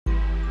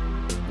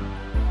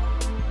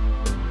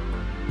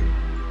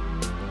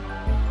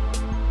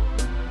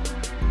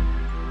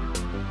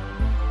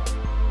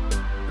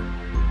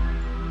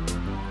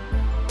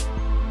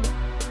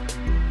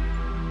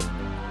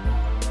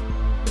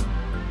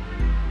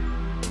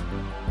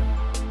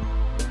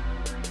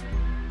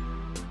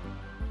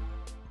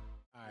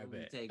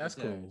That's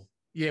cool.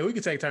 Yeah, we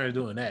could take turns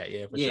doing that.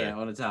 Yeah, for sure.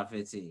 On the top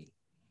 15.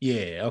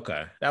 Yeah,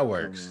 okay. That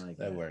works.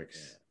 That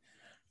works.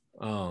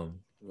 Yeah.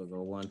 We'll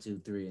go 1,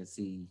 2, 3 and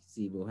see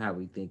how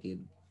we think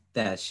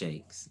that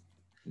shakes.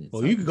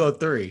 Well, you can go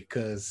 3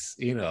 because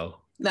No,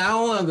 I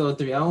don't want to go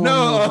 3. I don't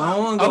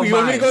want to go. You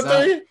want me to go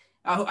 3?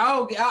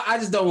 I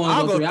just don't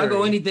want to go 3. I'll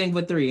go anything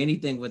but 3.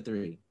 Anything but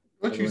 3.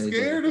 What, you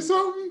scared or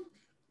something?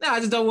 No, I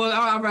just don't want.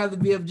 I'd rather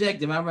be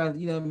objective. I'd rather,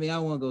 you know what I mean. I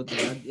want to go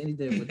 3.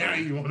 Anything but 3. Now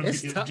you want to be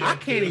objective. I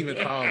can't even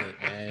call it,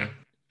 man.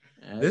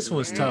 This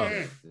one's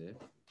tough.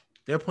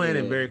 They're playing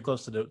it very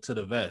close to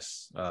the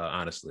vest,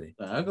 honestly.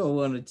 I'll go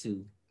 1 or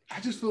 2. I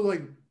just feel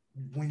like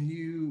when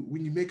you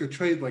make a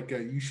trade like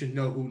that, you should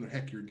know who the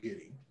heck you're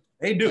getting.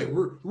 They do. Like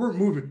we're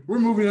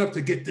moving up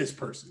to get this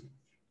person.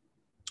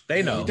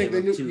 They know. You think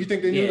they knew? You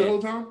think they knew the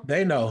whole time?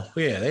 They know.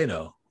 Yeah, they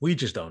know. We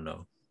just don't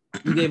know.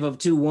 You gave up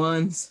 2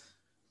 1s.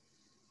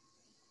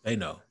 They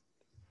know.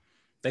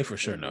 They for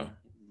sure know.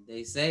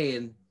 They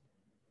saying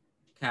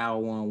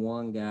Kyle won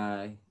one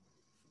guy.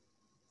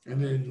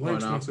 And then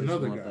Lynch wants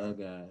another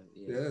guy.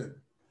 Yeah.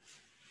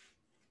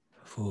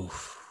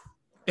 Oof.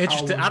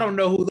 Interesting. I don't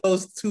know who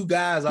those 2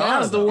 guys are.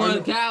 Kyle's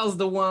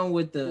the one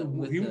with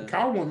the.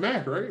 Kyle won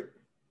Mac, right?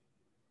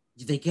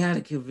 They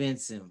gotta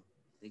convince him.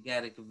 They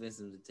gotta convince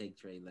him to take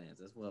Trey Lance.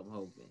 That's what I'm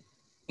hoping.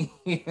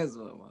 That's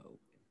what I'm hoping.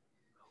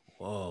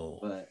 Whoa.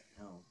 But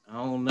I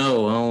don't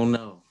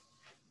know.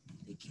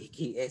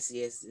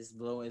 It's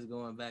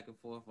going back and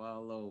forth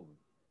all over.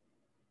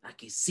 I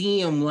can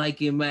see him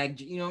liking Mac.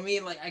 You know what I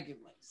mean? Like I can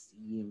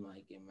see him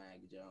liking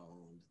Mac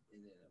Jones.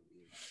 And then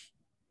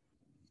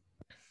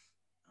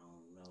I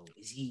don't know.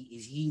 Is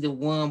he the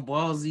one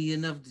ballsy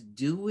enough to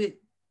do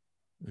it?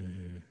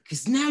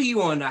 Because now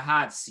you on the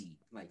hot seat.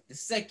 Like the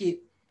second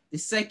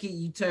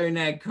you turn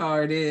that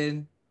card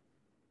in,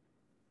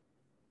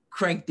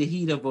 crank the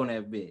heat up on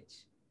that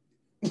bitch.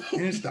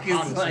 And it's the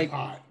hottest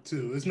hot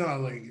too. It's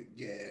not like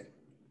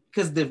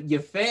because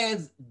your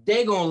fans,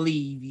 they gonna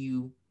leave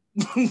you.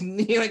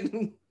 Like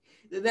the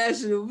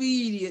national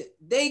media,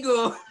 they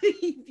gonna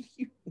leave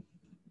you.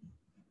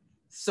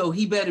 So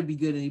he better be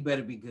good, and he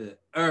better be good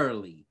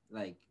early.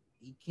 Like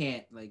he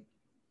can't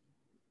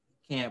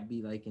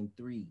be like in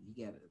 3.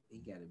 He gotta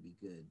be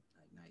good,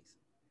 like nice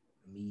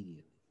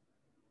immediately.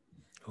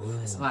 Ooh.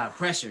 That's a lot of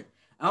pressure.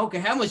 I don't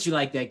care how much you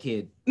like that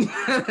kid.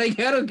 Like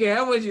I don't care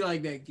how much you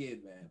like that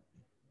kid, man.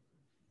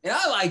 And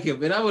I like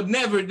him, and I would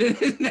never.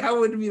 I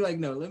wouldn't be like,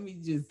 no. Let me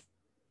just.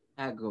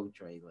 I go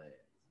Trey Lance.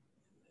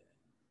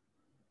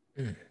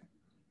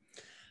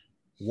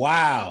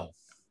 Wow,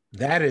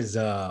 that is.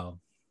 I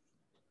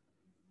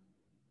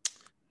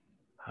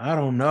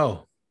don't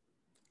know.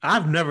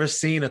 I've never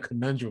seen a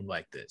conundrum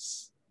like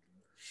this.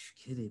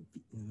 Could it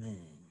be,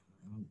 man?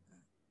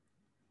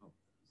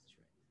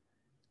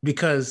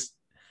 Because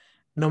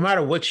no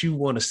matter what you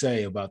want to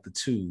say about the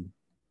 2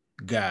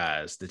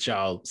 guys that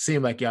y'all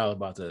seem like y'all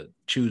about to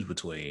choose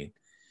between,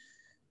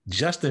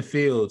 Justin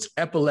Fields,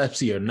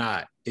 epilepsy or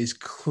not, is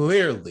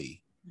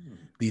clearly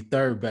the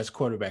 3rd best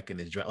quarterback in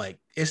this draft. Like,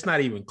 it's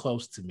not even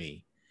close to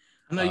me.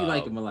 I know you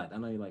like him a lot.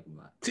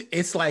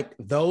 It's like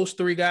those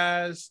 3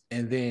 guys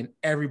and then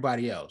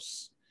everybody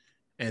else.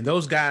 And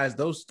those guys,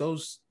 the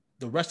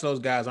rest of those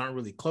guys aren't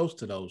really close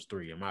to those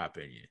 3, in my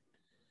opinion.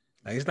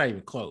 Like, it's not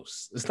even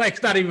close. It's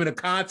not even a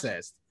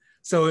contest.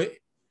 So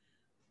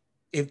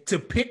if to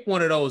pick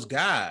one of those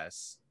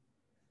guys,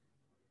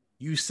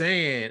 you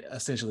saying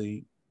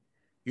essentially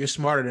you're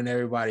smarter than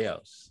everybody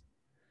else.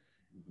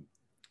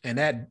 And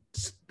that,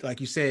 like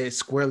you said,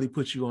 squarely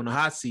puts you on the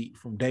hot seat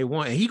from day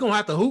one. And he gonna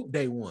have to hoop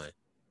day one.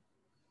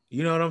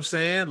 You know what I'm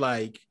saying?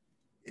 Like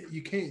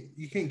you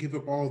can't give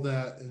up all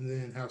that and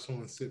then have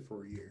someone sit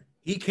for a year.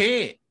 He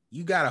can't.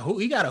 You gotta hoop.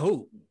 He gotta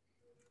hoop.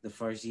 The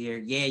first year.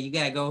 Yeah, you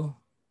gotta go.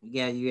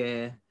 Yeah.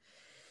 I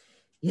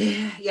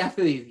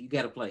feel you. You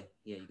gotta play.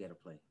 Yeah, you gotta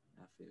play.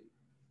 I feel you.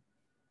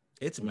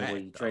 It's Mac.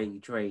 You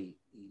trade.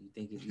 You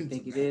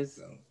think it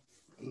is?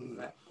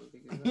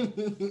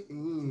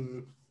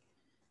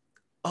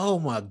 Oh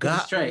my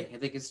God! I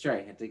think it's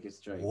Trey.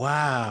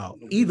 Wow.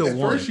 Either At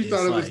one. First you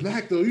thought it was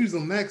Mac though. He was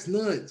on Mac's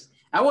nuts.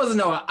 I wasn't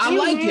know. I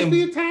like him.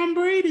 Be a Tom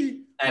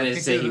Brady. I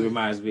didn't say he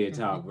reminds me of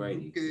Tom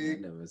Brady. Okay. I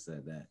never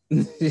said that.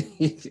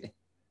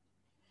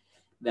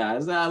 Nah,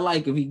 I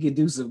like him. He could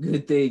do some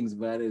good things,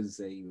 but I didn't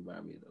say he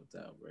reminds me of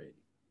Tom Brady.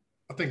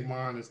 I think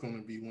Mon is going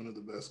to be one of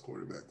the best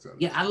quarterbacks out.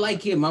 Yeah, I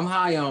like him. I'm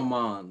high on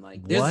Mon.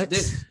 Like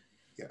this.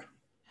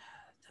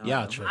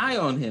 Yeah, I'm high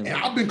on him. And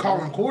I've been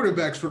calling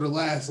quarterbacks for the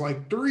last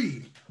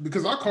 3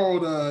 because I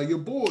called your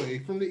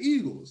boy from the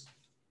Eagles,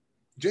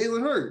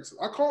 Jalen Hurts.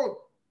 I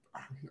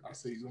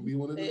say he's gonna be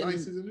one of the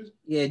nicest in this.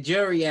 Yeah,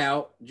 jury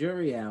out.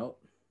 Yeah,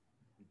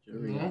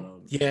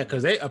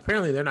 because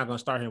they're not gonna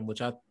start him,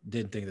 which I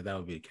didn't think that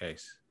would be the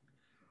case.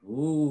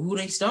 Ooh, who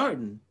they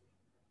starting?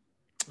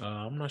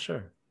 I'm not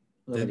sure.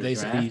 They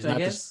say he's not. I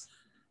guess.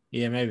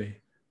 Yeah, maybe.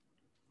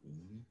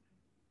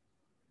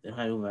 There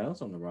anyone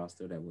else on the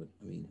roster that would?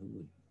 I mean, who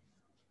would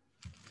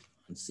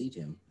unseat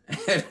him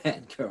at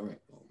that current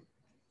moment?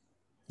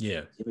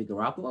 Yeah, Jimmy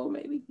Garoppolo,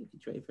 maybe if you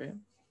trade for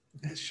him.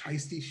 That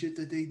shiesty shit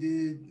that they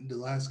did the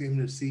last game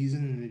of the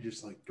season, and they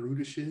just like threw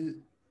the shit.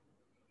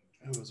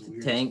 That was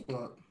weird Tank. as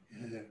fuck.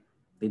 Yeah.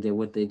 They did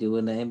what they do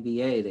in the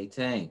NBA. They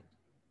tank.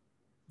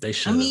 They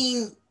should. I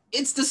mean,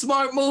 it's the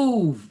smart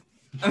move.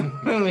 I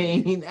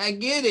mean, I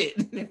get it.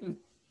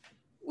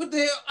 What the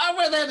hell? I'd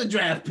rather have a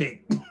draft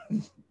pick.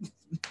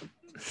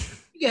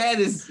 You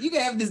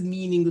can have this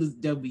meaningless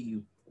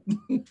W.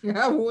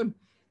 I want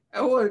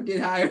to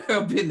get higher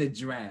up in the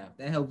draft.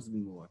 That helps me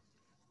more.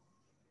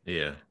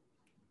 Yeah.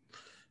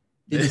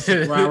 This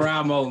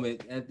rah-rah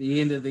moment at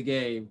the end of the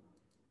game.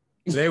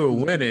 They were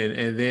winning,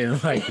 and then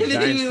like the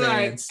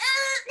Giants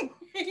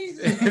fans.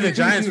 The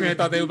Giants fans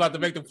thought they were about to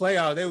make the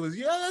playoff. They was,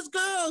 let's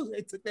go.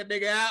 They took that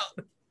nigga out.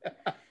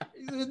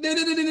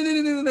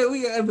 No,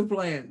 we got other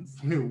plans.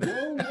 Whoa,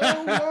 what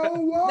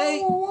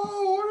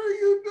are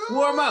you doing?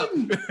 Warm up.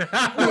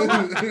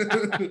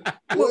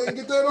 Go ahead,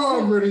 get that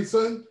arm ready,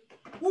 son.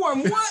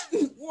 Warm what?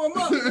 Warm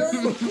up,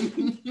 bro.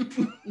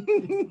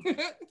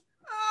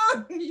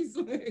 He's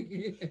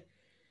like,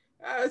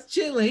 I was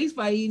chilling. He's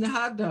probably eating a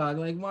hot dog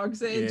like Mark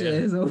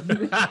Sanchez over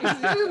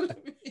there.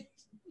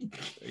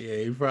 Yeah,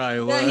 he probably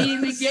was. Yeah, he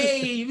in the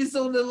game. It's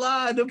on the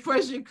line, the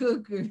pressure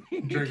cooker.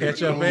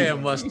 Ketchup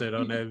and mustard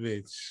on that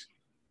bitch.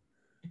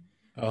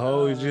 A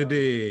hold your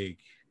dig.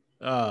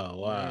 Oh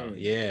wow,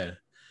 yeah.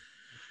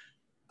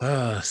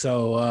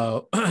 So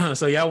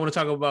y'all want to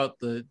talk about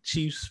the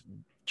Chiefs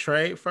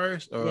trade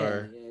first,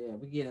 or yeah,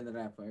 we get into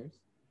that first.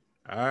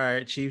 All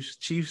right, Chiefs.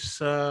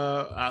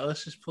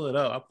 Let's just pull it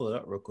up. I'll pull it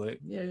up real quick.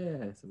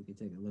 Yeah, so we can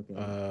take a look at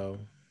it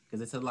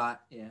because it's a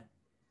lot. Yeah,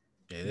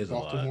 it is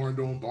Baltimore a lot.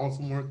 doing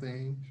Baltimore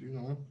things, you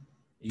know.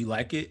 You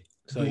like it?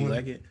 You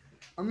like it?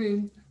 I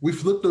mean, we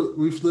flipped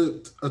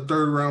a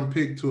third round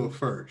pick to a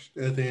first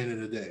at the end of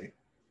the day.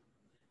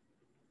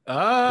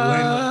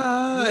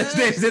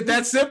 Is it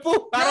that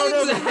simple? I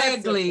don't know.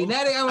 Exactly.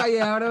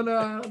 I don't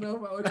know.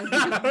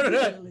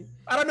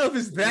 I don't know if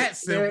it's that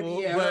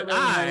simple, but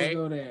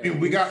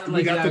we got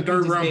the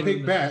third round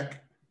pick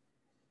back,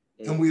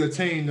 and we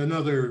attained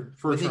another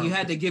first. But then you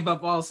had to pick. give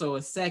up also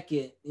a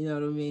second. You know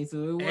what I mean?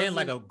 So it and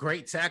like a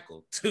great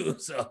tackle too.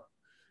 So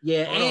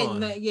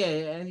and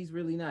he's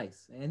really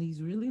nice, and he's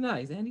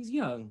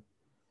young.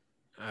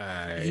 All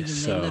right,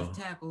 even left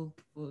tackle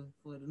for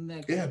the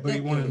next. Yeah, but he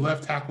wanted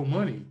left tackle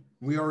money.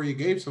 We already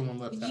gave someone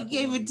left tackle. You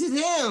gave it to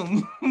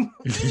them.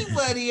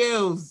 Anybody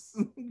else?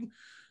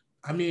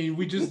 I mean,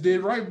 we just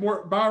did right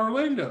by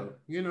Orlando,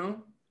 you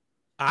know.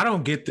 I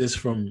don't get this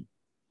from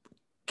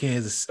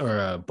Kansas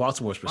or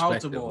Baltimore's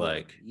perspective.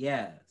 Like,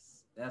 yes,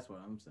 that's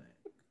what I'm saying.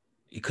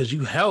 Because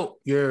you help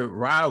your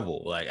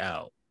rival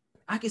out.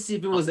 I can see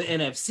if it was an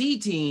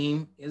NFC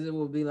team, it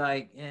would be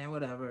like,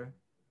 whatever.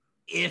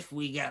 If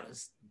we gotta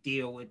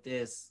deal with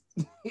this,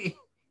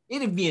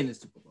 it'd be in the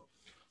Super Bowl.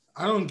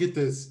 I don't get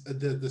this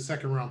the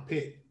second round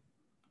pick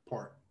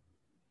part.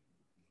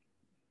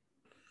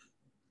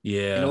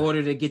 Yeah. In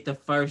order to get the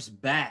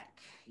first back,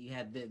 you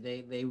had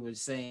they were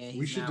saying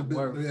we should have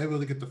been able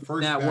to get the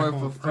first. Not back worth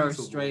on a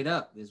first straight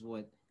up is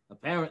what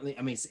apparently.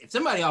 I mean, if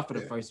somebody offered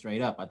a first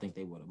straight up, I think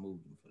they would have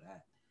moved him for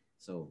that.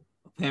 So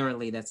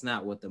apparently, that's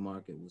not what the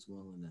market was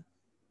willing to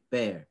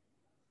bear.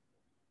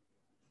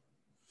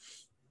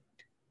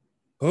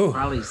 Oh,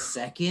 probably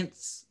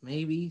seconds,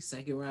 maybe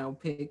second round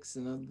picks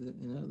and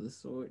other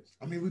sorts.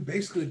 I mean, we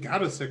basically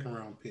got a second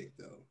round pick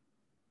though.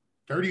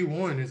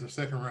 31 is a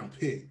second round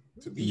pick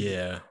to me.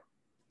 Yeah,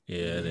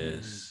 it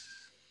is.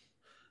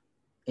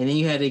 And then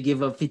you had to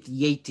give up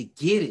 58 to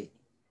get it.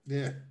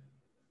 Yeah,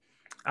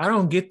 I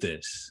don't get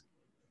this.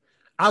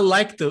 I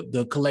like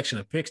the collection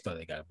of picks that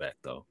they got back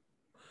though.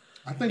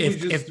 I think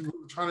we were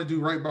trying to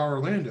do right by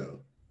Orlando.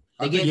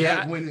 I think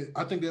that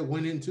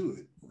went into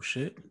it. Oh,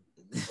 shit.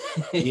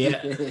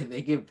 Yeah,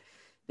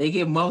 they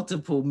get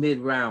multiple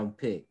mid-round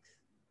picks,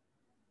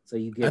 so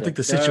you get. I think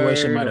the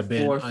situation might have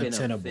been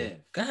untenable.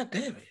 God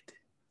damn it!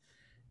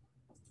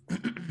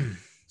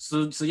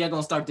 So y'all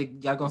gonna start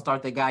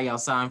the guy y'all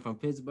signed from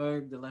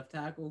Pittsburgh, the left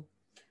tackle.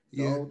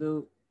 The old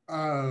dude.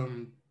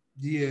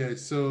 Yeah.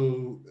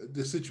 So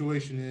the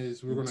situation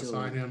is we're gonna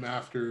sign him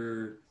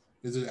after.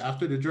 Is it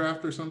after the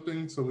draft or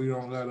something? So we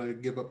don't gotta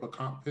give up a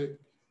comp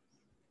pick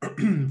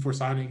for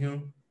signing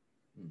him.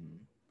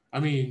 I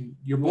mean,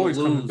 your boy's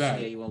coming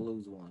back. Yeah, you won't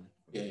lose one.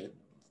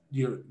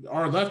 Yeah,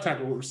 our left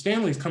tackle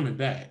Stanley's coming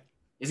back.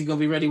 Is he gonna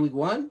be ready week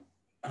 1?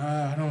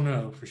 I don't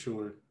know for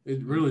sure.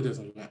 It really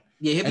doesn't matter.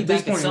 Yeah, he'll be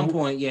back at some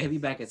point. Yeah, he'll be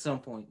back at some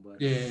point.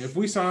 But yeah, if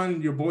we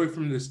sign your boy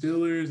from the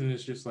Steelers and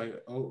it's just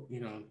like,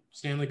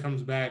 Stanley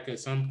comes back at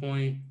some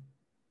point,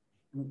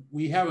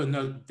 we have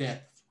enough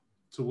depth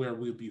to where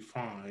we'll be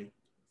fine.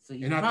 So I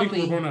think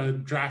we're gonna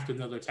draft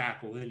another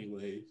tackle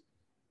anyways.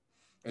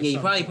 Yeah, you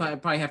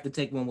probably have to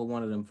take one with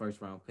one of them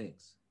first round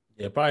picks.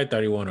 Yeah, probably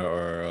 31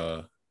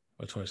 or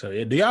 27.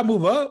 Yeah, do y'all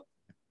move up?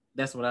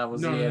 That's what I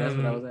was. That's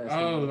what I was asking.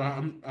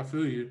 Oh, I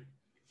feel you.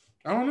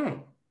 I don't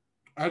know.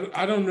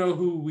 I don't know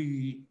who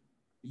we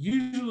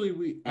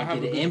usually I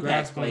have a good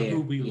grasp on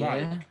who we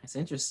like. It's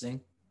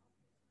interesting.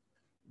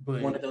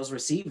 But one of those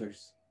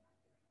receivers.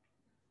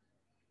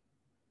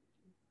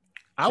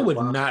 I would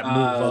not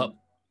move up.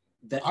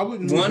 I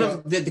wouldn't move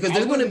up because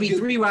there's going to be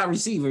 3 wide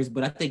receivers,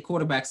 but I think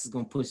quarterbacks is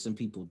going to push some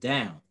people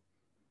down.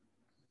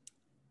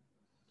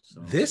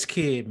 So. This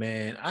kid,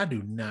 man, I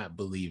do not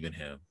believe in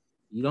him.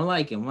 You don't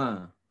like him,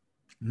 huh?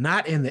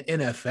 Not in the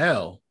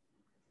NFL.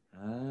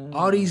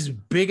 All these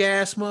big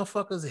ass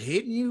motherfuckers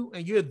hitting you,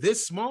 and you're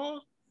this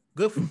small.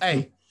 Good for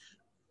hey.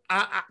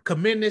 I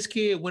commend this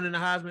kid winning the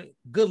Heisman.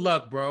 Good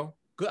luck, bro.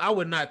 Good. I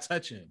would not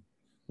touch him.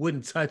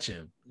 Wouldn't touch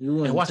him.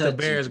 And watch the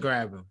Bears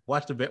grab him.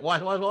 Watch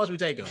me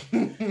take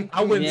him.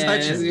 I wouldn't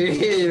touch him.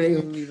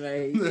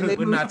 They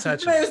would not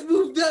touch him. Bears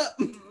moved up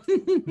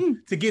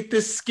to get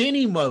this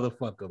skinny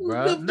motherfucker,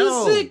 bro.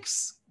 No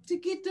 6 to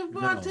get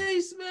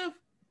Devontae Smith.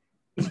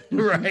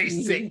 Right,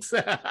 6.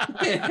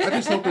 I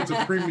just hope it's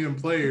a premium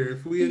player.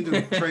 If we end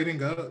up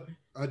trading up,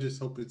 I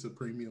just hope it's a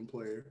premium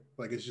player.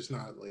 Like it's just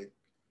not like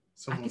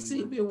someone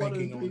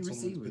banking on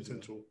someone's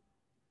potential.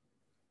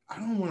 I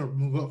don't want to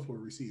move up for a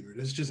receiver.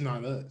 That's just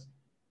not us.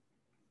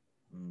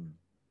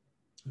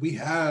 We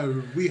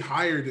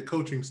hired the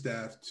coaching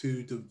staff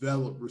to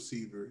develop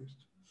receivers.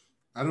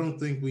 I don't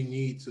think we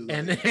need to.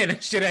 And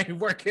that shit ain't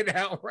working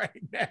out right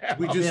now.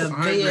 We just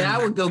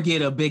I would go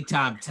get a big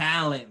time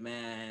talent,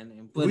 man,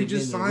 and put him in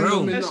the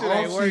room. In the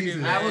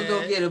offseason. I would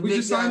go get a big. We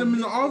just signed him in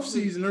the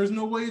offseason. There's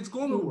no way it's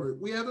going to work.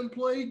 We haven't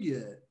played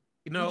yet.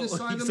 You know, we just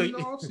signed him in the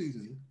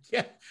offseason.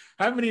 Yeah.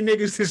 How many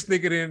niggas this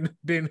nigga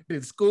been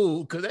in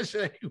school? Because that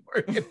shit ain't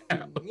working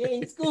out. You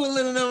ain't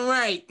schooling them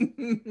right.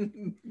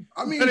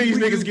 I mean, none of these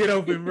niggas get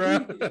open,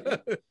 bro.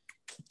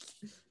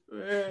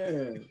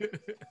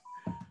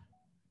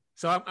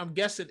 So I'm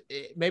guessing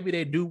maybe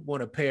they do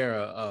want to pair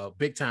a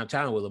big time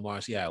talent with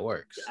Lamar. See how it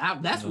works.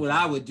 That's what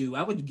I would do.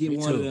 I would get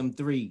one of them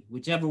 3,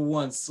 whichever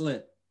one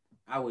slip.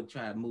 I would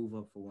try to move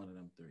up for one of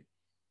them 3.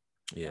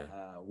 Yeah.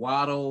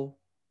 Waddle.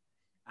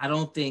 I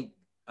don't think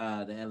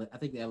I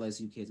think the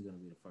LSU kid's going to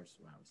be the first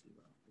wide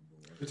receiver.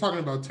 You're talking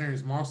about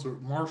Terrence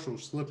Marshall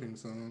slipping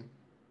some.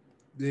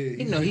 Yeah,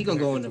 he's going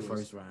to go in the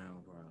first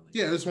round, probably.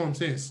 Yeah, that's what I'm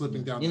saying.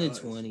 Slipping down in the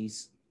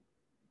 20s.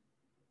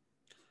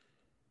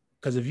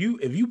 Because if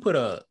you put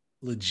a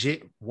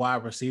legit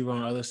wide receiver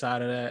on the other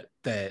side of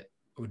that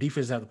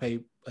defense have to pay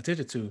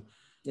attention to.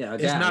 Yeah,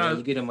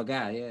 you get him a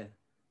guy, yeah.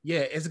 Yeah,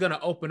 it's gonna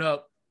open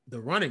up the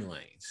running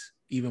lanes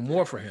even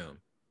more for him.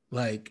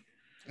 Like,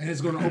 and it's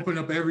gonna open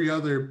up every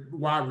other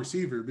wide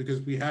receiver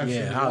because we have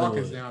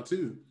Watkins now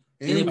too.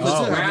 And it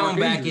puts Brown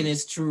back in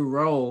his true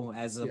role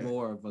as a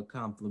more of a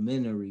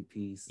complementary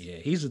piece. Yeah,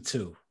 he's a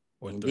 2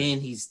 or 3. Then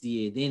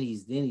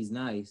he's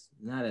nice.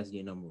 Not as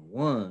your number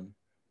 1.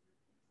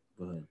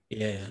 But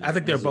yeah, I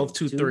think they're both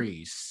 2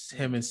 3s.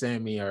 Him and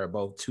Sammy are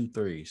both 2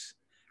 3s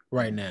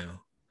right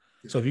now.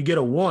 So if you get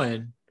a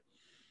 1,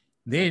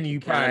 then you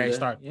probably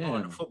start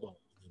throwing the football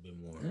a little bit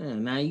more. Yeah,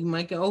 now you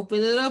might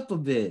open it up a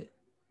bit.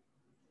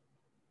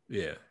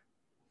 Yeah.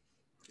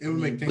 It would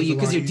make things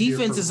because your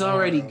defense is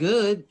already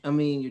good. I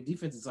mean, your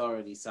defense is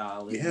already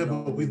solid. Yeah,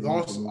 but we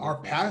lost our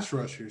pass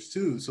rushers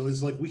too. So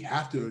it's like we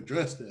have to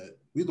address that.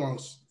 We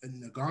lost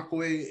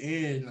Ngakoue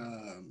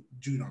and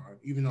Judon,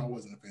 even though I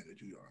wasn't a fan of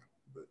Judon.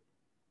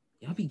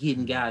 Y'all be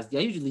getting guys.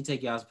 Y'all usually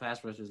take y'all's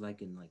pass rushers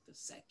like in like the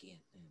 2nd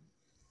and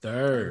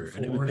 3rd,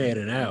 and then we paid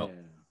it out.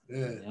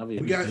 Yeah. We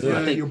got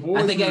your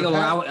boys.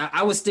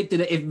 I would stick to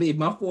that. If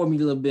my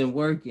formula been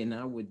working,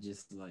 I would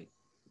just like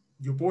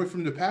your boy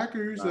from the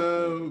Packers,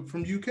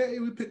 from UK.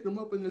 We picked him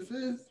up in the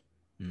 5th.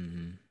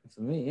 Mm-hmm.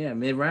 For me,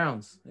 mid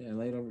rounds. Yeah,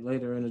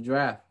 later in the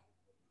draft.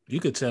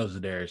 You could tell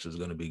Za'Darius was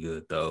going to be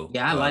good though.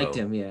 Yeah, I liked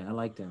him. Yeah, I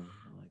liked him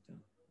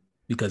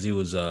because he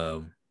was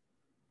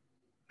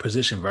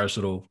position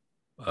versatile.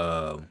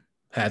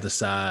 Had the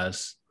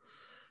size.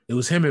 It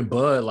was him and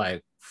Bud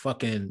like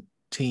fucking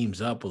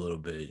teams up a little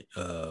bit.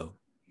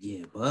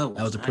 Yeah, Bud.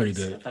 That was a pretty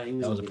good.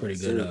 That was a pretty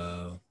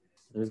good.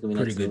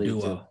 Pretty good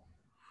duo. Too.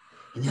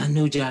 And I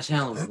knew Josh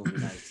Allen was gonna be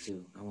nice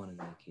too. I wanted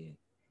that kid.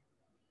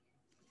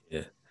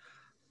 Yeah.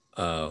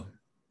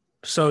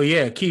 So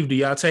yeah, Keith, do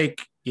y'all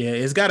take? Yeah,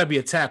 it's got to be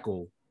a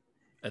tackle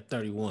at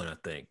 31. I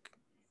think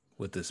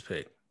with this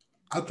pick.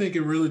 I think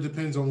it really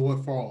depends on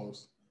what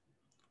falls.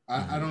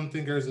 I don't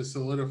think there's a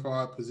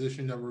solidified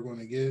position that we're going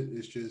to get.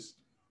 It's just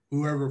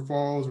whoever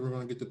falls, we're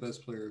going to get the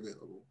best player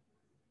available.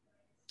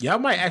 Y'all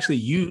might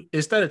actually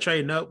instead of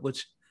trading up,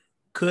 which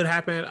could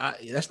happen.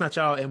 That's not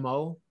y'all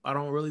MO. I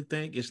don't really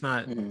think it's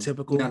not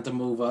typical. Not to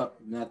move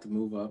up.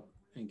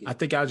 I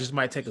think I just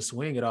might take a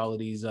swing at all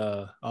these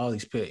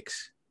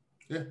picks.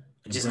 Yeah.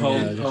 Just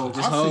hold.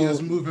 I see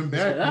us moving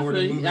back more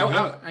than moving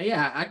up.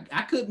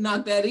 I couldn't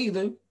knock that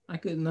either. I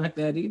couldn't knock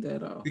that either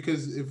at all.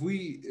 Because if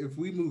we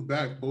move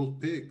back both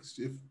picks,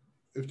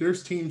 if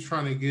there's teams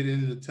trying to get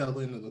in the tail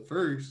end of the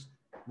first,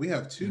 we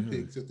have 2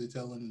 picks at the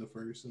tail end of the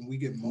first, and we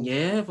get multiple.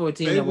 Yeah, for a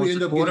team that wants we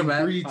end a up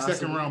quarterback, getting 3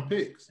 second-round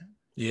picks.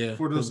 Yeah,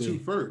 for those 2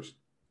 first.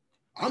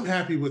 I'm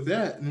happy with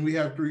that, and we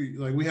have 3.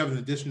 Like we have an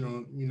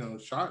additional,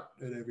 shot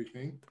at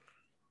everything.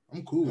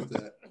 I'm cool with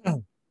that.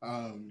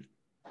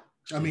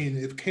 I mean,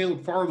 if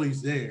Caleb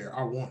Farley's there,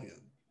 I want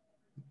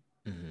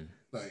him.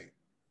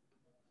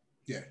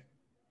 Yeah.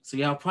 So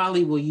y'all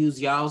probably will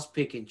use y'all's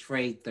pick and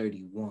trade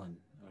 31.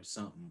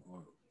 something,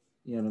 or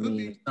you know what I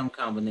mean, some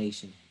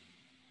combination.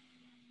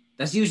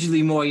 That's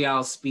usually more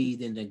y'all speed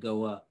than to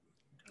go up.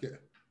 Yeah,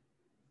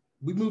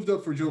 we moved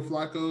up for Joe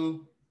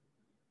Flacco.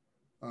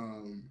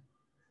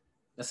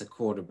 That's a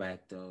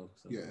quarterback though.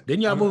 So. Yeah,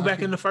 didn't y'all move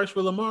back in the first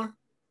for Lamar?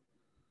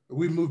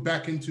 We moved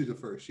back into the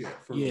first, yeah.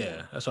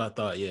 Yeah, that's what I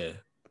thought. Yeah,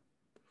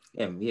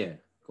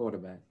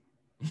 quarterback.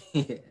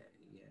 yeah.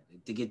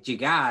 To get your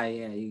guy,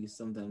 you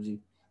sometimes you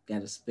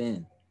gotta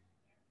spin.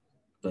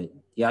 But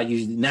y'all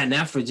usually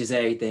not for just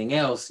everything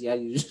else. Y'all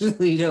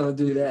usually don't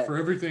do that. For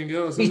everything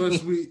else,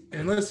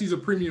 unless he's a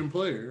premium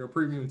player, a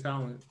premium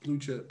talent, blue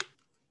chip,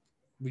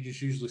 we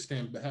just usually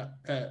stand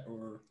pat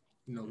or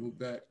move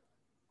back.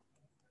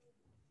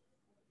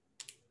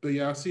 But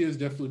yeah, I see us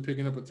definitely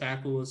picking up a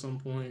tackle at some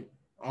point.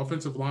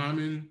 Offensive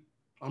lineman.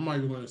 I'm not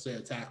even going to say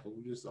a tackle,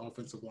 just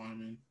offensive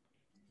lineman.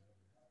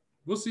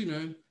 We'll see,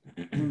 man.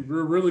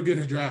 We're really good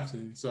at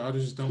drafting, so I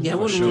just don't. Yeah, I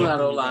wouldn't rule out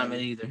O-lineman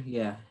either.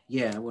 Yeah,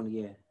 I wouldn't.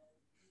 Yeah.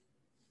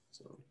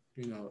 So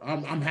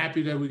I'm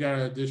happy that we got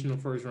an additional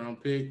first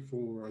round pick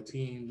for a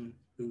team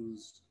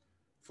whose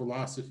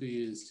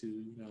philosophy is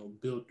to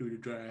build through the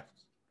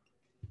draft.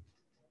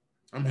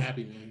 I'm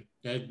happy, man.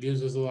 That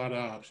gives us a lot of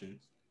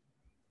options.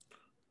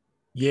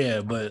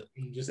 Yeah, but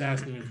I'm just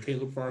asking if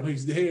Caleb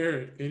Farley's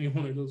there, any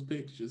one of those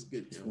picks, just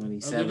get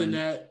 27. Other than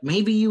that,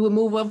 maybe you would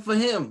move up for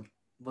him,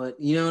 but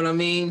you know what I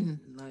mean.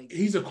 Like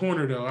he's a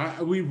corner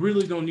though. We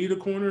really don't need a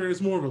corner.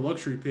 It's more of a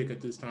luxury pick at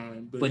this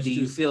time. But do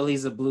you feel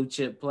he's a blue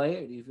chip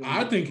player? Do you feel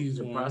I think he's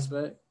a one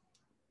prospect.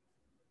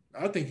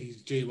 I think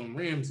he's Jalen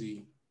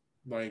Ramsey,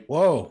 like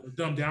a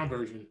dumbed down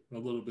version a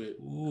little bit.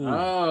 Ooh.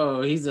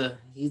 Oh, he's a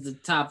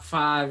top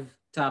 5,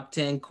 top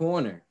 10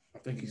 corner. I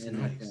think he's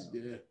nice.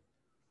 Yeah.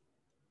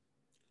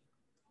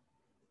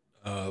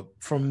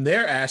 From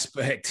their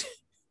aspect,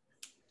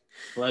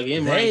 plug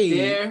in right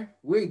there.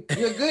 We're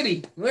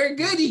goody. We're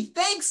goody.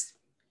 Thanks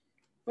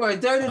for a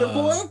third of the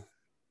fourth.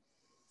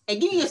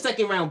 And give me your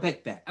second round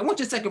pick back. I want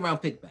your second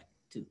round pick back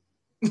too.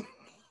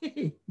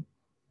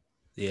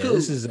 Yeah, cool.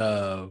 This is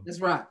Let's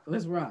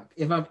rock.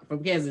 If I'm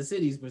from Kansas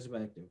City's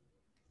perspective,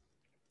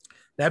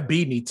 that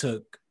beating he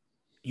took,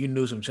 you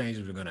knew some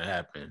changes were gonna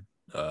happen.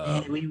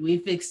 And we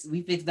fixed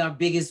our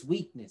biggest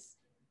weakness.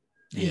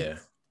 Thanks. Yeah.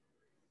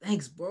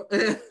 Thanks, bro.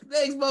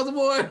 Thanks,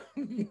 Baltimore.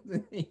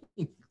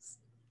 Thanks.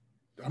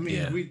 I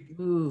mean, we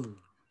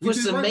for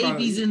some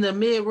maybes in the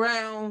mid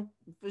round,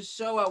 for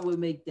sure I would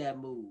make that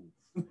move.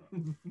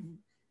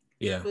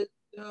 Yeah. But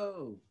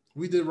no.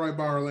 We did right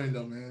by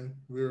Orlando, man.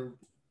 We're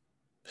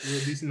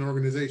a decent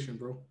organization,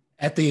 bro.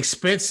 At the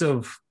expense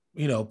of,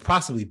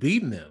 possibly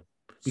beating them.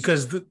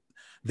 Because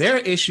their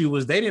issue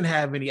was they didn't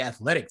have any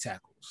athletic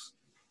tackles.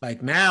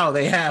 Like now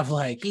they have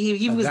like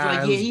he was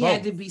like he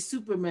had to be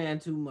Superman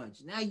too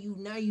much. Now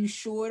you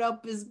short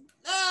up his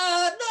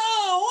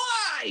no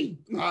why?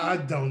 I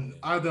don't.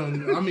 I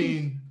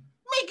mean,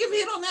 make him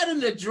hit on that in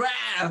the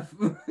draft.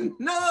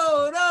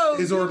 no.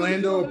 Is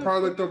Orlando a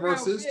product of our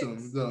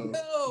system though?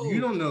 No.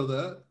 You don't know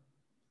that.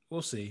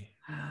 We'll see.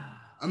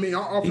 I mean,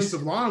 our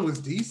offensive line was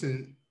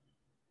decent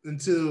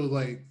until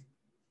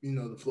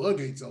the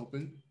floodgates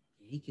opened.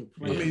 He can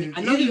play. I mean,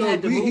 I know you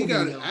had to move he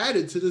got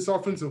added to this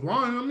offensive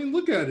line. I mean,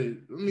 look at it.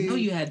 I mean, know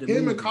you had to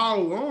him move and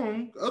Kyle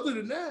Long. Other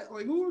than that,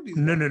 who are these?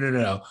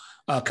 No.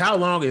 Kyle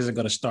Long isn't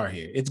going to start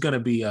here. It's going to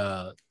be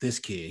this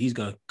kid. He's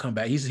going to come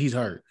back. He's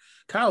hurt.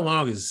 Kyle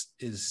Long is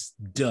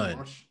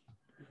done.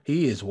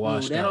 He is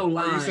washed out.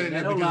 Are you saying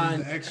that because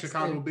he's the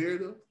ex-Chicago Bear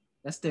though?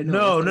 That's their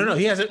no.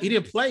 He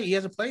didn't play. He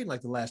hasn't played in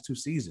the last 2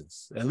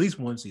 seasons. At least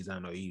one season, I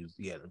know he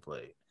hasn't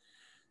played.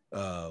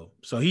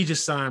 So he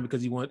just signed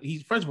because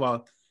first of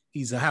all,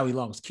 he's a Howie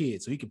Long's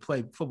kid, so he can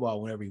play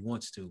football whenever he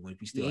wants to. When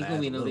he still he's has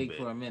gonna be in the league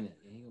for a minute.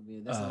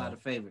 That's a lot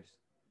of favors.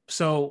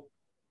 So,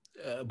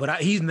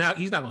 but he's not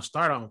gonna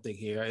start. I don't think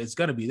here. It's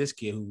gonna be this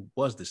kid who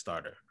was the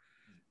starter.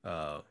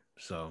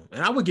 So,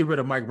 and I would get rid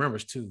of Mike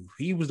Remmers too.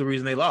 He was the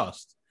reason they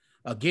lost.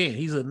 Again,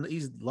 he's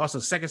lost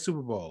a second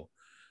Super Bowl.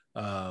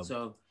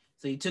 So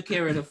you took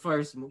care of the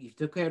first. You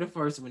took care of the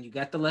first when you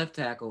got the left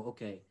tackle.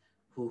 Okay,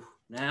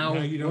 now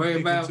you don't worry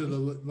about to the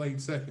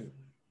late second.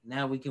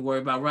 Now we can worry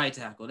about right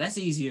tackle. That's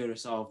easier to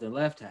solve than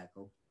left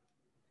tackle.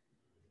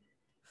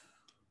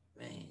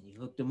 Man, you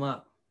hooked him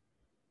up.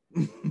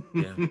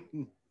 Yeah.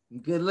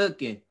 Good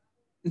looking.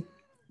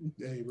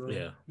 Hey, bro.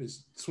 Yeah.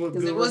 It's what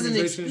good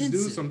organizations do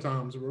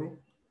sometimes, bro.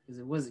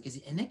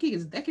 And that kid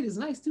is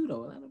nice too,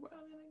 though.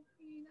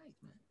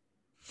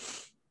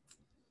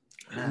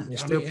 He's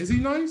nice, man. Is he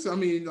nice? I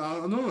mean,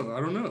 I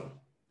don't know.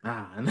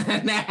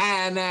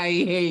 Nah,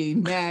 he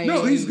ain't.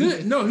 No, he's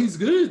good. No, he's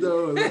good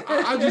though.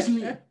 I just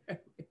mean.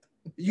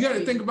 You got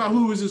to think about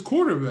who was his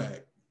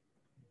quarterback.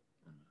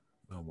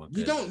 Oh my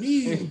you don't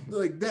need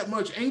that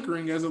much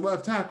anchoring as a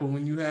left tackle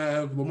when you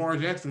have Lamar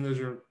Jackson as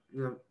your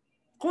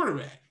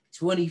quarterback.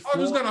 24. I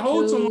just got to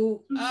hold someone.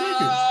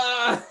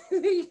 That's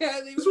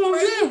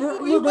what I'm saying.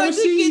 We're going to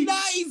see.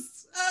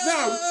 Nice.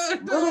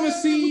 We're going to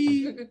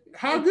see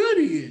how good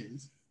he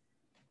is.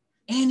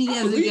 And he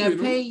hasn't got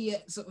paid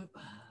yet. So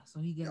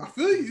he got. I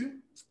feel you.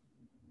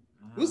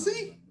 We'll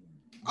see.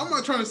 I'm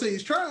not trying to say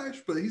he's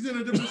trash, but he's in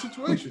a different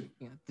situation.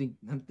 I think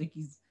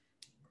he's.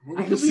 We're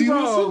I could be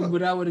wrong,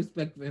 but I would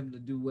expect for him to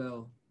do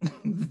well.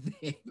 Could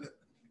be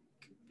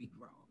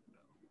wrong,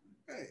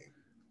 though. Hey,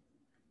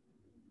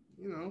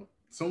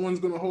 someone's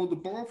gonna hold the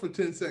ball for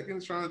 10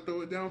 seconds trying to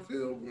throw it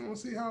downfield. We're gonna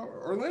see how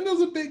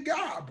Orlando's a big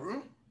guy,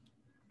 bro.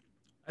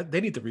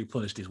 They need to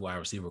replenish this wide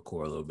receiver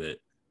core a little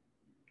bit.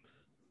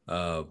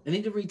 They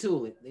need to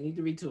retool it.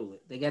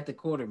 They got the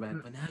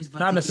quarterback, but now he's about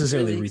not to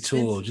necessarily really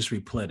retool, expensive. just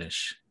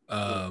replenish.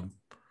 I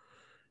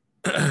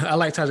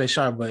like Tajay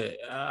Sharp, but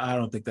I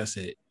don't think that's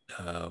it.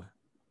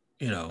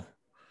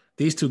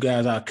 These two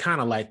guys I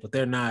kind of like, but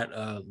they're not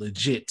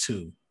legit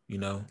too.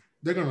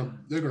 They're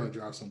gonna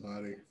drop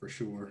somebody for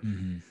sure.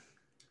 Mm-hmm.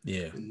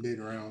 Yeah, in mid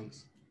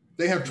rounds.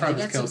 They have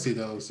Travis Kelce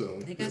though, so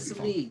they got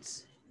some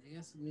needs.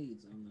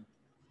 On them.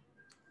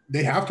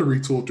 They have to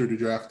retool through the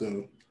draft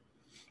though.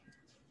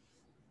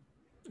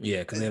 Yeah,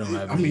 because they don't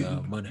have any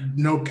money.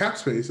 No cap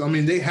space. I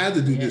mean, they had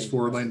to do this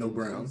for Orlando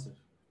Brown.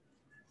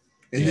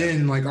 And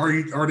then,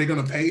 are they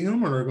going to pay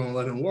him or are they going to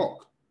let him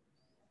walk?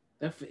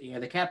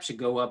 The cap should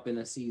go up in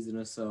a season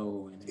or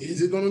so.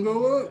 Is it going to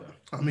go up?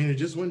 I mean, it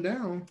just went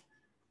down.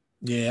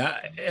 Yeah,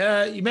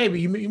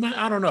 maybe you might.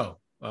 I don't know.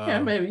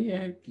 Maybe.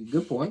 Yeah,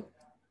 good point.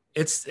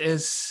 It's.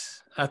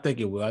 I think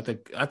it will. I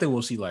think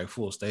we'll see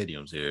full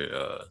stadiums here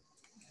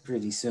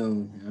pretty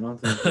soon. I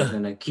don't think they're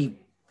gonna keep.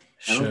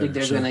 I don't think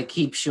they're gonna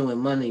keep showing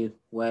money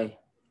away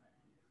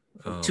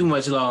for too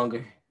much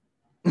longer.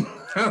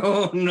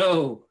 Oh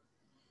no,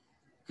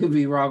 could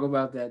be wrong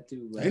about that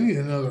too. They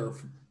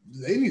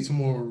need some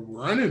more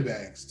running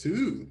backs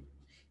too.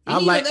 I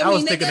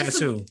was thinking that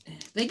too.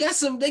 They got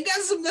some.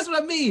 That's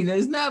what I mean.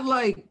 It's not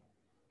like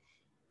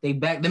they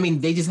back. I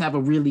mean, they just have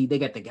they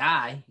got the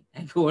guy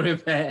at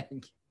quarterback.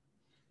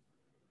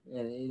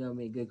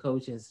 And good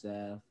coaching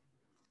staff.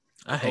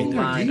 I hate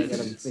that. They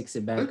gotta fix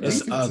it back.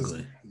 It's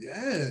ugly.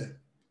 Yeah.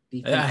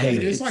 I hate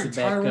it. It's like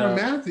Tyrann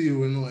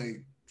Mathieu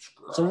and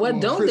So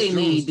what don't they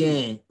need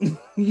then?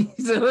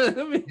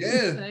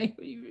 Yeah.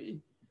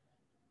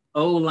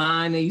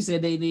 O-line, you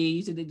said they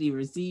need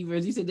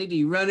receivers. You said they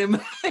need running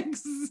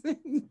backs.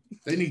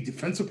 They need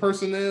defensive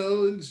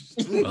personnel.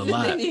 A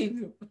lot. Hey,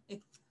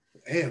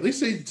 at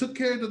least they took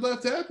care of the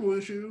left tackle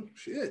issue.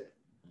 Shit.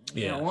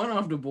 Yeah. One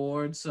off the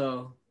board,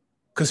 so.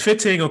 Because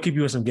 15 gonna keep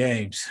you in some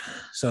games.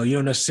 So you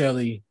don't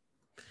necessarily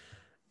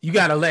you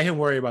gotta let him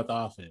worry about the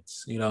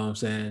offense. You know what I'm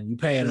saying? You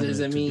paying him. Does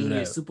it mean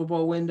your Super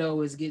Bowl window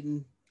is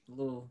getting a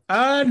little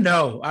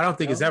no, I don't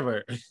think it's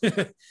ever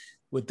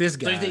with this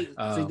guy. You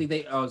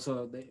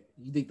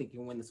think they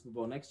can win the Super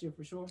Bowl next year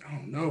for sure? I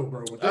don't know,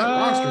 bro. But that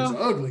roster's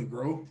ugly,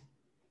 bro.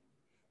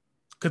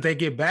 Could they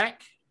get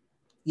back?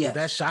 Yeah. Would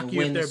that shock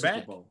you if they're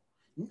back?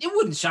 It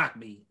wouldn't shock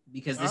me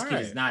because this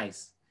kid is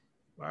nice.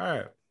 All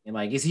right. And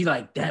is he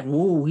like that?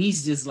 Whoa,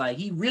 he's just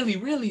he really,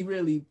 really,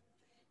 really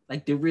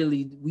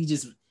we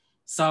just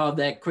saw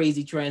that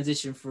crazy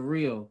transition for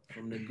real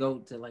from the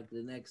goat to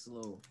the next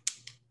little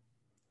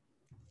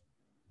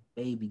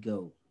baby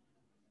goat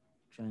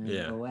trying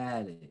to go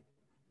at it.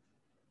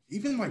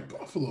 Even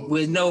Buffalo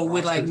with no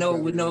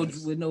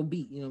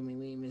beat. You know what I mean?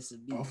 We ain't miss a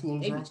beat.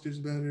 Buffalo's roster's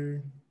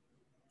better.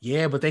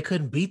 Yeah, but they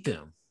couldn't beat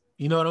them.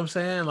 You know what I'm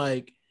saying?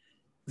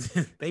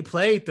 They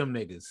played them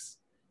niggas.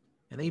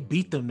 And they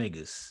beat them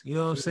niggas. You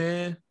know what I'm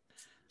saying?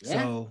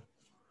 Yeah.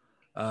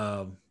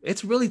 So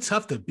it's really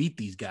tough to beat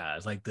these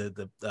guys.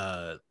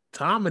 The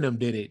Tom and them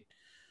did it,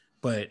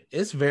 but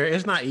it's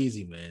not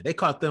easy, man. They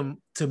caught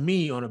them to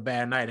me on a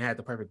bad night and had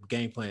the perfect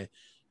game plan.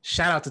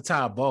 Shout out to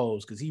Todd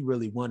Bowles because he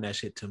really won that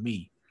shit to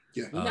me.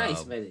 Yeah.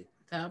 Nice with it.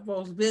 Todd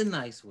Bowles been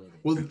nice with it.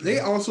 Well, they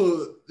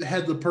also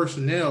had the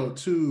personnel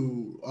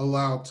to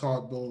allow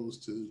Todd Bowles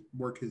to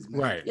work his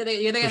magic. Right.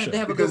 Yeah, they have a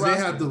good because they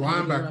roster. had the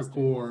linebacker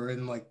core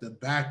and the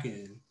back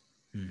end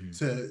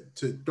to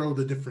throw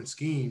the different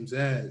schemes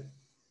at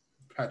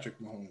Patrick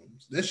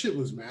Mahomes. That shit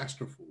was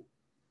masterful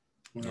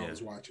when I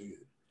was watching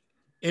it.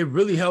 It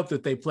really helped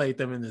that they played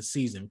them in the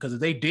season because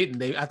if they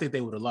didn't, I think they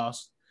would have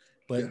lost.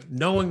 But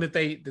knowing that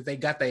they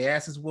got their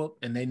asses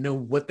whooped and they knew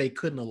what they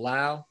couldn't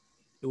allow,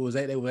 they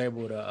were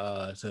able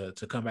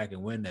to come back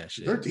and win that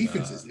shit. Their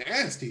defense is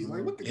nasty.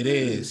 Look at it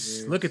this.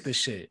 Is. Look at this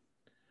shit.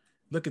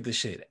 Look at this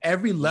shit.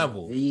 Every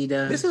level.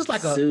 Vida, this is like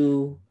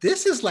Sue, a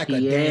damn.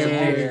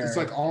 It's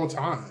all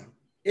time.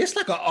 It's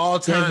like an all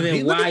time.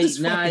 Devin White,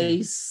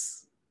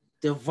 nice.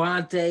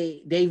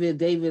 Devontae, David,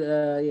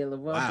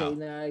 Levante,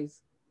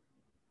 nice.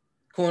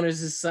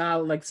 Corners is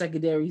solid,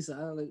 secondary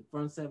solid.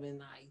 Front seven,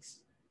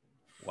 nice.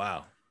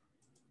 Wow.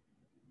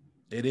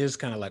 It is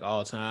kind of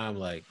all time,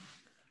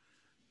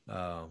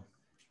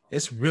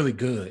 it's really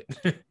good.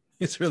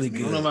 It's really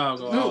good. Look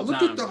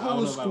at the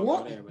whole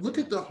squad. Look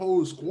at the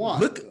whole squad.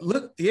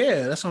 Look.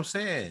 Yeah, that's what I'm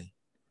saying.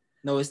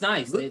 No, it's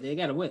nice. They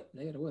got a whip.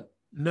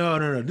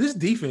 No. This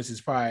defense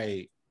is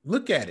probably.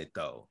 Look at it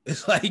though.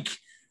 It's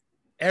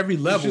every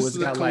level has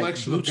got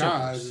collection blue of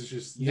guys. It's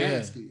just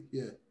nasty.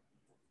 Yeah.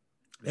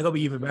 They're gonna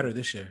be even better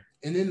this year.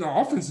 And then the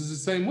offense is the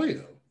same way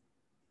though.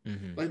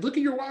 Mm-hmm. Look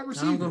at your wide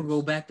receivers. I'm gonna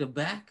go back to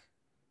back.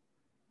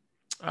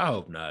 I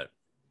hope not.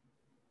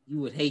 You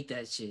would hate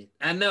that shit.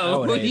 I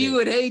know. You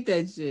would hate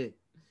that shit.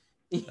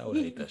 I would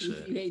hate that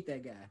shit. You hate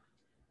that guy.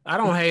 I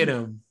don't hate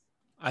him.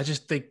 I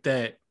just think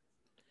that,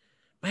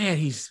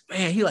 he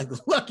like the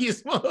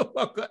luckiest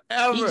motherfucker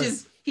ever.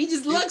 He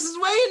just lucks his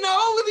way into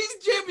all of these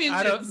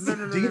championships.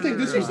 Do you think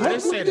this was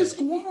the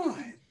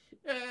squad?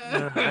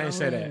 I didn't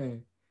say that.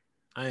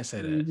 I didn't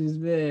say that.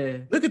 Just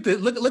bad. Look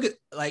at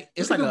like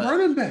it's look like at the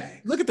running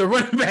back. Look at the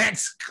running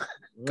backs.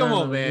 Come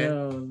on,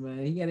 man.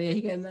 Man.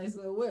 He got a nice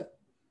little whip.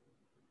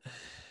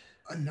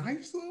 A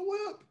nice little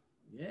whip.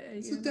 Yeah,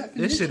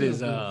 this shit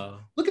is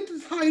look at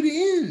the tight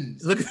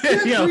ends. Look at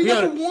that.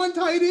 Yo, one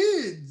tight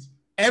ends.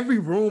 Every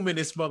room in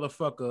this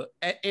motherfucker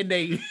in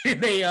they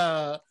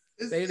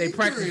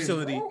practice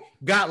facility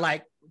got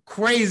like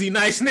crazy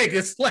nice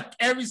niggas, like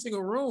every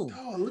single room.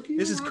 Oh, look at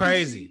this is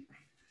crazy.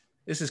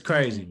 This is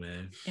crazy,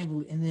 man.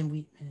 And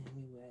then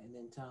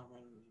Tom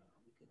Ryan,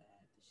 we could have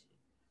had this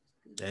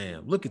shit.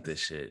 Damn, look at this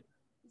shit.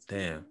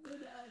 Damn.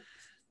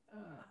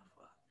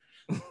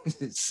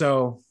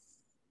 So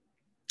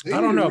I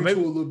don't know. Maybe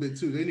a little bit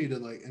too. They need to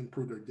like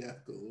improve their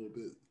depth a little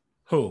bit.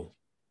 Who?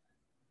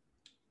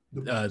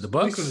 The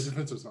Bucks on the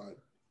defensive side.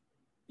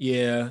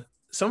 Yeah,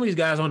 some of these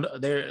guys on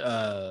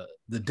the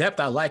depth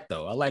I like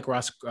though. I like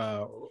Ross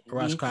Cockrell.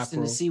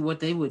 To see what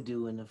they would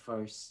do in the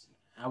first.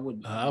 I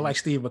like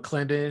Steve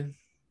McClendon.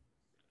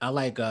 I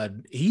like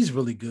he's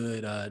really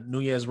good.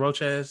 Nunez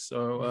Roches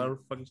or whatever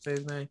the fuck you say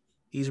his name.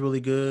 He's really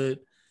good.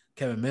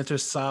 Kevin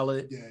Mentor's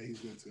solid. Yeah, he's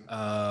good too.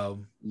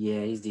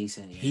 Yeah, he's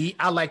decent. Yeah.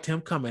 I liked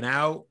him coming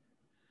out.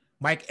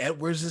 Mike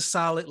Edwards is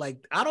solid.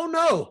 Like, I don't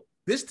know.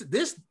 This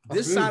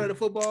side of the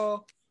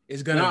football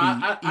is gonna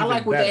be. I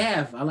like what better. they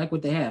have. I like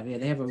what they have. Yeah,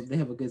 they have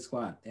a good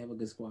squad. They have a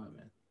good squad,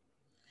 man.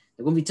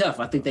 They're gonna be tough.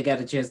 I think they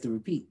got a chance to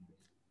repeat.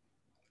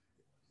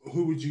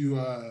 Who would you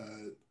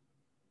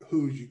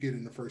get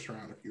in the first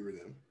round if you were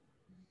them?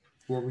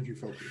 Where would you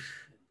focus?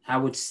 I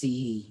would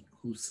see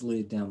who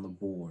slid down the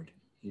board.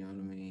 You know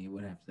what I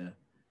mean?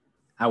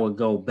 I would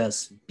go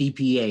best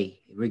BPA,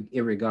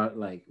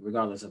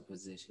 regardless of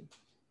position.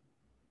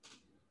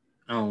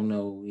 I don't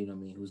know, you know what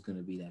I mean, who's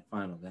gonna be that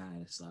final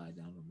guy to slide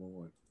down the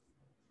board.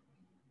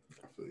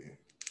 I feel you.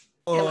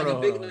 Yeah,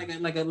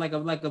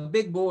 like a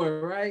big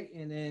board, right?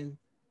 And then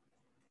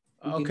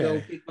we can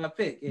go pick by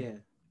pick. Yeah.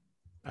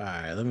 All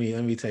right, let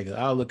me take it.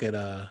 I'll look at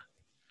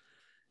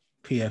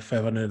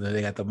PFF. I know that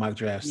they got the mock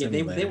draft. Yeah,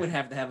 they would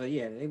have to have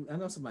I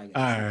know somebody.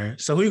 All right,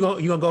 so who you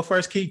gonna go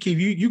first? Keith,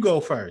 you go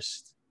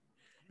first.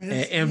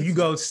 And you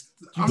go two.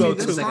 I go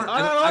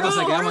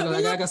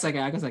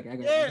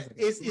second.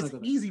 It's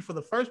easy for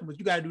the first one, but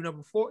you got to do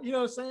number 4. You know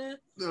what I'm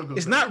saying?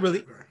 It's not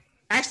really.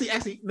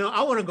 Actually, no.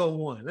 I want to go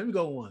 1. Let me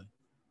go 1.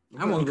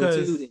 I want to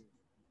go 2.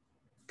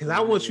 Because I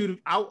want you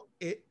to.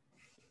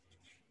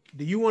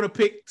 Do you want to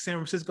pick San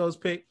Francisco's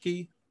pick,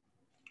 Keith?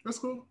 That's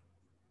cool.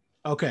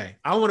 Okay,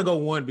 I want to go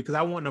 1 because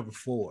I want number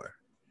 4.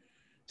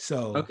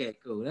 So okay,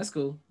 cool. That's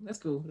cool. That's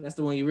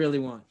the one you really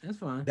want. That's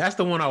fine. That's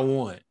the one I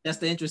want. That's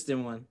the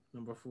interesting one.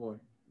 Number 4.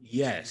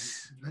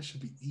 Yes. That should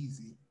be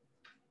easy.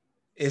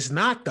 It's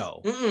not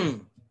though.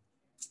 Mm-mm.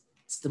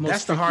 It's the most.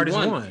 That's the hardest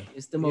one.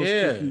 It's the most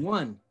tricky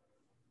one.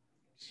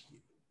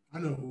 I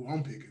know who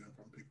I'm picking up.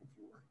 I'm picking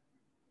 4.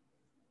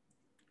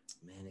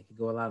 Man, it could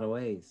go a lot of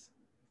ways.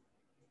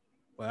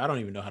 Well, I don't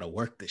even know how to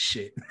work this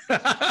shit.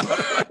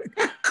 I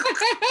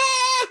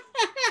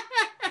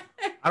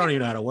don't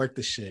even know how to work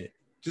this shit.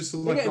 Just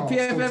select all.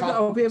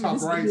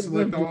 Top right,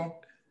 select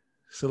all.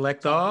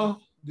 Select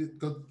all?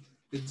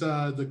 It's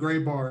the gray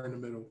bar in the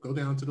middle. Go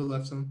down to the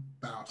left some.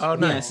 Bounce. Oh,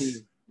 nice. Yeah,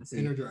 I see.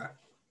 Inner draft.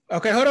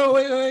 Okay, hold on.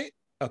 Wait.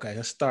 Okay,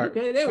 let's start.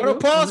 Okay, there we go.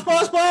 Pause.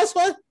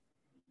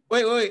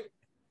 Wait.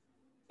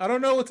 I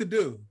don't know what to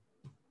do.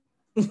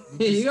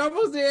 You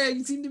almost there.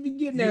 You seem to be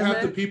getting there. You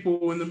have the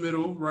people in the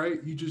middle,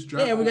 right? You just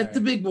drop. Yeah, we got the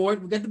big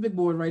board. We got the big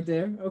board right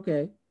there.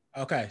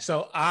 Okay,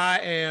 so I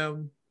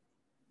am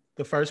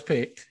the first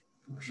pick.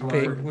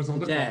 Was on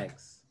the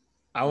Jags.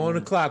 I want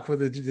a clock for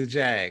the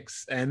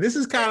Jags. And this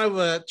is kind of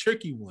a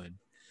tricky one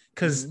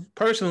because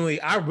personally,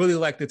 I really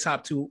like the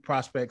top 2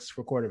 prospects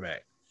for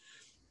quarterback.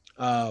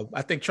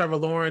 I think Trevor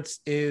Lawrence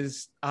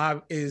is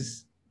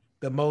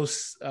the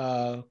most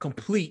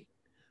complete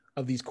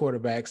of these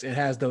quarterbacks and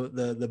has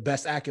the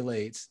best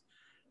accolades.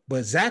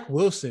 But Zach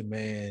Wilson,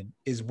 man,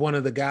 is one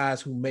of the guys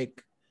who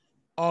make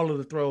all of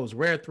the throws,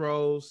 rare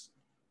throws.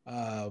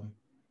 I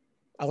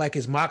like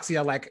his moxie.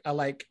 I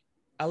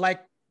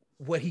like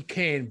what he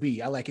can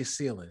be. I like his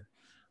ceiling.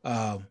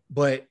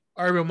 But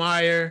Urban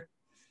Meyer,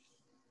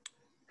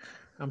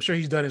 I'm sure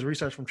he's done his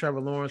research from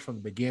Trevor Lawrence from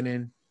the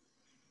beginning,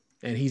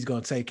 and he's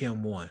going to take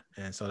him 1.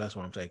 And so that's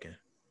what I'm taking.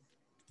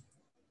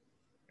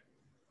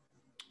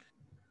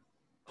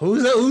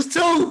 Who's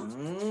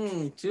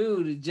 2?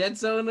 2. The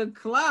Jets on the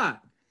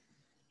clock.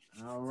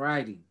 All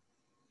righty.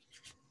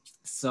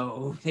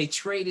 So they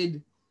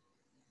traded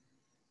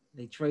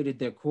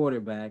their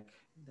quarterback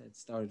that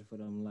started for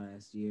them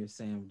last year,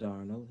 Sam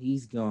Darnold.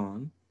 He's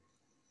gone.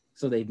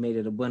 So they've made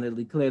it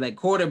abundantly clear that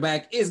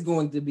quarterback is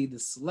going to be the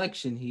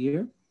selection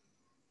here.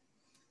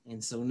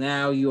 And so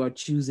now you are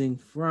choosing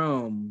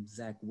from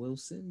Zach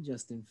Wilson,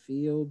 Justin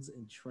Fields,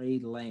 and Trey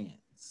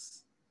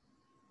Lance.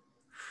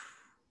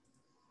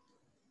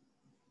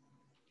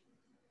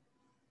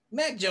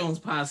 Mac Jones,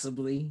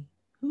 possibly.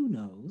 Who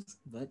knows?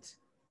 But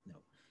no.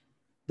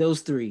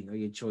 Those three are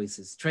your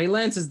choices. Trey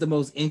Lance is the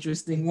most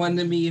interesting one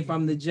to me if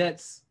I'm the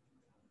Jets,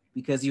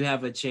 because you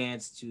have a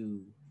chance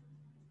to...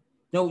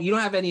 No, you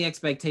don't have any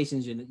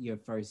expectations in your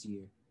first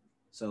year.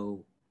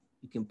 So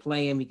you can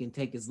play him. He can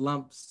take his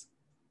lumps.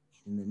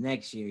 And the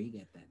next year, he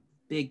got that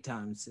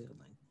big-time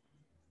ceiling.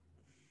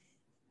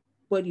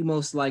 But you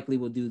most likely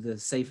will do the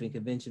safe and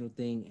conventional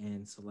thing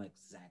and select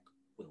Zach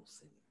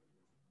Wilson.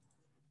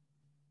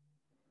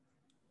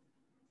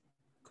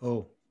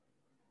 Cool.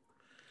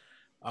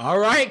 All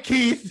right,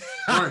 Keith.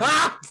 All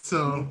right.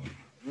 So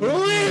who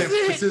is San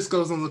it?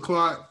 Francisco's on the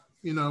clock.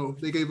 You know,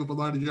 they gave up a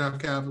lot of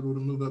draft capital to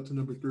move up to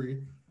number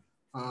 3.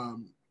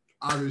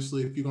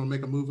 Obviously, if you're going to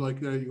make a move like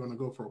that, you're going to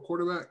go for a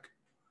quarterback.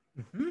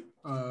 Mm-hmm.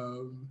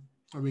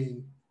 I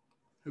mean,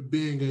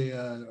 being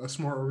a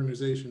smart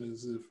organization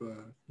as if,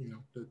 you know,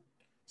 that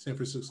San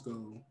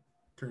Francisco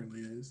currently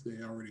is,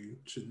 they already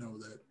should know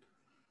that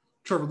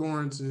Trevor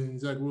Lawrence and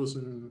Zach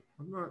Wilson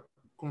are not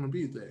going to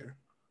be there.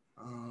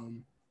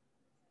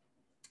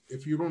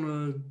 If you're going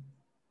to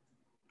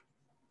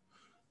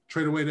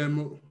trade away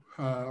that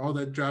all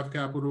that draft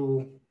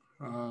capital,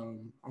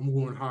 I'm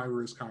going high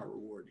risk, high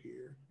reward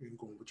here and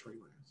going with Trey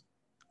Lance.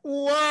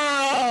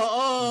 Wow!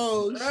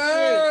 Oh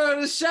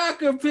shit! The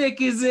shocker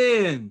pick is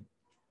in.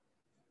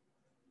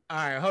 All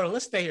right, hold on.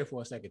 Let's stay here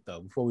for a second though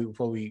before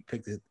we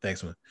pick the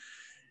next one.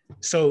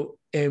 So,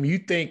 you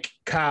think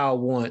Kyle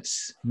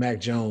wants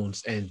Mac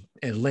Jones and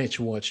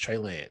Lynch wants Trey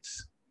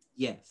Lance?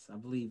 Yes, I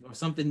believe, or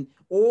something,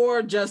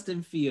 or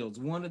Justin Fields,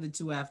 one of the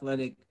two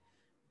athletic,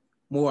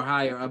 more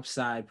higher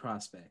upside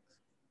prospects.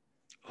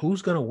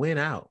 Who's gonna win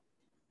out?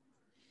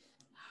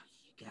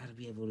 You got to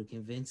be able to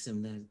convince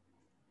him that.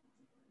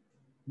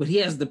 But he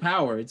has the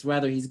power. It's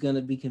whether he's going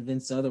to be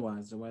convinced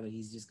otherwise or whether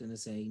he's just going to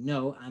say,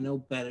 no, I know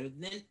better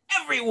than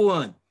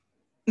everyone.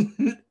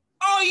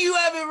 Oh, you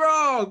have it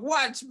wrong.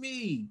 Watch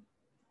me.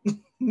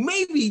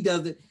 Maybe he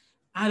does it.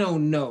 I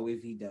don't know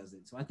if he does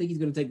it. So I think he's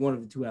going to take one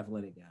of the two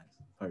athletic guys,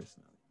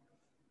 personally.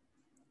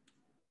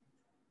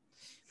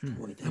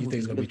 Boy, you think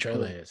it's going to be Trey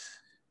Lance?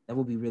 That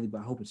would be really,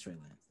 but I hope it's Trey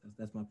Lance.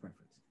 That's my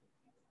preference.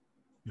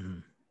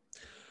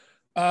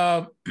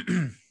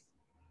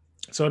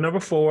 So number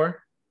 4,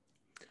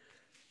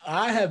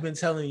 I have been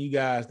telling you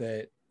guys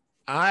that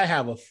I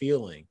have a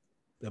feeling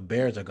the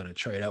Bears are going to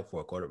trade up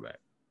for a quarterback.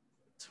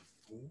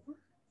 4?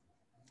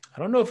 I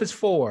don't know if it's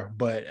 4,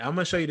 but I'm going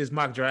to show you this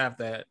mock draft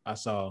that I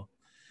saw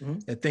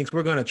that thinks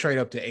we're going to trade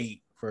up to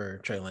 8 for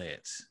Trey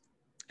Lance.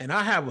 And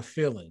I have a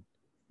feeling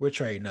we're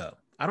trading up.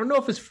 I don't know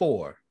if it's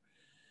 4.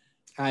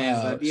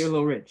 That'd be a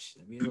little rich.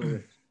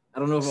 I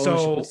don't know if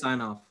ownership would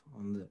sign off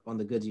on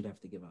the goods you'd have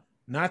to give up.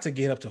 Not to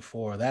get up to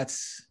 4.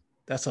 That's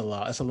a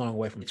lot. That's a long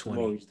way from 20.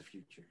 Always the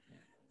future.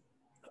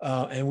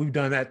 And we've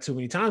done that too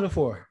many times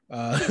before.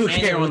 And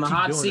you're on the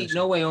hot seat.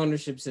 No way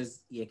ownership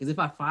says, yeah, because if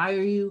I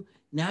fire you,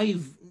 now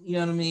you know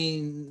what I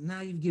mean?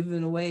 Now you've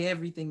given away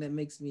everything that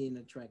makes me an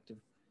attractive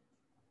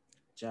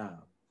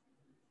job.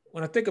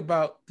 When I think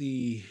about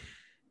the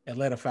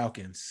Atlanta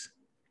Falcons,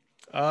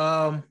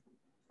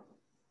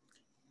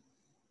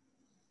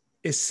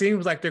 it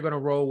seems like they're going to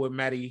roll with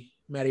Matty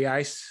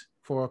Ice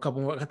for a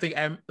couple more. I think,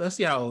 let's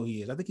see how old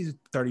he is. I think he's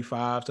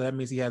 35, so that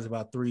means he has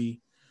about 2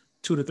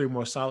 to 3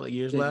 more solid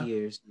years left.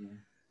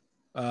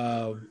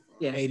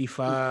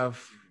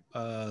 85.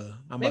 I'm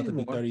about to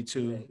be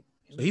 32.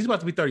 So he's about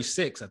to be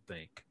 36, I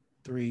think.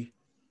 3.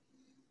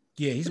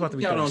 Yeah, he's about to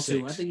be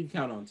 36. I think you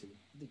count on 2.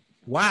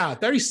 Wow,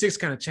 36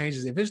 kind of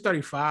changes. If it's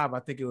 35, I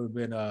think it would have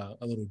been a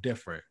little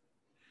different.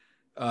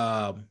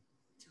 I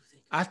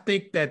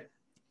think that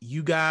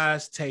you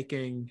guys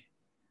taking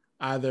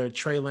either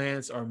Trey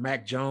Lance or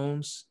Mac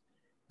Jones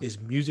is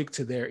music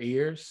to their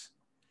ears,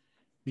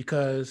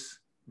 because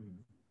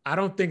I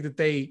don't think that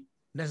they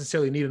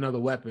necessarily need another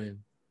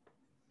weapon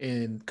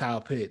in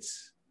Kyle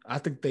Pitts. I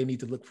think they need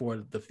to look for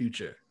the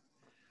future.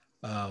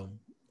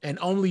 And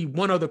only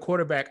one other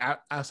quarterback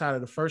outside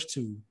of the first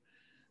 2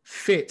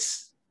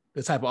 fits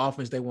the type of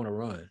offense they want to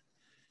run.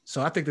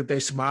 So I think that they're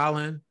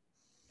smiling,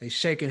 they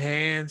shaking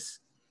hands,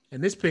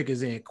 and this pick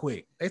is in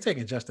quick. They're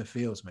taking Justin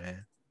Fields,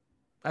 man.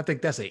 I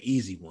think that's an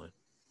easy one.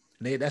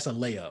 That's a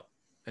layup.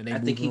 And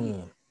they move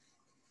on.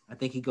 I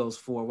think he goes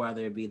 4,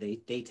 whether it be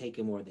they take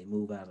him or they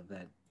move out of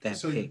that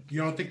so pick.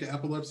 You don't think the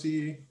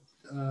epilepsy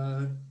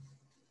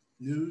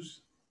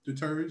news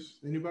deters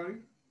anybody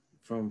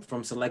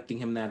from selecting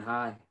him that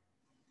high?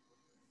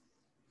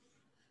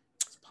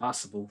 It's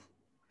possible.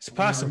 It's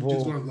possible. You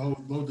just want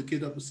to load the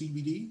kid up with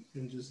CBD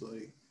and just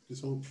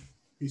hope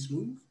he's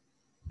smooth.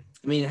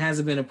 I mean, it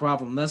hasn't been a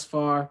problem thus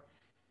far.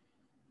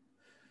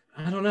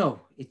 I don't know.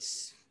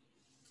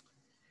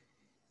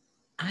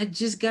 I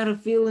just got a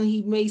feeling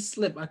he may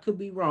slip. I could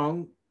be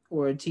wrong,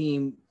 or a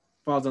team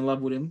falls in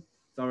love with him.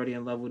 It's already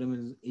in love with him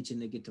and is itching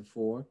to get to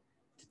 4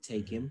 to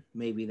take him.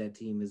 Maybe that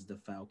team is the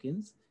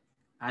Falcons.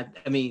 I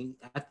mean,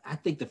 I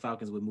think the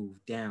Falcons would move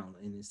down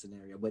in this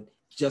scenario, but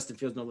Justin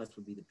Fields no less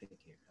would be the pick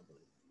here, I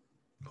believe.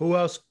 Who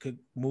else could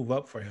move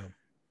up for him?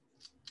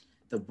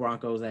 The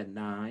Broncos at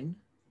 9.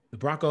 The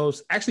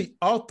Broncos, actually,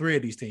 all three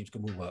of these teams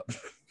could move up.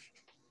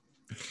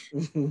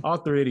 All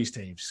three of these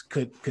teams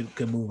could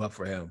move up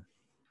for him.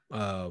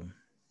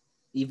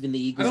 Even the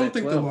Eagles. I don't at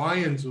think 12. the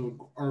Lions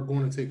are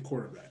going to take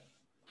quarterback.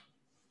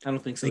 I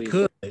don't think so. They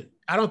could.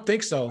 I don't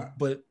think so,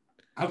 but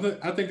I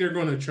think they're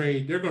going to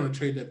trade. They're going to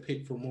trade that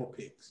pick for more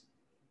picks.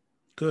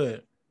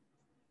 Could.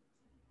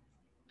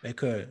 They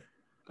could.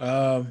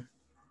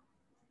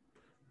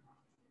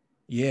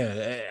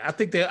 Yeah, I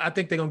think they're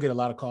gonna get a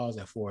lot of calls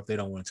at 4 if they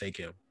don't want to take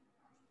him.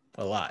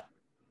 A lot.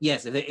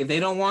 Yes, if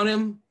they don't want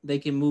him, they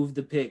can move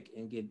the pick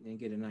and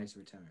get a nice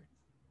return.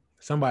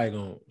 Somebody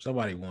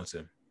wants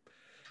him.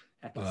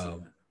 I can see that.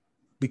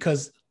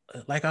 Because,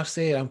 like I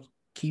said, I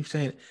keep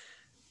saying,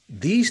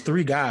 these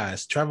three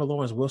guys, Trevor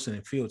Lawrence, Wilson,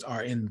 and Fields,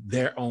 are in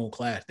their own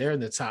class. They're in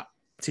the top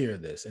tier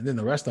of this, and then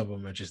the rest of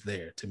them are just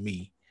there. To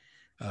me,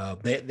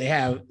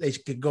 they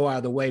could go out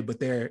of the way, but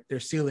their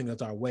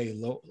ceilings are way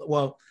low.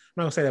 Well, I'm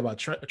not gonna say that about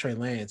Trey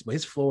Lance, but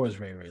his floor is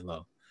very, very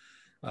low.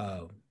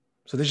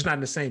 So they're just not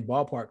in the same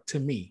ballpark to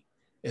me.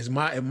 If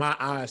my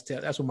eyes tell,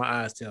 that's what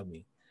my eyes tell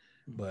me.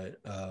 But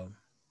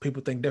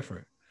people think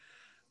different.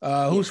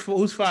 Who's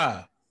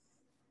 5?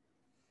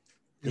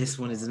 This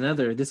one is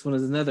another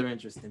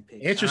interesting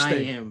pick.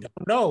 Interesting.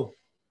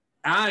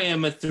 I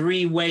am a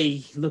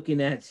 3-way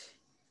looking at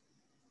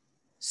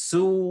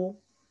Sewell,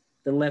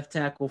 the left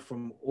tackle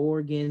from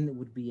Oregon,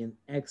 would be an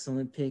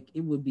excellent pick.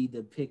 It would be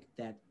the pick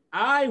that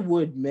I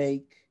would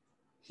make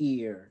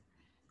here.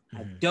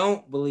 I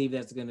don't believe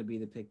that's going to be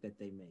the pick that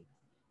they make.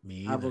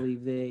 Me either. I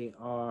believe they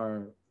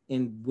are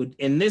in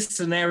this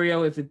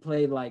scenario. If it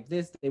played like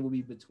this, they would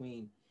be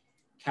between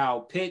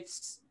Kyle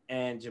Pitts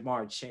and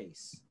Jamar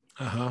Chase.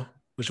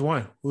 Which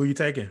one? Who are you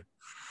taking?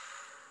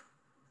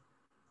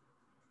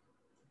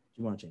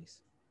 Jamar Chase.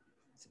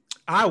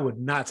 I would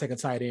not take a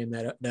tight end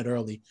that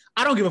early.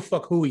 I don't give a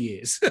fuck who he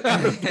is.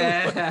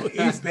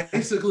 He's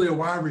basically a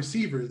wide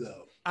receiver,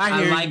 though.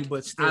 I hear you,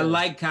 but still. I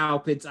like Kyle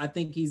Pitts. I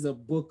think he's a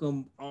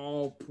book-em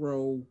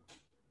all-pro,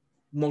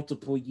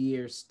 multiple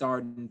year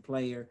starting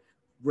player,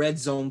 red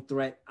zone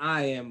threat.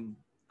 I am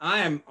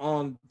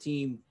on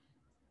team.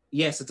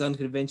 Yes, it's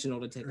unconventional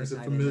to take There's a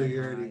tight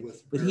familiarity end,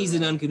 with, but he's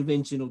an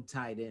unconventional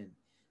tight end.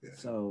 Yeah.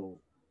 So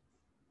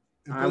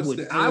I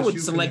would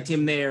select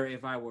him there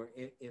if I were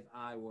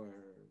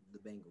the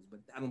Bengals, but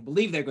I don't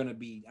believe they're going to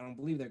do that. I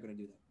think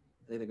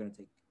they're going to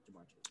take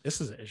Jamar Chase. This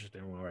is an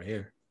interesting one right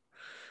here.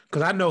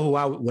 Because I know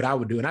what I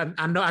would do, and I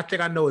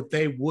think I know what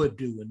they would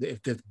do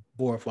if this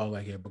board falls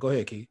like here. But go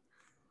ahead, Keith.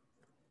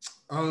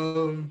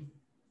 The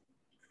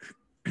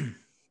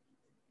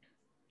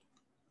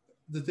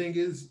thing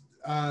is,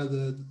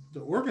 the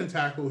Oregon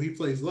tackle, he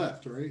plays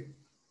left, right?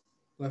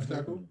 Left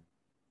tackle.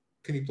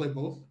 Can he play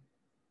both?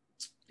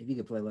 If he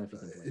can play left, he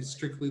can play it's right.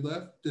 strictly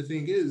left. The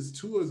thing is,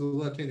 Tua is a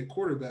left-handed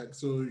quarterback,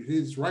 so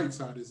his right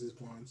side is his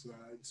blind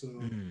side.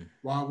 So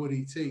why would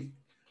we take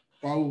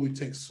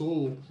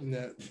Sewell in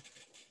that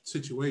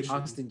situation?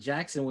 Austin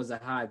Jackson was a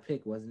high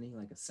pick, wasn't he?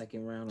 Like a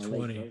second round or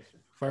late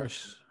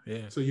first.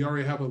 Yeah. So you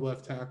already have a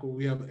left tackle.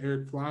 We have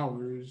Eric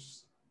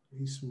Flowers.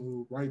 He's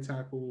smooth. Right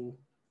tackle.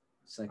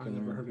 I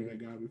never heard of that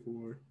guy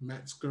before.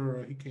 Matt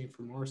Skura. He came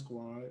from our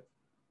squad.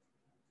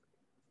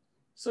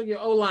 So your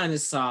O-line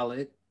is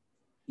solid.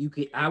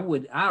 I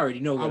already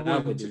know what I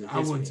would do. I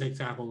wouldn't take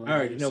tackle. I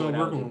already know. So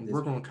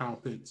we're going Kyle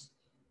Pitts.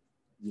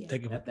 Yeah,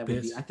 that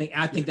would be. I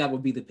think that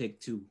would be the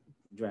pick 2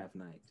 draft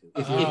night too.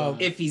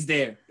 If he's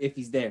there, I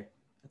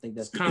think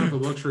that's kind of a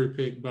luxury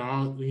pick,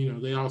 but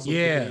they also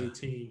pick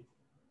 18.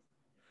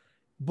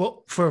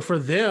 But for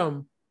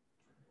them,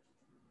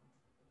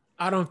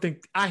 I don't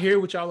think I hear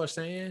what y'all are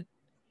saying.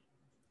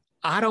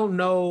 I don't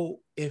know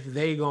if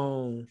they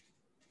gon'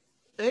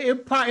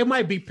 it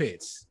might be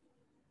Pitts.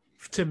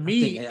 To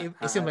me, I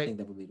think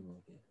that would be the move.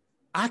 Yeah.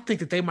 I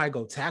think that they might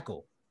go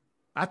tackle.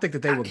 I think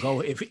that they would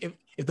go if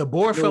the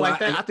board feel like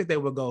that. I think they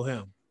would go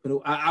him. But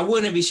I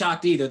wouldn't be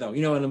shocked either, though.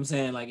 You know what I'm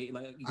saying? Like you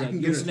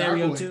can get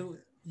scenario 2.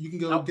 You can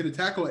go get a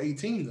tackle at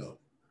 18 though.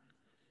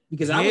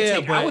 Because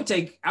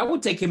I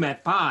would take him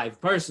at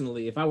 5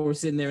 personally if I were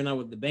sitting there and I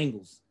was the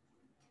Bengals,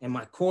 and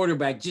my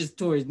quarterback just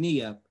tore his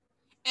knee up,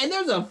 and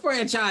there's a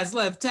franchise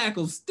left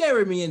tackle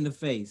staring me in the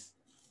face.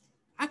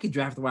 I could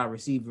draft the wide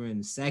receiver in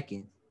a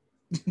second.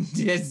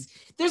 there's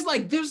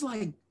like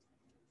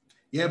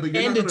yeah, but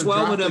you're 10 to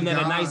 12 of them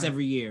that are nice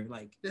every year.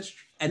 Like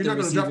you're not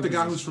going to draft the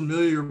guy who's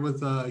familiar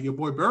with your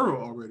boy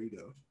Burrow already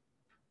though.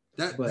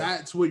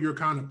 That's what you're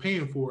kind of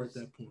paying for at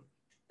that point.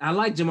 I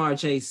like Jamar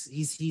Chase. I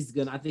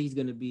think he's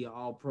gonna be an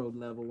all-pro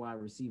level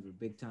wide receiver,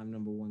 big time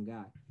number 1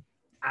 guy.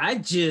 I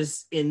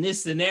just in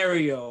this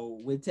scenario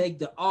would take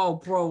the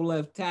all-pro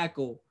left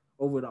tackle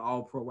over the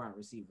all-pro wide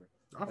receiver.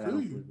 I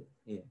feel you.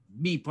 Yeah,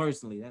 me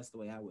personally, that's the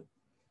way I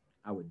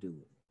would do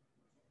it.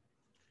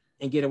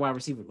 And get a wide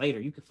receiver later.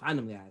 You can find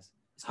them guys.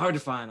 It's hard to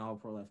find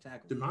all-pro left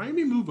tackle. Did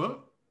Miami move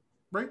up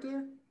right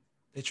there?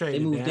 They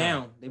moved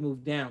down. They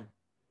moved down.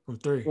 from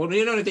 3. Well,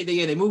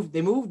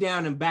 they moved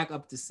down and back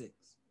up to 6.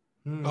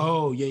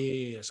 Oh,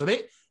 yeah. So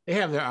they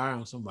have their eye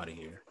on somebody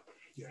here.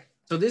 Yeah.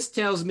 So this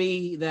tells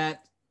me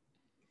that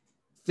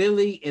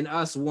Philly and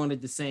us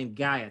wanted the same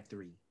guy at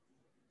 3.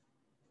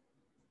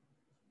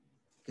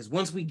 Because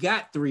once we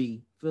got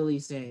 3, Philly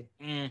said,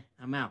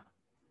 I'm out.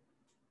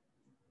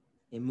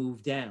 And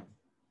moved down.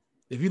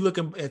 If you look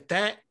at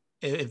that,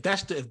 if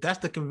that's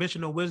the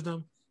conventional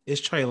wisdom,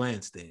 it's Trey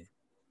Lance then.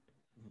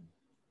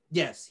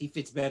 Yes, he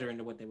fits better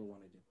into what they would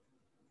want to do.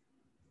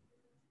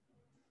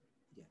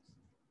 Yes.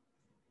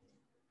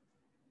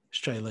 It's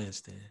Trey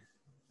Lance then.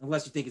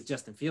 Unless you think it's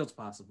Justin Fields,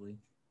 possibly.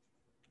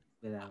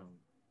 But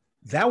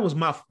that was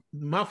my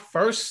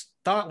first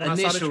thought when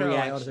initial I saw the trailer.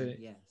 reaction.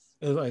 Yes.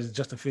 It was like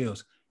Justin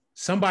Fields.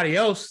 Somebody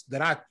else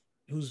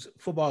who's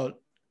football,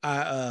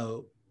 I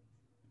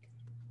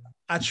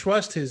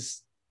trust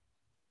his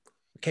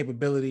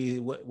capability,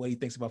 what he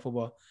thinks about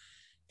football.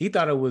 He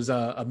thought it was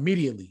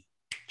immediately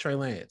Trey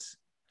Lance.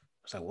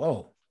 I was like,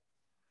 whoa.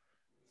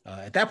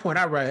 At that point,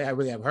 I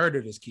really have heard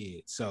of this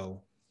kid.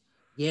 So,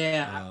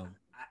 yeah,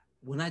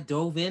 when I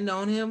dove in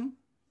on him,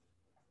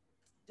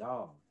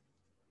 dog,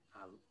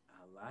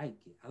 I like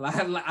it.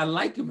 I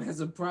like him as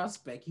a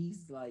prospect.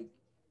 He's like,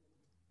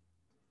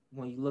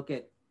 when you look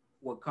at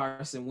what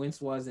Carson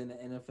Wentz was in the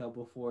NFL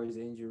before his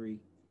injury,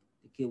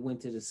 the kid went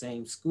to the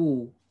same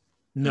school.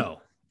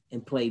 No.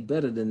 And played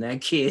better than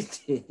that kid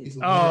did.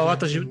 Oh, I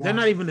thought they're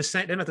not even the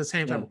same. They're not the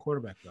same type of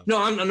quarterback though.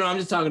 No, I'm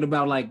just talking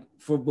about like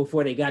for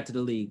before they got to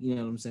the league. You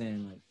know what I'm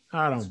saying? Like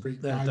I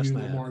don't. That's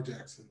not Lamar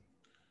Jackson.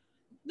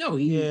 No,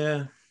 he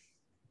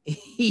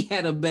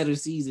had a better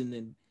season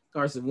than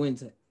Carson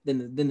Wentz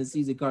than the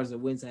season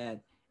Carson Wentz had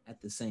at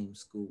the same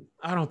school.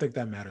 I don't think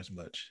that matters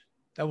much.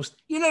 That was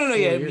you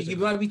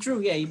might be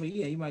true. Yeah,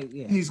 you might.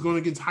 Yeah, he's going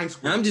against high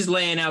school. I'm just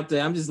laying out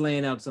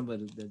some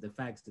of the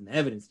facts and the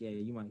evidence. Yeah,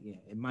 you might. Yeah,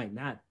 it might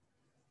not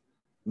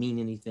mean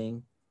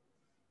anything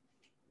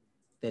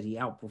that he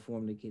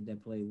outperformed the kid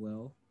that played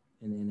well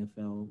in the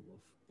NFL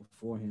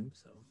before him.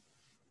 So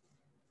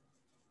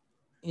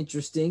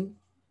interesting,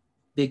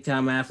 big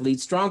time athlete,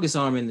 strongest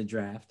arm in the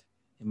draft,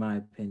 in my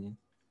opinion.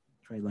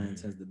 Trey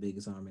Lance has the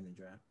biggest arm in the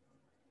draft.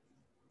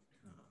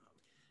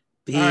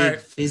 Big,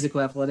 physical,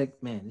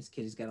 athletic. Man, this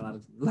kid has got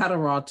a lot of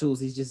raw tools.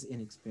 He's just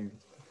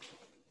inexperienced.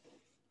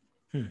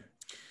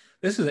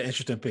 This is an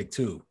interesting pick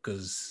too,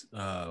 because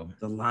the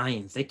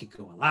Lions, they could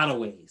go a lot of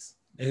ways.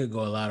 They could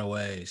go a lot of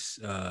ways.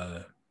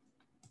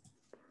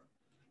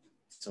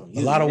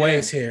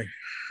 Ways here.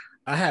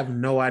 I have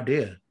no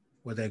idea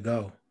where they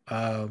go.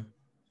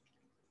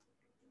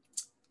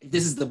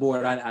 This is the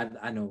board.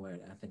 I know where.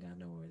 I think I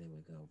know where they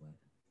would go, but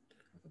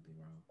I could be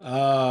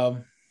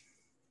wrong.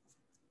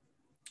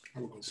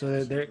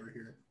 So they're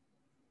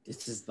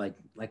this is like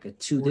a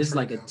 2. This is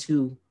like a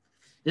 2.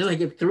 There's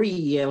like a 3.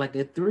 Yeah, like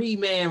a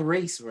 3-man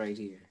race right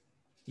here.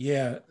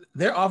 Yeah,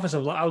 their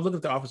offensive line. I was looking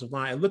at the offensive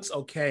line. It looks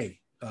okay.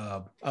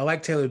 I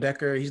like Taylor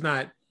Decker. He's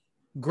not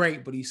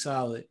great, but he's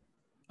solid.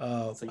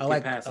 So I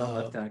like pass on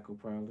left tackle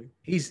probably.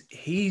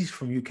 He's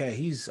from UK.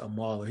 He's a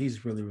mauler.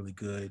 He's really, really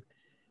good.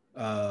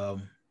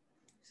 6'3",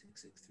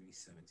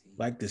 17.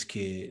 Like this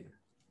kid.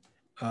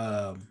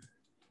 Their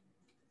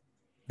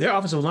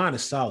offensive line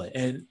is solid,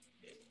 and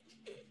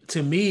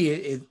to me,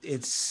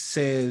 it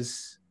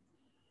says,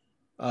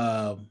 you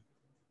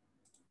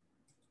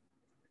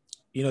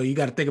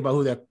got to think about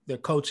who their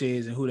coach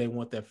is and who they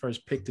want their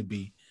first pick to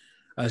be.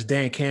 It's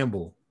Dan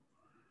Campbell.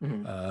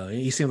 Mm-hmm.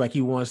 He seems like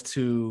he wants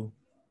to.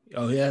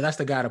 Oh yeah, that's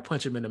the guy to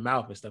punch him in the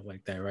mouth and stuff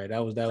like that, right?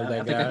 That was that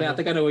guy. I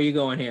think I know where you're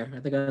going here. I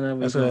think I know.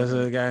 That's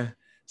the guy.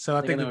 So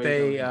I think that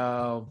they,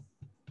 I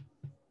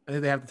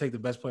think they have to take the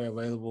best player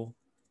available.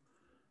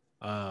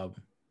 And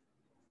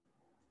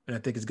I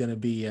think it's going to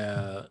be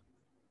an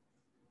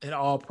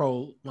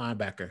all-pro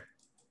linebacker,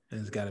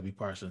 and it's got to be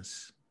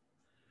Parsons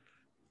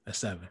at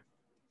 7.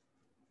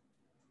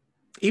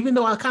 Even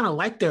though I kind of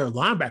like their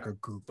linebacker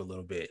group a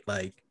little bit,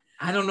 like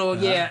I don't know.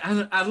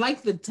 I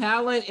like the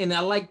talent, and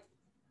I like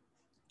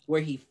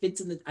where he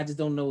fits in the. I just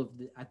don't know if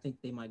I think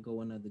they might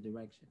go another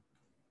direction.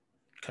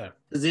 Okay.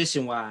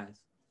 Position wise,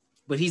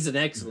 but he's an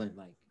excellent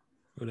like.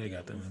 Who they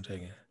got them? I'm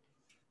taking.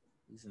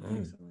 He's an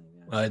excellent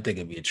guy. Well, I think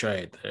it'd be a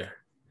trade there.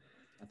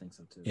 I think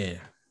so too. Yeah.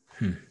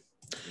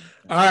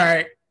 All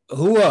right.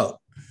 Who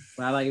up?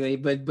 Well, I like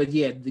it, but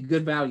yeah, the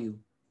good value.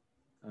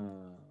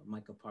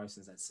 Michael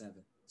Parsons at 7.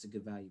 It's a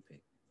good value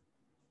pick.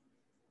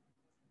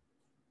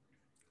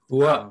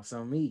 Who up?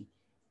 So we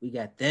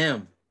got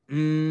them.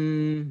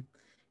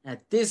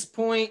 At this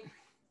point,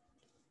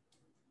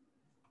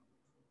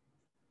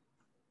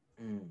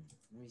 let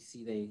me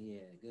see.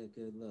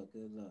 Good luck.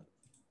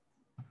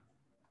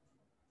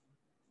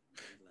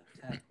 Left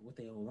tackle. What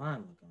the old line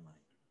looking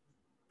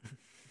like?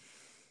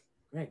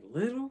 Greg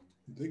Little.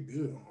 They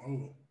good.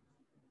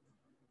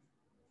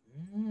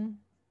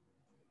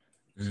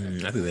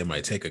 I think they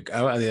might take a.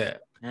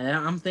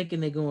 I'm thinking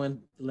they're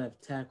going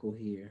left tackle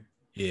here.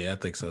 Yeah, I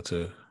think so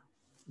too.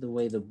 The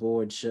way the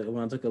board showed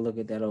when I took a look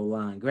at that old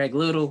line, Greg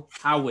Little,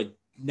 I would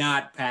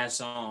not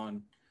pass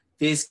on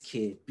this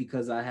kid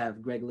because I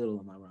have Greg Little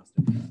on my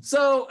roster.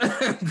 So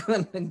I'm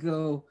gonna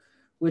go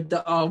with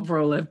the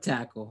All-Pro left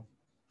tackle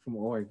from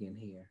Oregon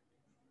here.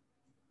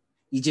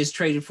 You just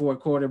traded for a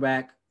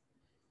quarterback.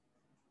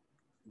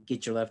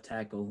 Get your left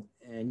tackle,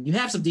 and you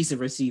have some decent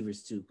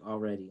receivers too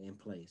already in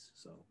place.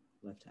 So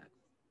left tackle.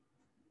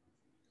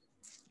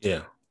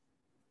 Yeah.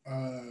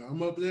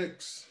 I'm up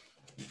next.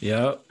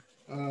 Yep.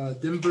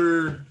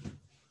 Denver.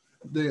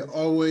 They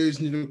always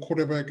need a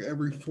quarterback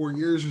every 4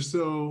 years or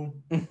so.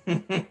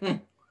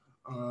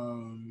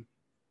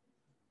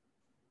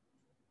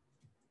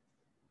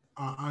 I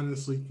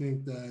honestly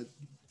think that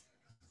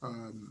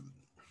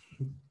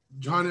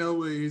John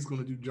Elway is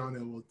going to do John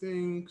Elway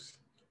things.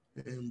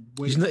 And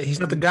he's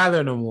not the guy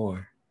there no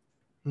more.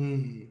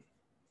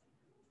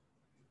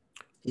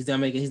 He's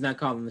not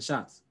calling the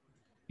shots.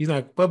 He's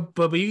not,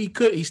 but he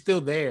could. He's still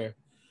there.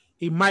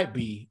 He might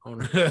be on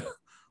the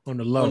on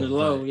the low. On the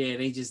low, yeah.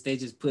 They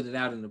just put it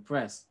out in the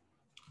press.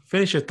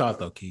 Finish your thought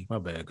though, Keith. My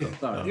bad. Go.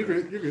 Yeah, you're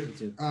good. You're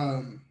good.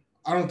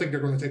 I don't think they're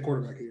going to take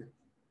quarterback here.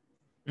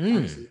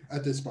 Honestly,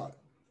 at this spot,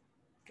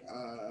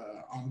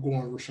 I'm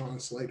going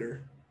Rashawn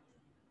Slater.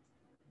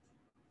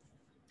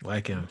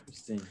 Like him.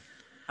 Interesting.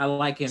 I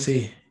like him.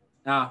 See,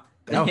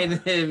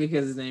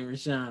 because his name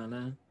is Rashawn,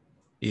 huh?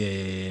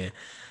 Yeah.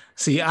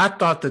 See, I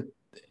thought that,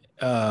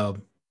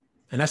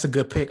 and that's a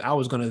good pick. I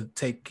was gonna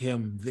take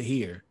him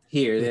here,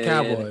 the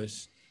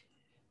Cowboys,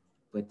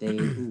 but they.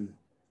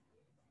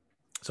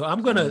 So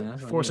I'm gonna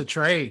force a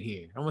trade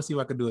here. I'm gonna see if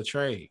I can do a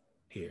trade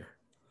here.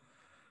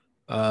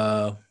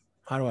 How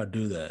do I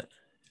do that?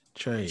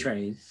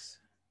 Trades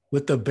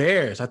with the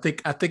Bears. I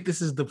think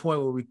this is the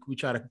point where we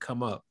try to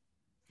come up.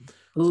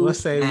 So let's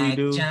say Mac we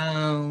do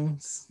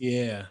Jones.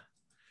 Yeah.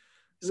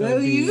 So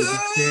we'll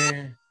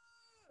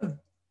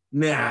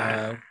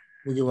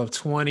give up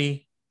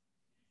 20,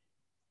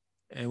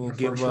 and we'll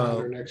give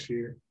up next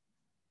year.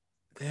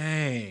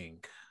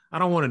 Dang, I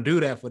don't want to do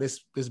that for this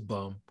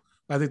bum.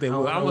 I think they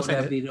will. I'm gonna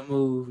say be the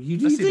move.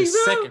 Let's see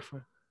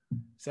the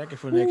second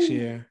for next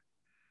year,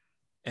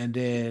 and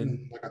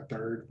then like a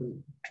third.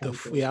 I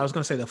was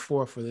gonna say the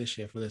fourth for this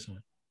year for this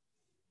one.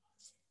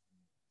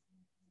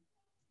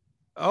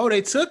 Oh,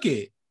 they took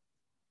it.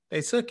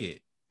 So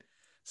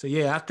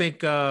yeah, I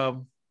think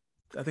the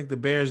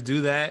Bears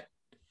do that,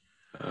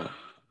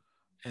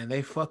 and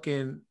they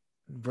fucking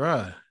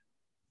bruh.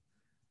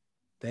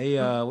 They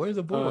where's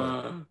the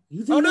board?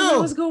 Oh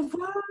no! Let's go.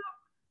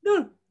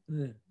 No.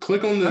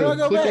 Click on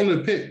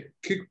the pick.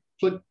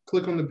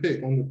 Click on the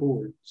pick on the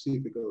board. See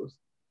if it goes.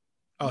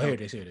 Oh, here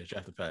it is.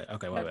 Draft the play.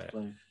 Okay, my bad.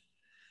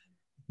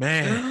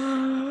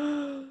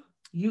 Man,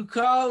 you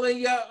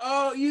calling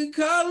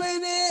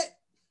it?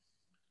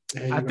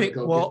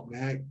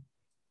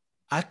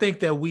 I think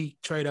that we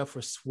trade up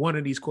for one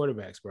of these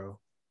quarterbacks, bro.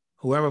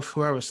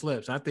 Whoever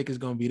slips, I think it's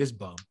gonna be this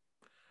bum.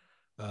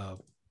 And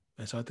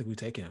so I think we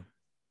take him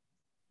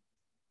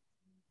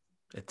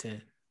at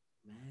 10.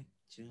 Mac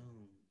Jones.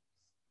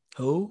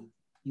 Who?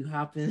 You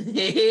hopping?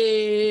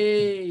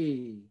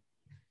 Hey,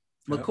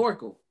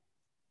 McCorkle.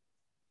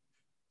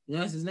 You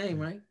know that's his name,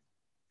 right?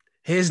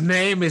 His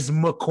name is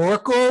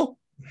McCorkle.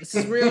 It's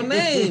his real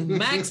name,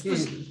 Max.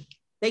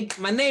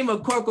 My name is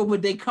McCorkle,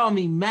 but they call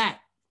me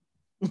Mac.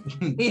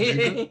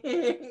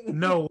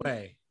 No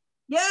way.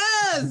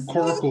 Yes,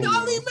 McCorkle.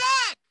 Call me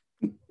Mac.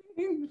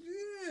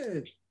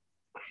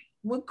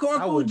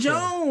 McCorkle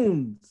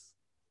Jones.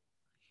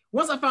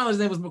 Once I found his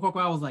name was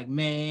McCorkle, I was like,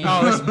 man.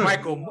 Oh, it's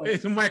Michael.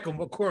 It's Michael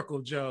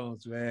McCorkle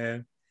Jones,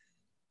 man.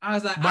 I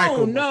was like, I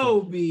don't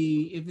know,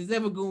 B, if there's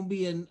ever gonna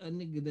be a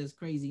nigga that's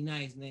crazy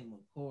nice named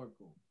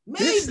McCorkle.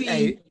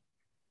 Maybe.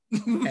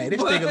 This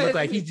nigga look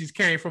like he just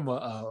came from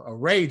a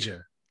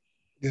rager.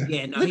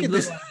 Yeah, no, he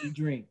looks like he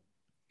drink.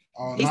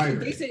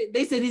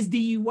 They said his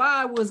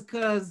DUI was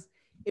because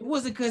it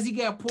wasn't because he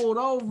got pulled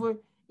over.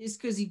 It's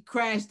because he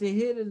crashed and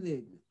hit a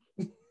nigga.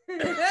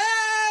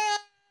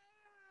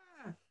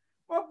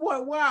 My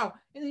boy, wow.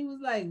 And he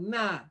was like,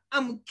 nah,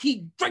 I'm going to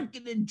keep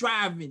drinking and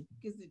driving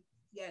because it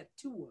got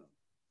two of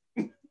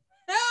them.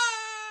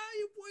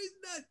 Your boy's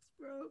nuts,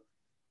 bro.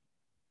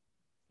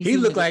 He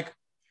looked like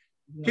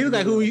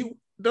who you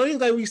don't you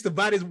like we used to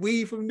buy this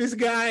weed from this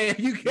guy?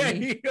 You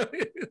can't.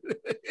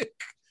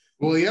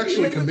 Well, he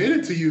actually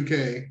committed to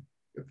UK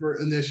for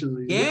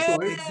initially. Yeah,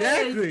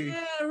 exactly.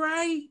 Yeah,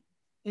 right.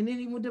 And then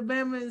he went to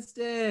Bama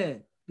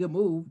instead. Good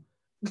move.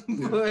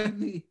 But,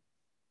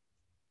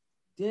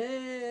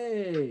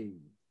 dang.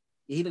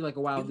 He looked like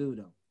a wild dude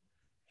though.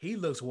 He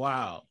looks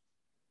wild.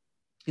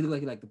 He looked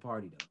like he liked the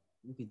party though.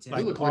 You can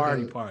tell. Like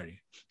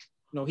party.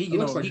 No, he get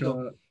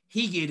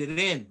it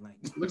in. Like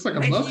looks like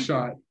a muff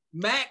shot.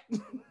 Mac. Yeah,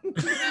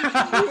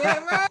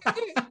 right.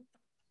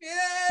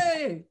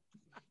 Yeah.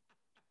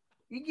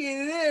 You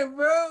get it in,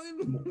 bro.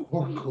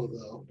 McCorkle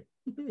though.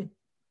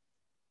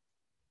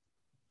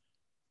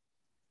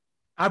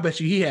 I bet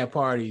you he had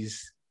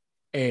parties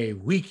a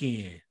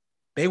weekend.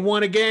 They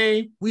won a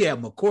game. We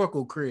had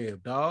McCorkle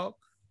crib, dog.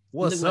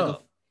 What's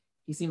up?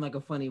 He seemed like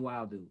a funny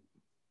wild dude.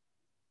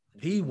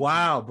 He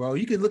wild, bro.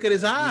 You can look at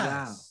his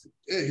eyes.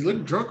 Yeah, he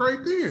looked drunk right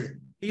there.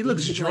 He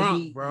looks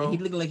drunk, bro. He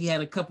looked like he had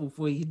a couple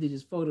before he did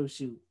his photo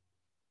shoot.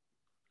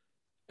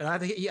 And I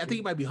think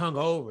he might be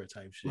hungover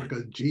type shit. Like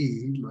a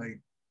G,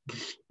 like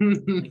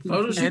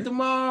photo shoot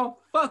tomorrow.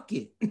 Fuck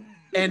it.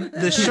 And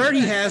the shirt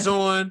he has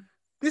on,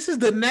 this is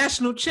the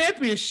national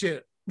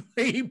championship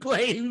he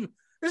played.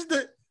 This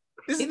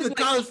is the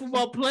college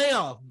football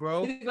playoff,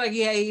 bro. He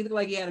looked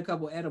like he had a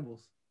couple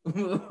edibles.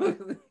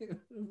 That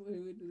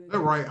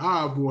right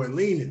eye, boy,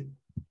 leaning.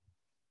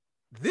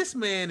 This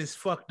man is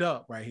fucked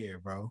up right here,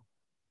 bro.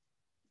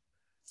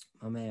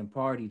 My man,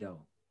 party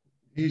though.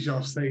 He's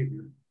your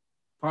savior.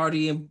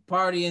 Party and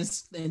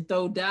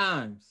throw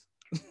dimes.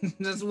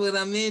 That's what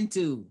I'm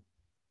into.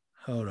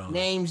 Hold on.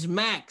 Name's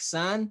Mac,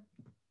 son.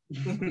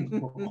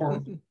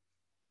 Michael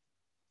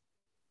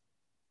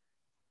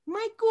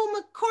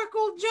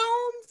McCorkle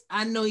Jones.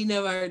 I know you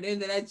never heard any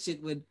of that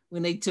shit when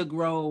they took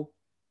roll.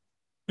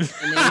 In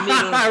that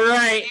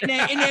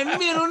middle, in that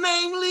middle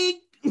name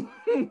league.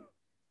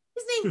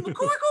 His name's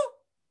McCorkle.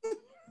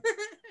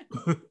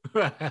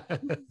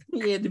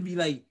 He had to be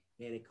like,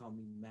 yeah, they call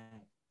me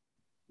Mac.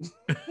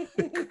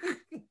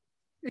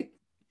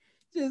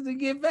 Just to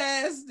get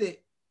past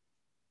it.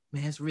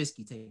 Man, it's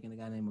risky taking a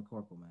guy named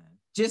McCorkle, man.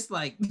 Just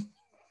like the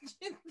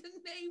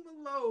name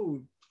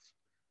alone.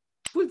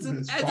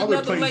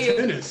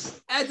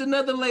 Adds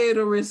another layer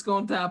of risk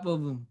on top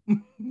of him.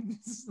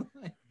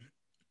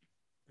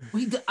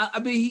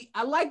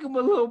 I like him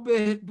a little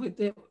bit, but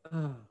then,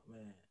 oh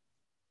man,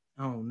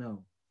 I don't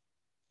know.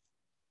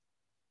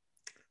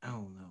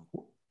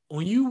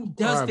 When you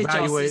does fit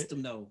y'all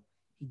system though,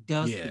 he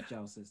does fit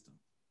y'all system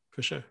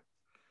for sure.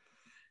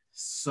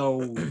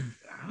 So,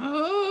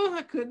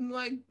 I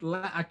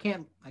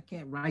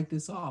can't write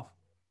this off.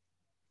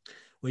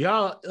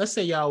 Well, let's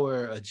say y'all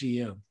were a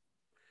GM.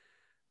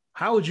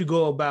 How would you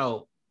go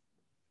about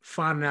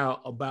finding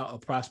out about a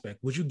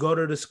prospect? Would you go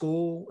to the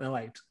school and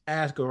like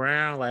ask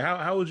around? Like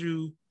how would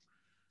you?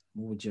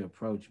 What would your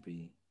approach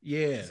be?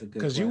 Yeah,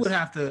 because you would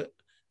have to.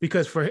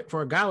 Because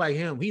for a guy like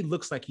him, he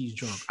looks like he's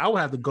drunk. I would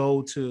have to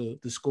go to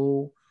the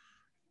school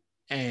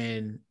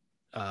and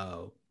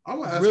I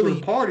would ask where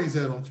the parties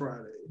at on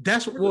Friday.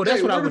 That's what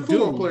I would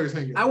do. Players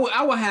hanging I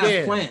would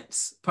have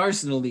plants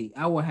personally.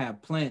 I would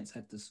have plants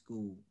at the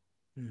school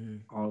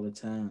all the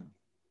time.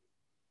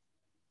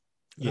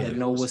 Yeah,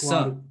 know what's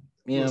up.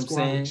 You know what I'm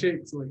saying?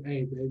 Chicks like,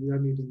 hey, baby, I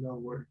need to know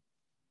where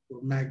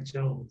Mac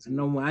Jones.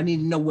 I need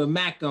to know where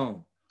Mac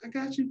on. I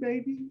got you,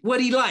 baby.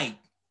 What he like?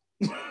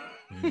 You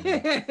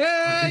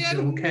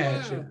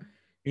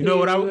know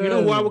what I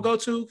would go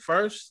to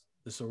first?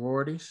 The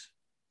sororities.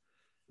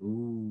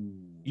 Ooh.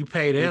 You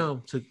pay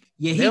them to.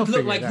 Yeah, he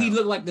looked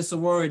like the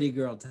sorority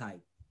girl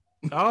type.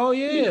 Oh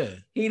yeah.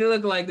 He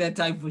looked like that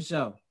type for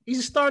sure. He's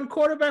a starting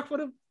quarterback for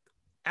the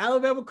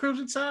Alabama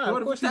Crimson Tide.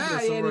 Of course, he's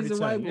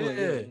a white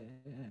boy.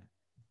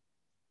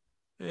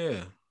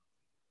 Yeah.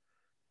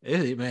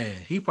 Man,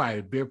 he probably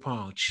a beer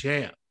pong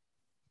champ.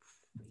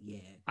 Yeah,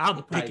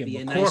 I'm picking be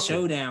a nice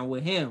showdown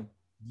with him.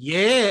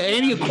 Yeah,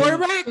 ain't he a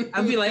quarterback?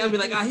 I'd be like,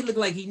 oh, he look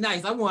like he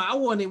nice. I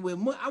want him with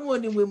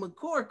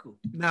McCorkle.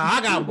 Nah,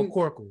 I got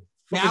McCorkle.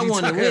 Now I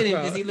want to win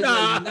him because he look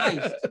like he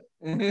nice.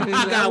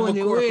 I got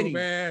McCorkle,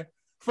 man.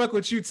 Fuck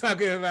what you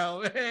talking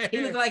about, man.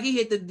 He looked like he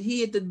hit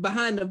the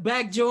behind the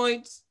back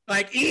joints.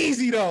 Like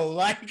easy though,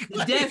 like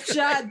death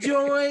shot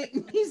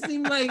joint. He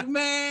seemed like,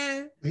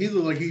 man. He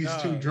looked like he's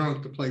too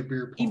drunk to play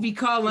beer pong. He be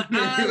calling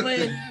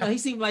island. He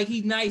seemed like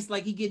he nice,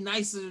 like he get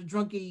nicer the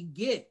drunker he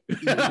get. He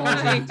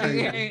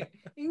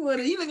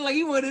looked like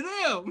he one of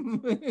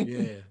them.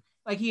 Yeah.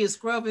 Like he is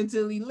scrub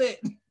until he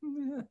lit.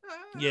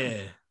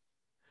 Yeah.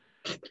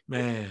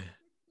 Man.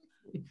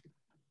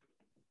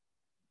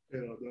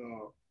 Hell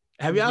no.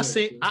 Have y'all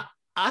seen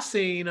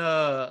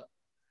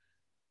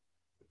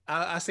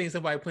I seen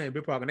somebody playing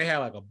beer pong and they had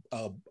like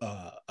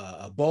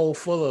a bowl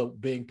full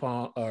of ping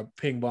pongs,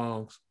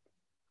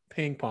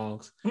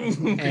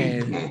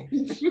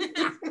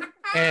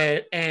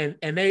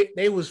 and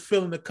they was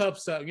filling the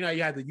cups up. You know,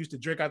 you had to used to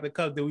drink out the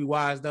cup that we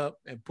wised up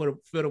and fill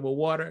them with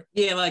water.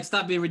 Yeah, like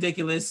stop being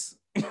ridiculous.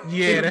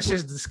 Yeah, that's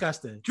just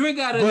disgusting. Drink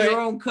out of your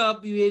own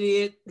cup, you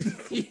idiot.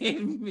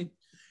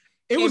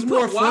 It was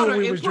more fun when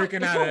we was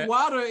drinking out of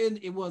water, and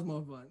it was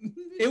more fun.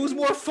 It was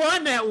more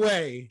fun that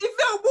way. It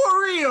felt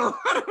more real.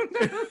 I don't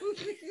know.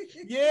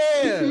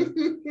 Yeah.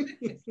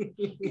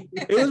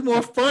 It was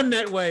more fun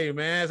that way,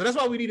 man. So that's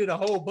why we needed a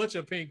whole bunch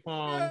of ping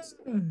pongs.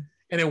 And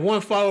then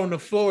one fall on the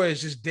floor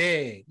is just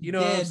dead. You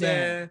know what I'm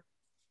saying?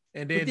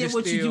 And then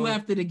what you do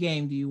after the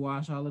game? Do you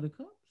wash all of the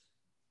cups?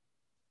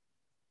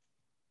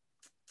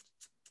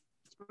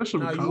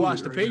 No, you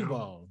wash the ping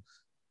pongs.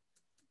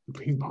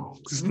 Ping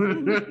pongs.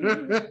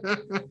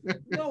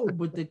 No,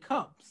 but the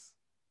cups.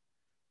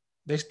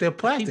 They still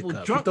plastic people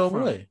cups. Drunk throw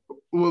them away.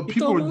 Well,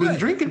 people have been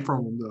drinking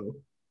from them though.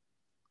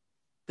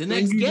 The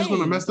next game. You just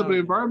want to mess up the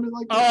environment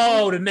like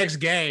that? Oh, the next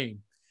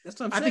game. That's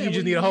what I'm saying. I think you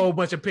just need a whole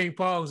bunch of ping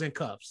pongs and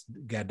cups.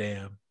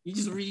 Goddamn. You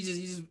just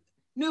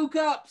new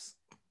cups.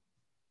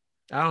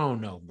 I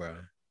don't know, bro.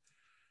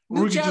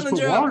 New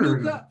challenger,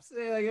 new cups.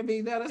 Yeah, like, I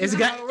mean, that's it's not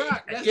got, how it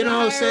rock. That's you know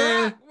what I'm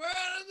saying?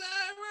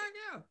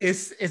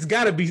 it's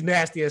got to be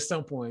nasty at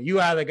some point. You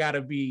either got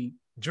to be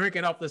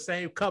drinking off the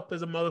same cup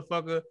as a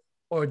motherfucker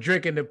or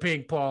drinking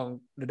the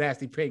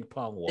nasty ping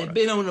pong water. They've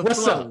been on the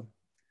What's flow. up?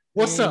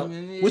 What's up?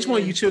 Which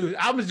one you choose?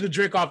 I'm just gonna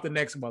drink off the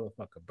next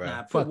motherfucker, bro.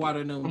 Nah, put water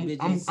in them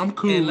bitches. I'm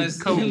cool. And let's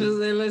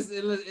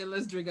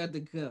drink out the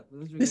cup.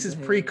 This is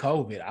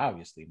pre-COVID,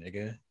 obviously,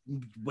 nigga.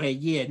 Well,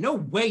 yeah, no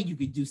way you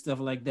could do stuff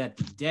like that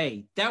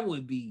today. That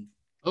would be.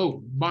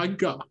 Oh my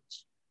gosh.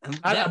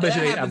 I bet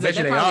you they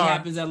probably are.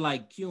 happens at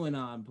like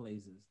QAnon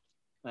places.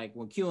 Like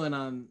when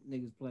QAnon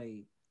niggas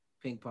play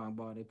ping pong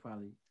ball, they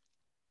play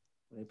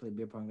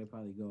beer pong, they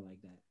probably go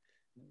like that.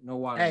 No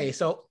water. Hey,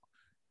 so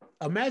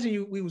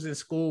imagine we was in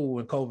school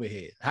when COVID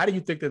hit. How do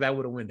you think that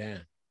would have went down?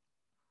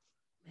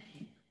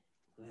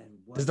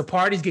 Does the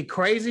parties get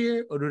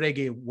crazier or do they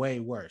get way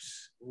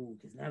worse? Ooh,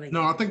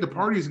 no, I think the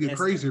parties get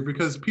crazier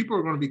because people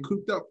are going to be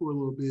cooped up for a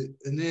little bit,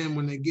 and then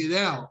when they get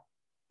out,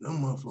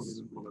 them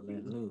motherfuckers are going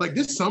to be like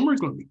this summer is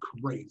going to be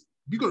crazy.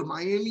 You go to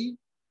Miami,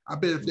 I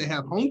bet if they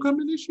have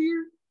homecoming this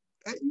year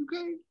at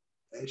UK,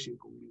 that shit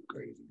going to be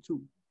crazy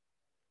too.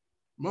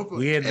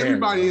 Motherfuckers,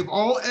 everybody of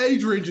all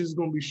age ranges is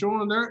going to be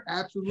showing their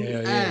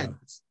absolute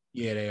ass.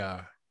 Yeah, they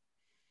are.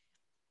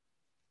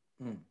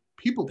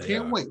 People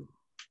can't wait.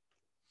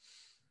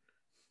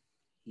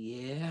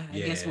 Yeah, I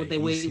guess what they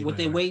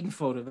waiting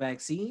for, the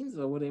vaccines,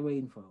 or what they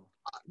waiting for?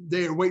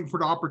 They're waiting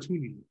for the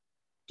opportunity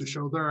to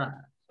show their ass.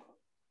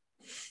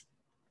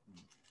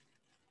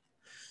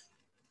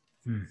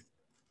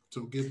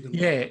 So give them the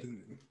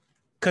opportunity.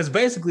 Because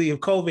basically, if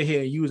COVID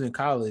hit you was in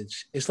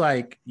college, it's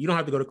like you don't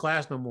have to go to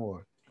class no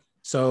more.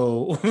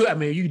 So I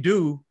mean, you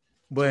do,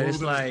 but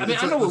it's like I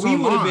know what we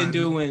would have been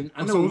doing.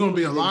 I know so we're gonna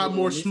be a lot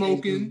more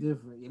smoking.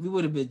 We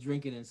would have been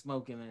drinking and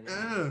smoking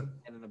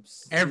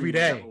every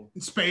day.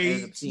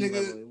 Spades,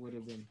 nigga. It would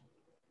have been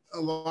a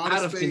lot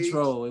out of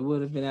control. It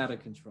would have been out of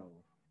control.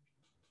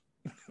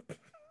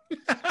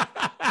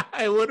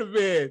 It would have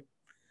been.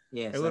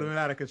 Yeah, it would have been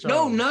out of control.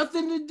 No,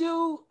 nothing to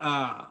do.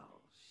 Oh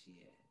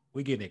shit,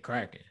 we getting it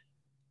cracking.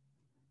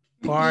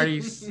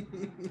 Parties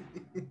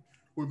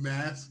with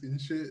masks and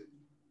shit.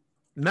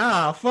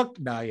 Nah,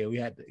 yeah, we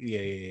had to.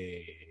 Yeah.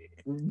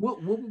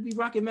 What would be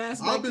rocking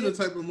masks? I've been the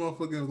type of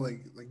motherfucker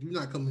like you're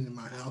not coming in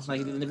my house.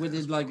 Like with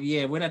this, like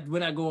we're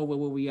not going with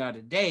what we are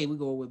today. We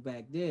going with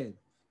back then.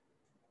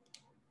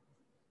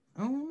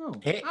 I don't know.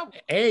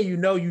 And you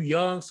know you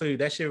young, so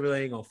that shit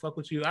really ain't gonna fuck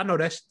with you. I know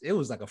it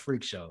was like a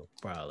freak show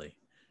probably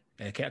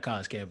at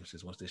college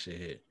campuses once this shit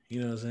hit.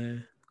 You know what I'm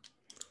saying?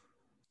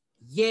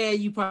 Yeah,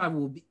 you probably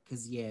will be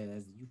because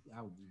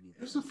I would be.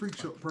 It's a freak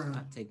show, bro.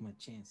 I take my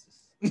chances.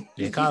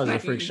 Yeah, college is a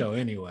freak show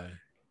anyway.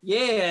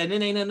 Yeah, and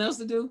then ain't nothing else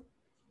to do.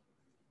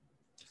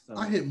 So.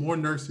 I hit more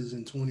nurses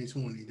in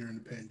 2020 during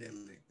the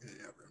pandemic than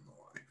ever in my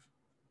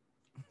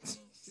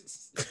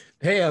life.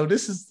 Hell,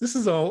 this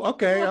is all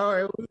okay. All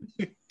right,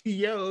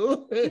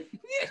 yo.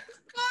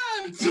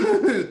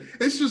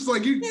 It's just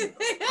like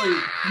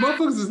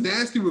motherfuckers is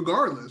nasty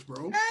regardless,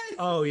 bro.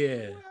 Oh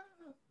yeah.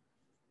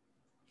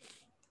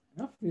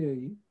 I feel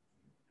you.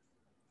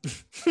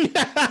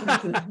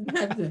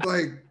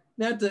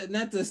 not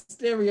the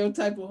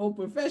stereotype of whole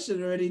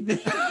profession or anything.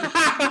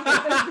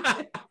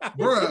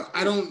 Bro,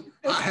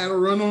 I had a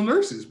run on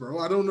nurses, bro.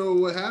 I don't know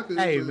what happened.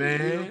 Hey,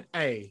 man.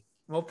 Hey,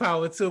 more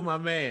power to my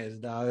mans,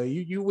 dog.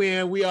 You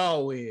win, we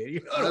all win.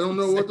 You know I don't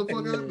know what the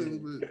fuck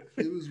happened, but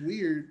it was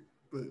weird.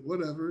 But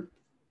whatever.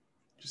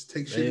 Just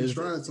take shit in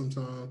stride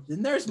sometimes. The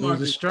nurse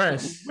market is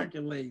stress. Had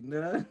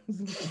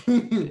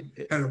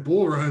a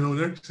bull run on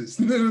nurses.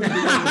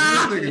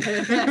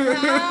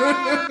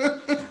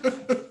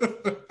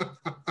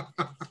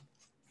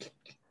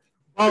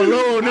 Oh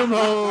Lord, them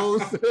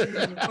hoes.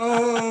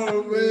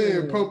 Oh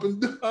man,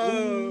 pumping.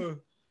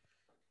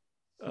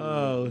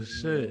 Oh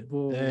shit.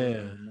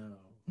 Damn.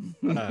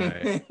 No. All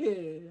right.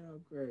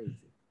 I'm crazy.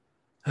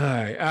 All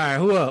right.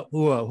 Who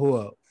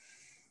up?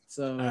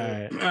 So, all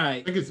right.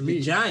 I think it's me.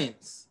 The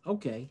Giants.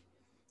 Okay.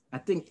 I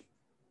think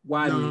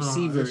wide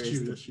receiver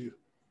that's you.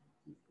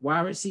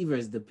 Wide receiver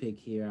is the pick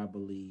here, I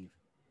believe.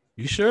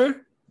 You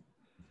sure?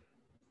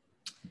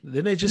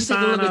 Then they just take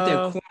a look at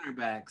their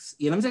cornerbacks.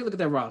 Yeah, let me take a look at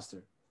their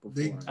roster. I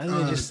think they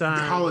just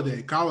signed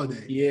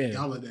Galladay. Yeah.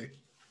 Galladay.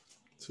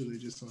 That's who they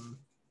just signed.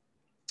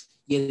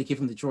 Yeah, the kid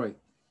from Detroit.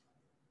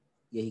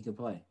 Yeah, he could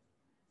play.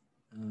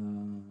 I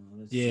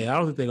don't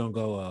think they're gonna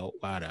go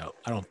wide out.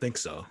 I don't think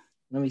so.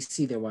 Let me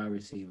see their wide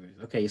receivers.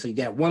 Okay, so you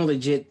got one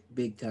legit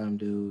big time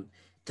dude.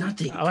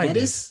 Dante I like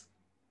Pettis.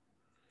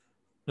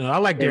 No, I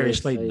like Darius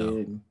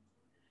Slayton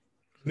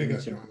though.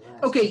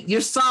 Okay,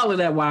 you're solid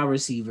at wide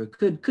receiver.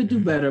 Could do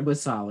better, but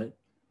solid.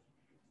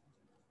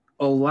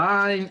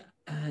 O-line,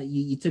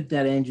 you took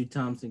that Andrew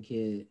Thompson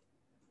kid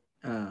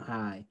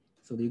high,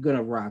 so you're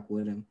gonna rock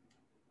with him.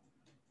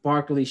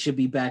 Barkley should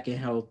be back and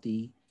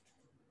healthy.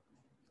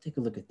 Take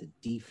a look at the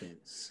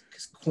defense,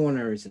 because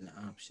corner is an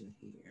option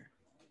here.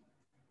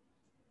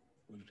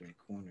 What do their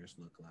corners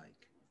look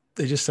like?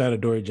 They just signed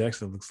Adoree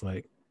Jackson, looks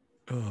like.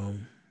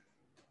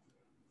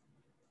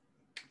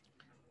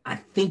 I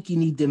think you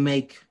need to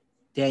make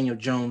Daniel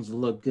Jones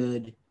look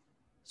good,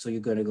 so you're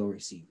going to go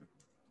receiver.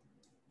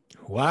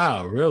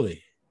 Wow,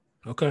 really?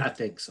 Okay. I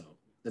think so.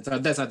 That's how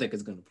I think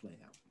it's going to play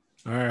out.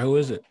 All right, who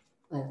is it?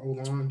 Oh,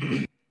 hold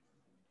on.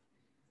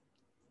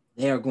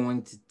 They are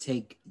going to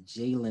take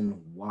Jalen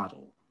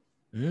Waddle.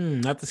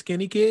 Not the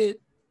skinny kid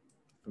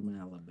from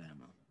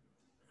Alabama.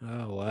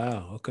 Oh,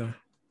 wow. Okay.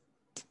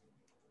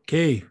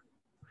 Key.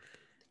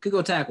 Could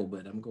go tackle,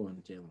 but I'm going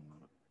to Jalen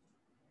Waddle.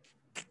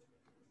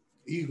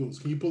 Eagles.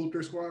 Can you pull up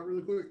their squad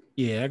really quick?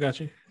 Yeah, I got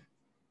you.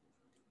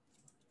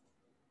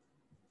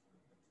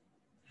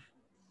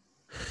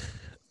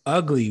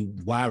 Ugly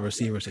wide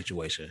receiver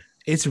situation.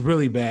 It's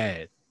really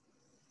bad.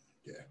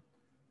 Yeah.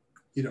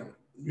 I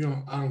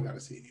don't got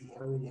to see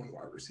anymore. We're going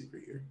wide receiver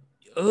here.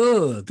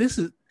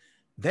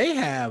 They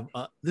have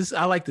this.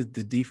 I like the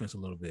defense a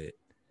little bit.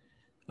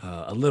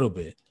 A little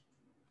bit.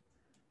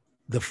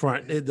 The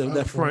front,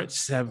 the front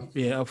seven,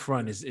 up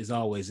front is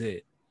always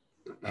it.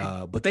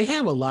 But they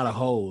have a lot of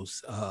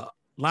holes.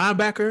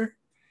 Linebacker.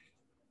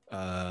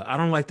 I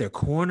don't like their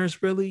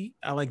corners really.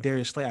 I like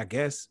Darius Slay. I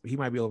guess he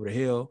might be over the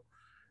hill.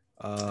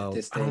 I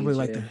don't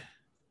really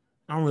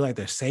like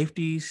their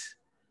safeties.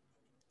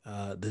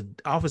 The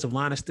offensive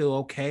line is still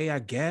okay, I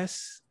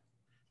guess.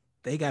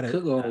 They could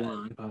go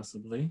line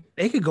possibly.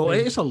 They could go.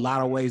 It's a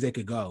lot of ways they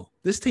could go.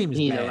 This team is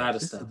bad. A lot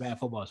of this stuff. is a bad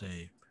football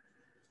team.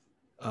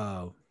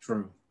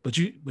 True. But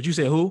you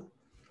said who?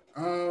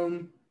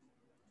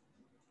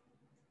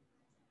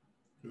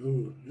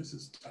 Ooh, this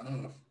is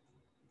tough.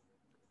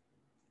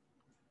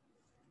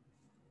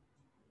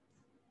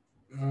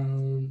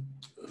 Oh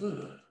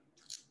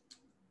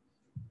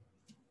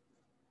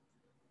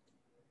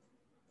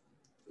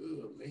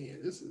man,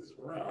 this is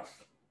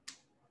rough.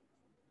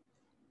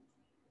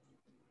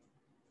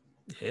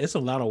 It's a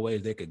lot of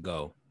ways they could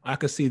go. I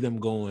could see them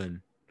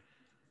going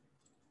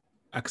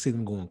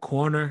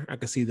corner. I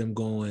could see them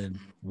going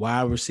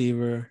wide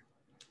receiver.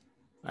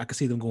 I could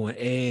see them going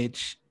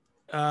edge.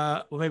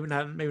 Well, maybe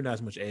not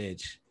as much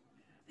edge.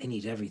 They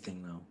need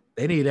everything though.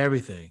 They need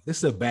everything. This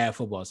is a bad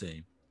football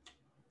team.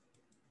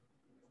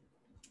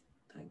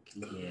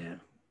 Yeah.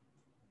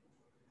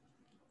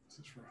 This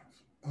is rough.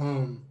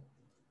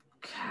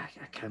 God,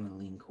 I kind of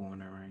lean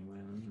corner right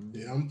now.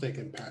 Yeah, I'm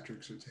thinking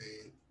Patrick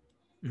Surtain.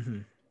 Mm-hmm.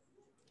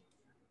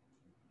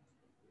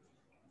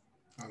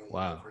 I don't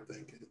wow.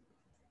 overthink it.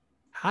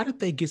 How did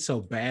they get so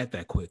bad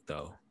that quick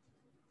though?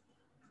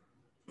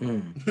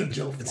 In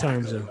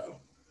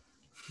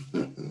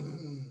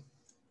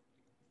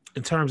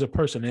terms of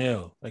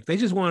personnel, like they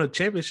just won a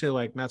championship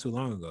like not too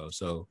long ago.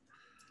 So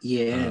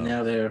yeah,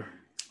 now they're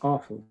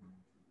awful.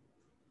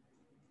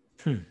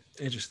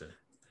 Interesting.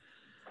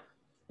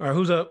 All right,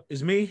 who's up?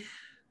 It's me.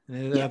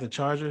 And they got the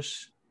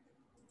Chargers.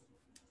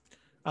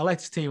 I like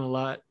this team a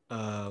lot.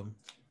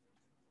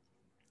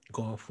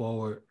 Going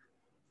forward.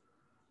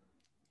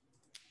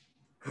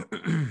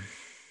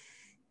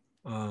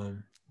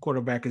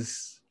 Quarterback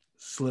is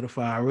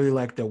solidified. I really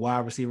like their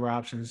wide receiver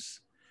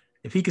options.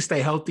 If he could stay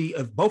healthy,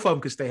 if both of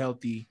them could stay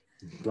healthy,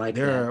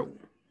 they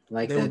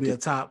would be a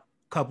top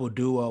couple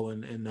duo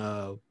in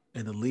the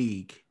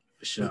league.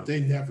 For sure. But they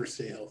never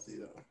stay healthy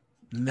though.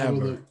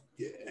 Never.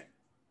 Yeah.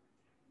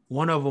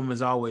 One of them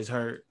is always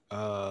hurt.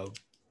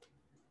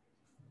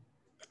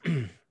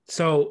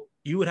 So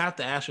you would have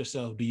to ask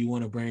yourself, do you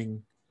want to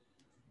bring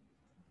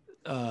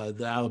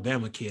the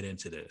Alabama kid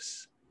into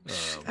this?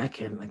 I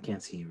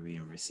can't see you being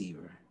a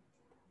receiver.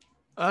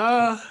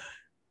 I'm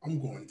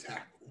going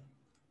tackle.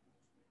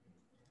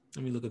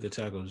 Let me look at the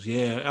tackles.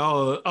 Yeah.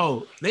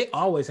 Oh, they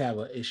always have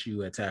an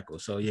issue at tackle.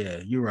 So yeah,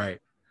 you're right.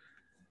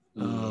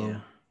 Yeah.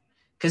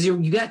 Because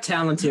you got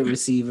talented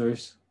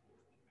receivers.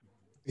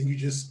 And you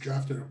just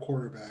drafted a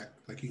quarterback.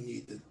 Like you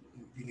need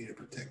to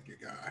protect your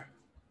guy.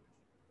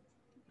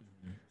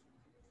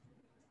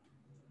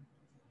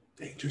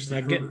 Dang,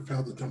 Justin Herbert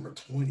fell to number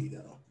 20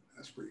 though.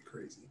 That's pretty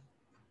crazy.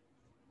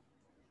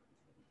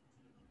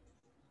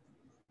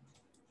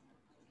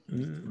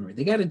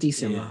 They got a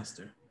decent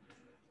roster.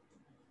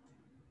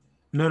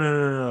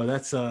 No.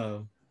 That's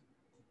the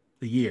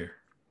year.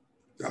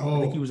 Oh.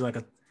 I think he was like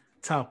a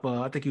top.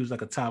 I think he was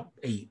like a top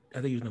 8. I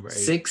think he was number 8.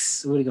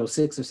 6. What do you go?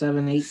 6 or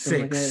 7, 8?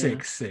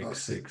 Six.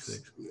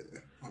 Yeah,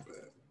 my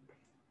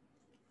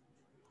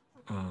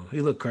bad.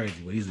 He looked crazy,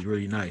 but he's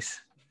really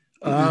nice.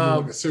 He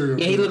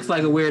looks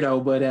like a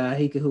weirdo, but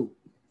he could hoop.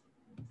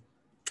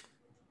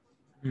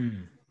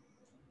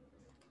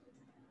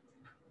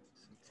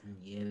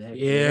 Yeah,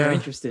 they're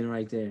interesting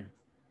right there.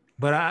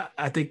 But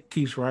I think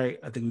Keith's right.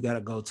 I think we got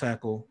to go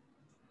tackle.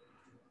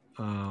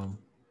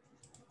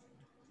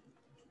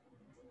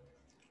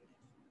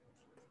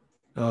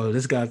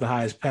 This guy's the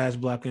highest pass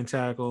blocking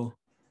tackle.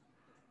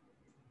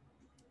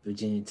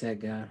 Virginia Tech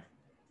guy.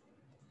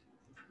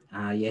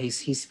 Yeah,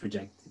 he's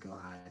projected to go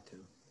high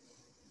too.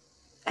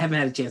 I haven't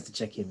had a chance to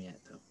check him yet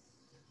though.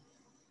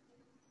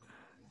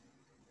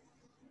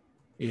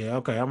 Yeah,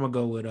 okay. I'm gonna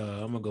go with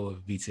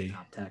VT.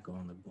 Top tackle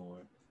on the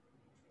board.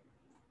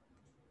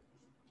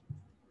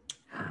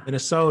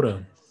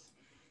 Minnesota.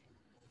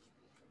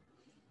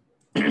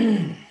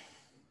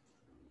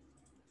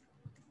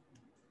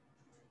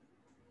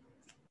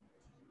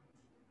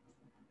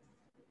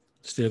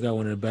 Still got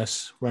one of the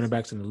best running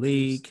backs in the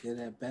league. Get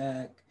that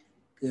back.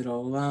 Good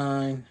old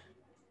line.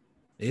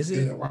 Is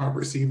it? A wide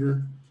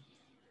receiver.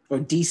 Or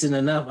decent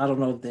enough. I don't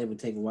know if they would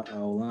take a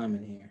old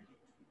lineman here.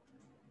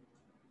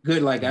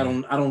 Good, like I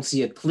don't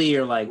see a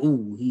clear like,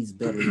 ooh, he's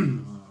better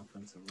than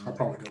offensive line. I'll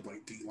probably go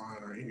like D line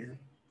right here.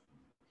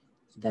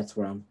 That's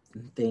where I'm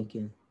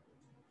thinking.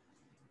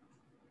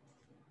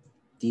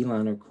 D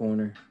line or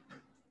corner.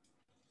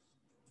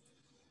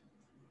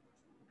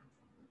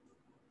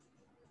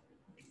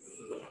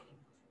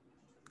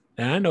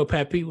 And I know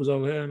Pat Pete was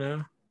over here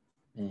now.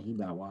 Man, he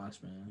about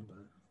washed, man.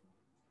 But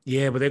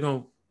yeah, but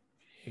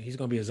he's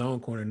gonna be his own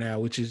corner now,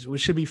 which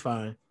should be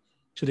fine.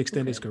 Should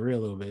extend his career a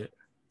little bit.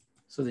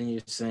 So then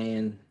you're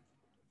saying,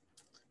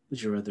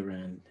 who's your other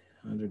end?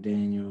 Hunter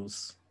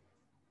Daniels.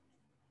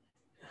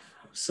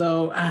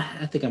 So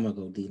I think I'm gonna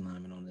go D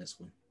lineman on this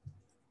one.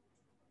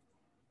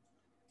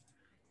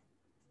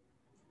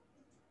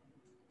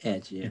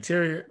 Edge, yeah.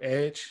 Interior,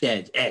 edge.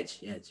 Edge,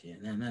 yeah.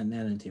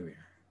 Not interior.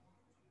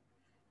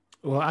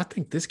 Well, I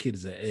think this kid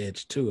is an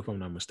edge too, if I'm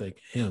not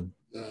mistaken. Him.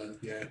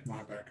 Yeah,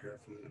 linebacker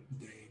from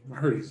the game. I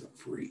heard he's a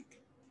freak.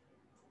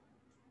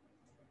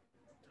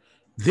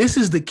 This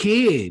is the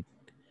kid.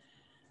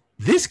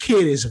 This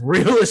kid is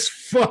real as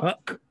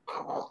fuck.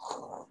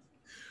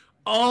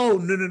 Oh,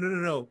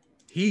 no.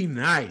 He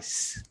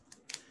nice.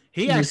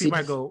 He actually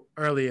might go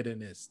earlier than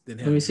this. Than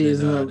him. Let me see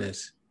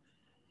this.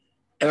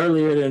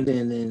 Earlier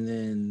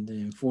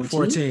than 14?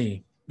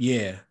 14.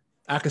 Yeah.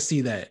 I could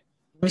see that.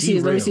 Let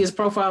me see his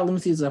profile. Let me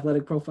see his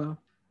athletic profile.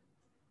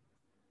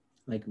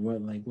 Like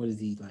what is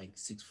he like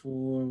 6'4"?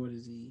 What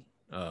is he?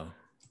 Oh.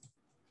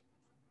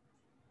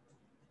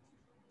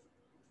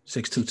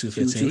 6'2",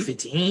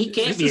 215. He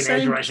can't be an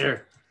edge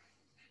rusher.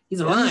 He's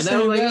a line.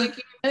 I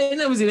ain't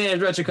never seen an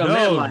edge rusher come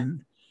that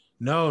line.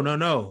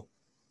 No.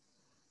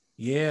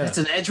 Yeah. That's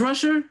an edge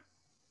rusher?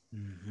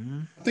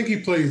 Mm-hmm. I think he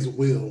plays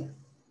Will.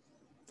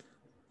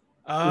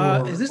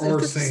 Is this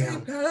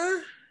Sam?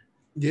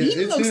 Yeah,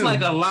 he looks him. Like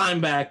a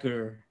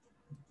linebacker.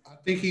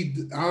 I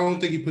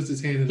don't think he puts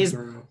his hand in the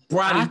ground.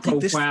 Body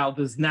profile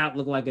does not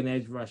look like an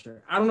edge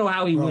rusher. I don't know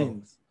how he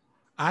wins.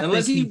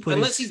 Unless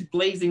he's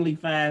blazingly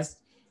fast.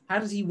 How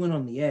does he win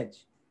on the edge?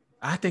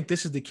 I think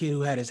this is the kid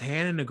who had his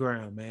hand in the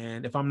ground,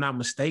 man. If I'm not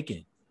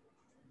mistaken.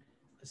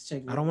 Let's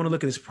check. I don't want to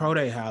look at his pro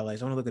day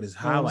highlights. I want to look at his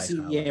highlights.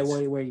 Yeah,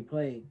 where he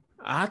played.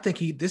 I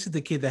think this is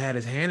the kid that had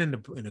his hand in the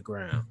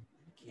ground.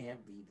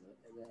 Can't be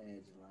the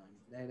edge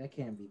line. That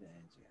can't be the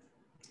edge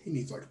guy. He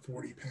needs like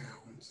 40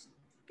 pounds.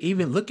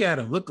 Even look at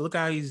him. Look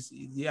how he's.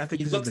 Yeah, I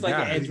think he looks like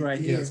an edge right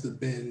here. He has the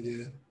bend.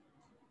 Yeah.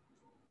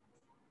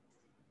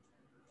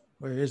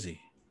 Where is he?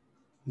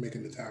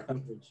 Making the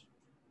tackle.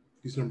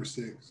 He's number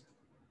 6.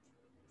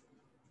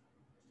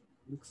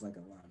 Looks like a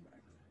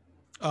linebacker.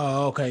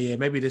 Oh, okay. Yeah,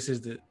 maybe this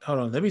is the. Hold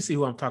on. Let me see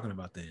who I'm talking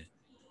about then.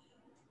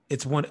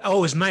 It's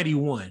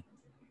 91.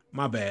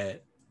 My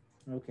bad.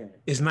 Okay.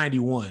 It's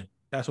 91.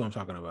 That's what I'm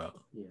talking about.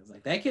 Yeah, it's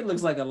like that kid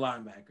looks like a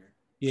linebacker.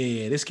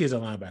 Yeah. This kid's a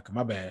linebacker.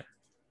 My bad.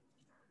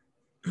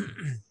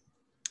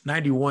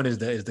 91 is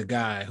the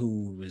guy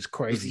who is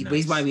crazy. But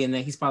he's probably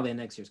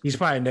next year's. He's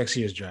probably next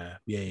year's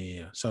draft.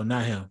 Yeah. So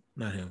not him.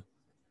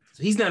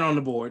 So he's not on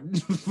the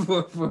board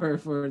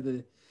for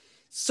the.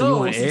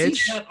 So since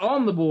he's not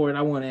on the board,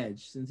 I want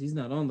edge. Since he's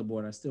not on the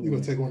board, I still. You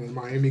gonna take one of the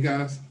Miami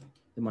guys?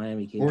 The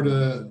Miami kid. Or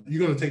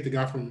you're gonna take the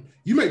guy from?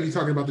 You might be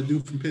talking about the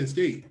dude from Penn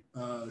State,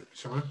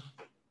 Sean.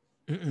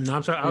 No,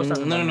 I'm sorry. I was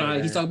talking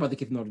no. He's talking about the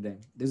kid from Notre Dame.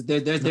 There's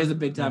a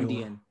big time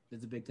DN.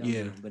 There's a big time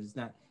DN, but it's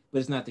not. But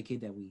it's not the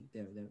kid that we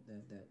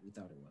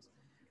thought it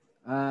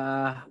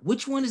was.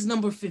 Which one is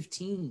number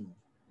 15?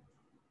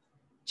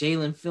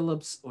 Jalen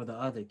Phillips or the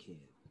other kid?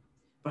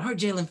 But I heard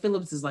Jalen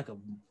Phillips is like a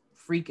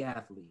freak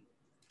athlete.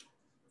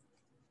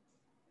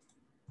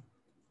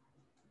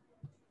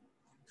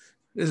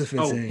 This is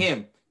 15. Oh,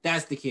 him.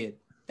 That's the kid.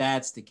 The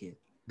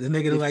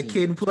nigga that like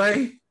kid and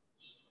play?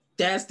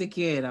 That's the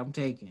kid I'm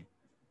taking.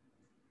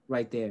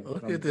 Right there.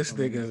 Look at this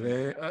nigga,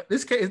 man.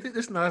 This kid,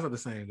 this not the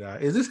same guy.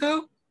 Is this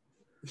him?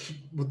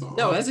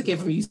 No, that's a kid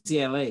from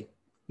UCLA.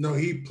 No,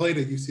 he played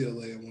at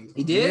UCLA at one time.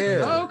 He did?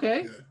 Yeah. Oh,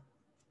 okay. Yeah.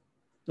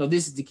 So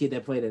this is the kid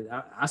that played it.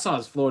 I saw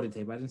his Florida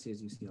tape. I didn't see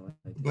his UCLA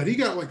tape. But he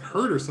got like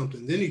hurt or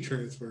something. Then he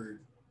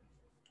transferred.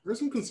 There's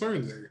some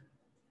concerns there.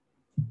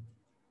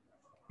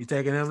 You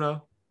taking him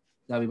though?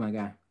 That'll be my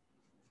guy.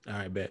 All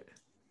right, bet.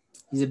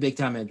 He's a big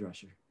time edge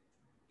rusher.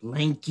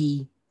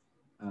 Lanky,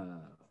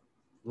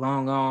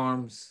 long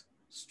arms,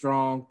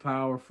 strong,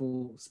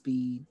 powerful,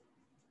 speed,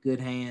 good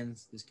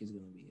hands. This kid's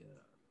gonna be a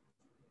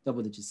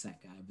double-digit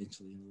sack guy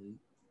eventually in the league.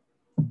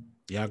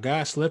 Y'all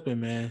guy slipping,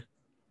 man.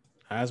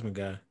 Heisman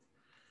guy.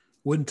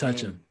 Wouldn't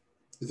touch him.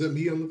 Is that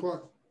me on the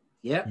clock?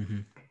 Yep. Mm-hmm.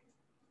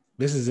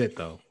 This is it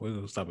though. We're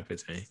gonna stop at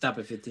 15. Stop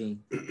at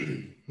 15.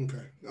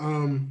 Okay.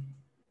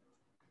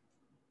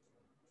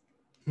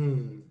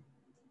 Can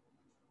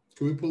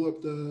we pull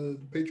up the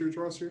Patriots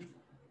roster?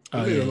 They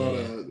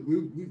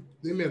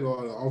made a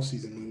lot of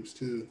off-season moves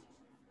too.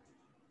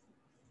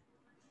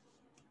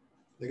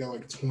 They got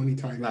like 20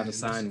 tight ends. A lot of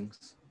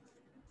signings.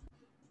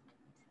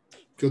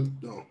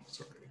 Good. No,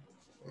 sorry.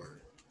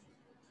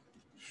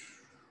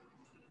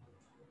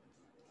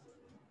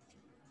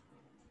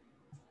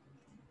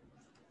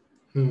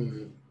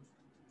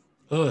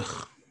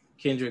 Ugh.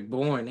 Kendrick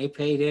Bourne. They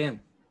paid him.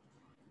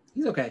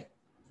 He's okay.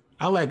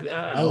 I like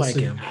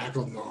him.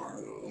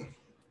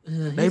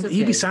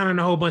 He be signing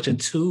a whole bunch of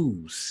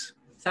twos.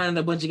 Signing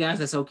a bunch of guys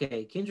that's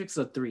okay. Kendrick's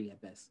a 3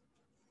 at best.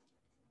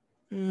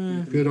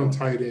 Good on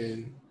tight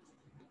end.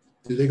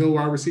 Did they go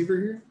wide receiver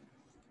here?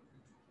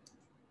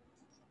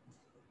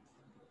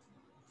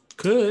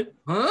 Could.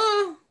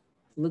 Huh?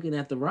 Looking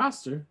at the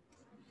roster,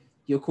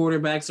 your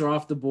quarterbacks are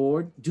off the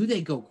board. Do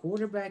they go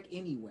quarterback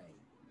anyway?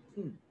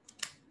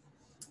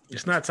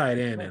 It's not tight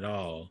end at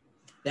all.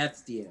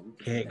 That's the end.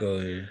 Can't go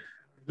there.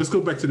 Let's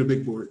go back to the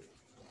big board.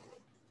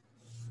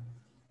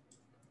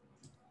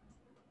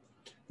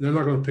 They're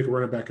not going to pick a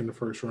running back in the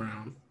first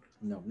round.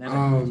 No,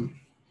 never.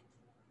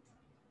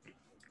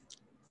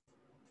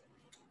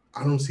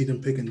 I don't see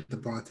them picking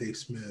Devontae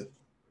Smith.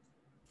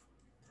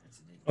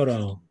 Hold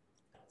on.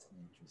 That's an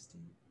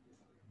interesting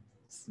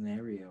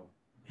scenario.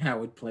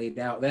 How it played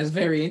out. That's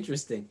very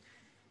interesting.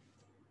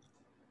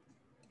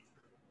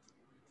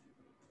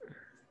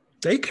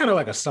 They kind of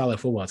like a solid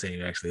football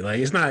team, actually. Like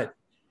it's not.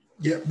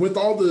 Yeah, with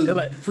all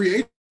the free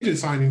agent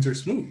signings, they're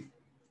smooth.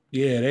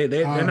 Yeah,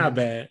 they're not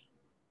bad.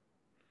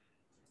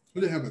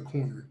 Who they have at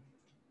corner?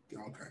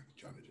 Okay,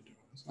 Jonathan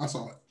Jones. I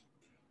saw it.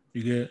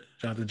 You good,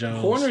 Jonathan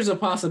Jones? Corner's a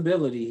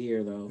possibility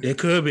here, though. It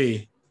could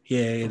be. Yeah,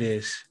 it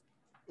is.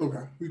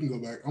 Okay, we can go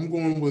back. I'm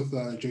going with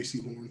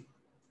J.C. Horn.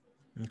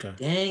 Okay.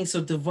 Dang,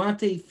 so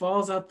Devontae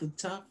falls out the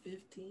top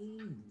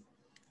 15.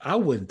 I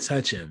wouldn't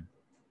touch him.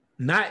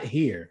 Not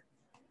here.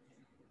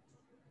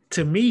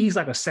 To me, he's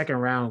like a second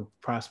round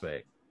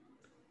prospect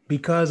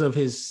because of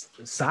his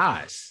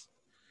size.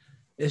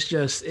 It's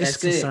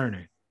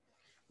concerning.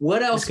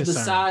 What else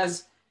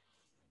besides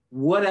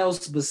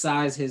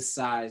his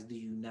size do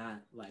you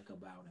not like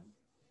about him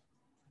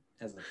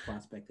as a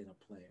prospect and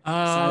a player?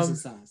 Besides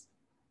his size.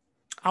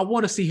 I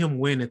want to see him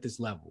win at this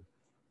level.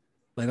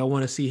 Like I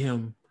want to see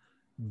him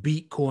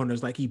beat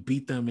corners like he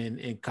beat them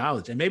in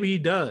college. And maybe he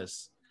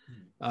does.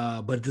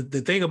 But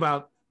the thing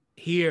about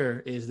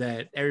here is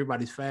that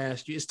everybody's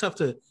fast. It's tough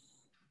to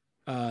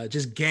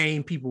just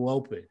game people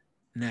open.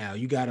 Now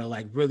you got to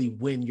like really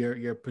win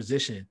your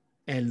position.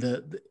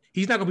 And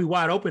he's not gonna be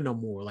wide open no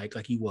more like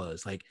he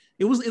was. Like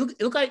it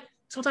looked like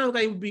sometimes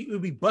it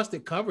would be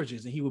busted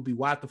coverages and he would be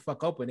wide the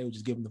fuck open. They would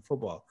just give him the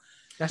football.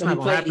 That's not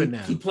gonna happen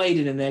now. He played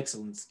in an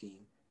excellent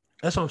scheme.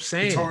 That's what I'm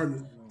saying.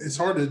 It's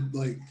hard to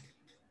like.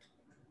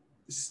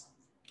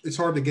 It's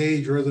hard to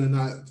gauge whether or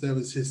not if that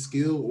was his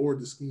skill or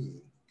the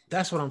scheme.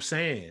 That's what I'm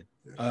saying.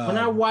 When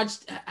I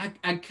watched, I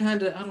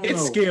don't know.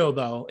 It's skill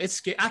though. It's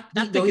skill.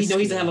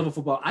 He's a hell of a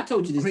football. I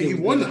told you this. He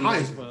won the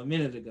Heisman a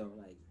minute ago.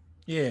 Like,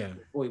 yeah.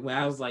 Boy, when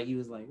I was like, he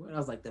was like, I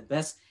was like the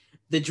best.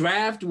 The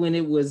draft when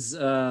it was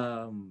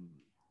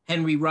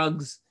Henry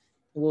Ruggs.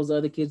 What was the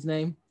other kid's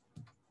name?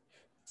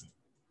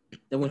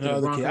 That went to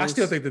the Broncos. I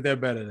still think that they're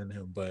better than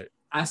him, but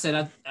I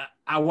said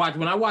I watched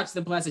when I watched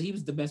the play. I said he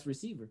was the best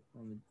receiver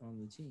on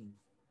the team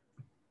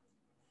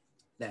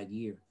that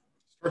year.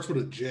 Starts with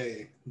a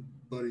J,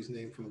 buddy's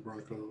name from the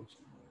Broncos.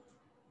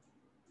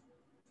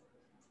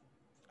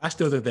 I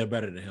still think they're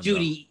better than him.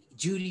 Jerry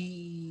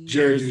Jeudy.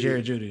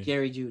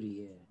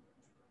 Yeah.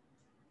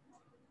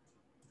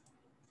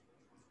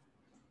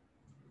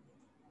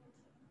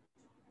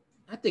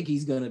 I think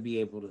he's gonna be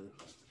able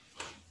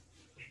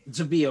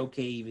to be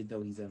okay, even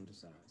though he's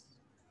undersized.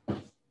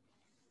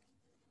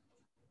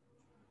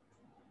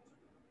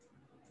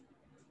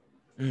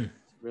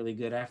 Really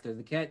good after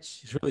the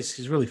catch.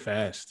 He's really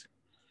fast.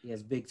 He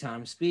has big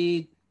time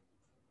speed.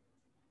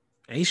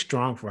 And he's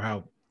strong for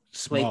how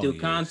small play through he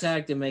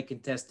contact is. And make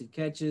contested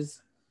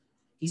catches.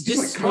 He's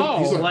just small.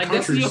 He's like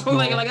that's the small.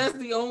 That's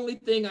the only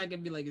thing I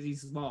can be like is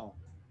he's small.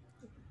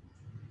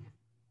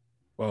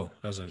 Whoa,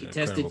 that was a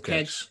contested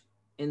catch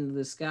into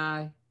the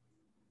sky.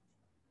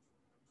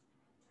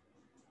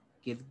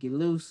 Get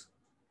loose.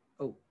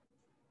 Oh.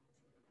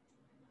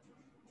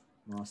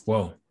 Lost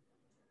Whoa.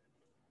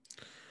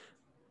 I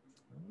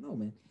don't know,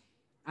 man.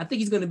 I think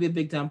he's going to be a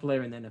big time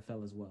player in the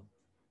NFL as well.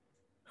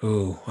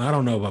 Oh, I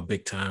don't know about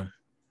big time.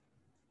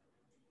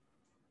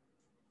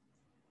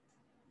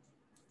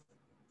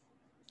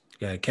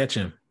 Gotta catch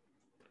him.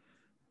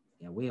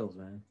 Yeah, wheels,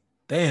 man.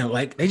 Damn,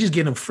 like they just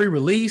get him free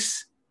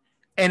release.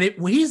 And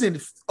when he's in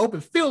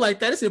open field like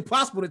that, it's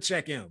impossible to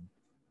check him.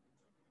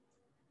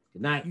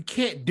 Good night. You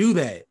can't do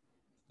that.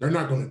 They're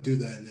not going to do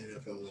that in the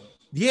NFL, though.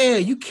 Yeah,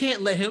 you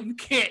can't let him. You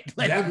can't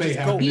let that him may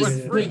just go happen.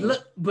 run free.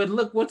 But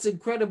look, what's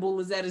incredible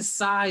is that his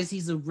size.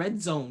 He's a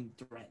red zone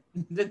threat.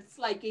 That's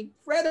like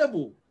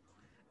incredible.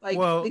 Like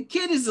the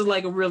kid is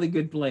like a really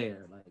good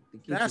player. Like the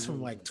kid that's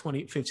from like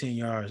 20, 15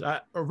 yards.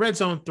 A red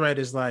zone threat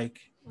is like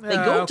they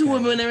go to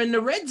him when they're in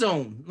the red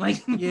zone.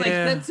 Like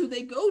that's who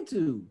they go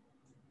to.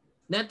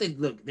 Not that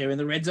look, they're in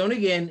the red zone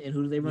again, and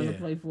who do they run the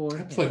play for?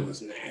 That play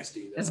was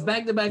nasty. Though. That's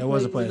back-to-back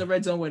plays in the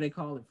red zone where they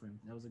call it from.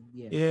 That was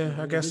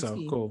I guess so.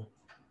 Scheme.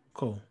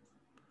 Cool.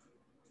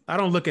 I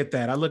don't look at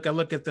that. I look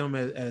at them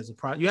as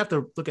a you have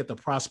to look at the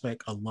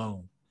prospect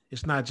alone.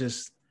 It's not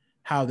just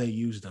how they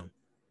use them,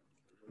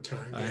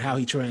 how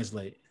he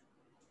translate.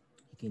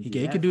 He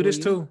can do this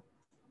too.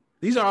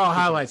 These are all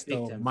highlights,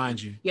 though,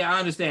 mind you. Yeah, I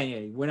understand. Yeah,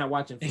 we're not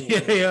watching. You know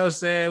what I'm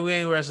saying? We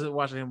ain't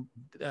watching him.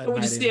 We're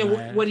just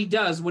seeing what he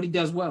does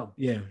well.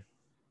 Yeah.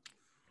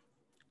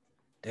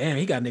 Damn,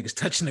 he got niggas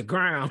touching the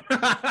ground.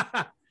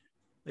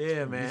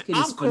 Yeah, man.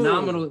 He's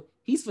phenomenal.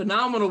 He's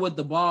phenomenal with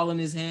the ball in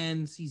his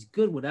hands. He's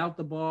good without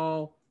the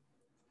ball.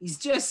 He's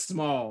just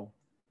small.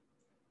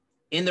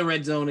 In the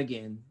red zone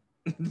again.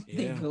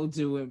 They go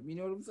to him. You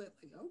know what I'm saying?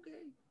 Like, okay.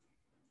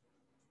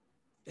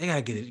 They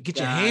gotta get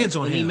your hands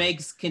on him. He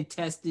makes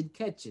contested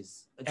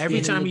catches.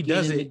 Every time he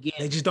does it,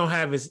 they just don't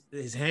have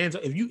his hands.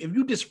 If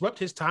you disrupt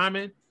his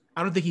timing,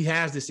 I don't think he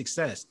has the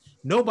success.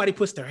 Nobody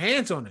puts their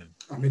hands on him.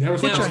 I mean, that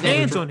was put your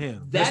hands on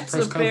him. That's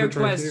a fair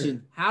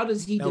question. How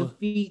does he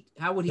defeat?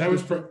 How would he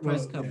defeat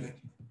press coverage?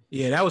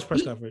 Yeah, that was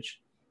press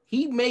coverage.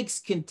 He makes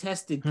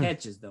contested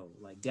catches though,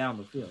 like down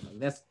the field.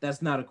 Like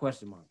that's not a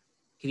question mark.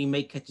 Can he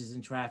make catches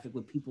in traffic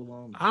with people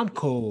on? I'm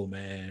cool,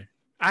 man.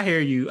 I hear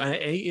you.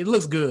 It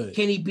looks good.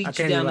 Can he beat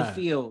you down the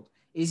field?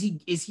 Is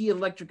he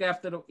electric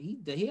after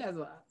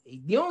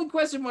the only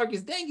question mark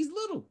is dang, he's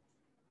little.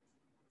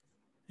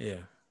 Yeah.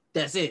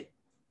 That's it.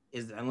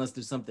 Unless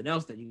there's something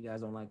else that you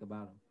guys don't like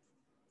about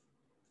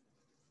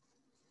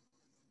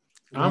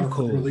him. I'm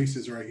cool.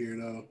 Releases right here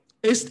though.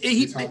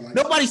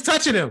 Nobody's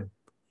touching him.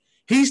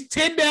 He's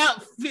 10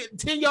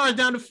 yards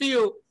down the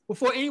field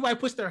before anybody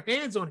puts their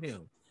hands on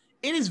him.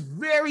 It is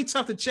very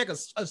tough to check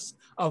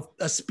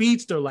a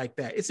speedster like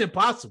that. It's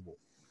impossible.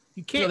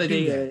 You can't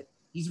do that.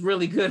 He's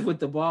really good with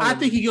the ball. I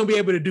think he's gonna be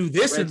able to do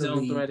this red in the zone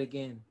league. Threat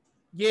again.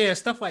 Yeah,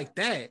 stuff like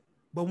that.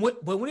 But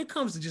when it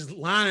comes to just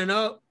lining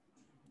up,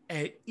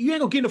 and you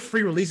ain't gonna get no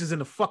free releases in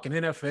the fucking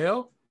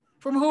NFL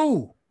from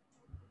who?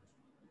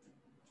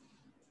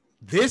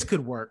 This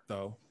could work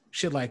though.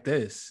 Shit like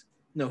this.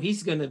 No,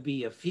 he's gonna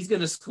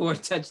score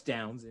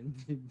touchdowns and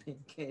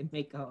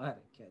make a lot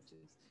of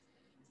catches.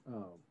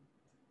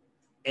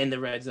 In the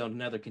red zone,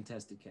 another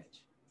contested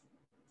catch.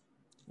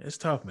 It's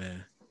tough,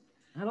 man.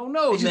 I don't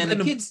know, man.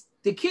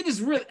 The kid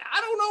is really.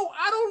 I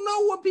don't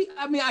know what people.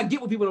 I mean, I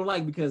get what people don't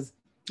like because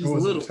he's a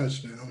little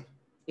touchdown.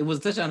 It was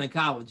a touchdown in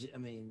college. I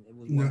mean, it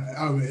was. No,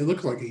 I mean, it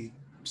looked like he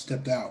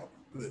stepped out,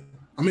 but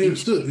I mean, it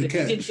was still a good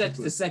catch. He didn't touch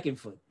the second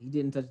foot. He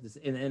didn't touch this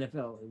in the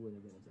NFL. It would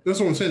have been. That's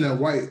what I'm saying.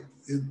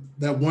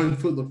 That one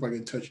foot looked like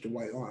it touched the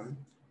white line.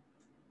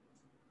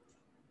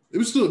 It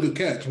was still a good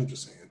catch. I'm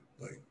just saying,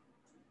 like,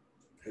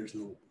 there's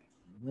no.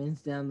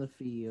 Wins down the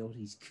field.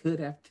 He's good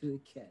after the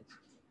catch.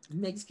 He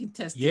makes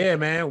contested. Yeah,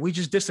 man. We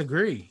just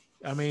disagree.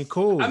 I mean,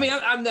 cool. I mean,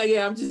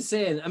 I'm just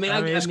saying. I mean,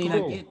 I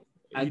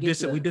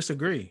get. We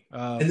disagree.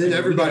 And then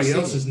everybody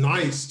else is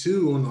nice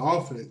too on the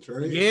offense,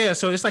 right? Yeah,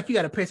 so it's like you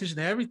got to pay attention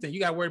to everything. You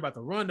got to worry about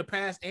the run, the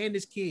pass, and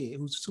this kid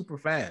who's super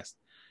fast,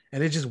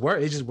 and it just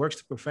works. It just works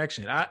to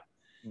perfection. I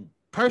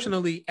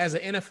personally, as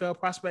an NFL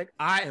prospect,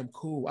 I am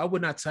cool. I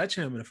would not touch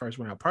him in the first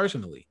round.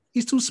 Personally,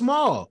 he's too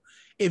small.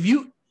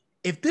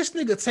 If this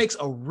nigga takes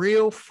a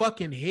real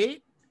fucking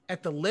hit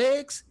at the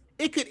legs,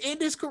 it could end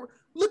his career.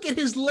 Look at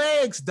his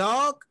legs,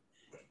 dog.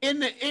 In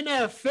the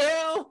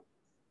NFL,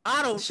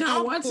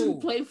 Deshaun Watson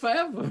play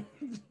forever.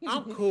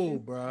 I'm cool,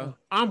 bro.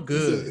 I'm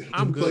good.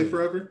 I'm good. Play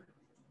forever.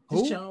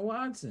 Who? Deshaun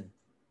Watson.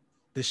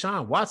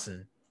 Deshaun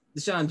Watson.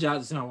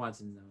 Deshaun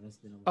Watson.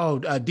 No,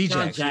 that's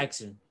Deshaun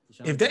Jackson.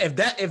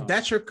 If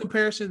that's your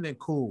comparison, then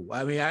cool.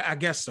 I mean, I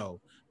guess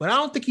so. But I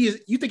don't think he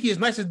is. You think he is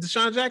nice as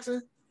Deshaun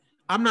Jackson?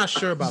 I'm not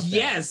sure about that.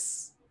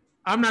 Yes.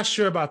 I'm not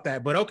sure about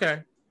that, but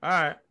okay. All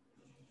right.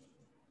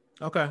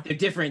 Okay.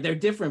 They're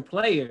different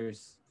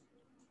players.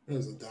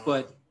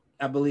 But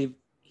I believe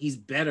he's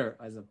better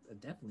as a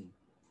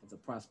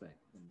prospect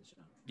than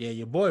Deshaun. Yeah,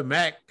 your boy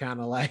Mac kind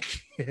of like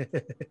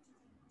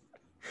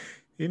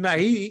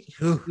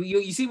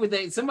you see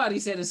what somebody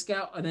said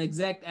an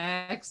exec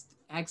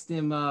asked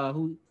him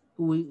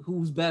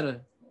who's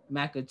better,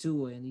 Mac or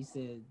Tua, and he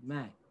said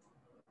Mac.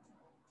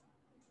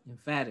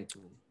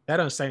 Emphatically. That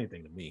doesn't say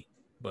anything to me,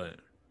 but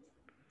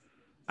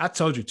I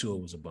told you Tua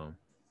was a bum.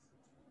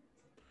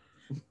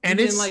 And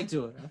didn't like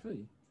Tua. I feel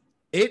you.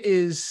 It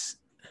is.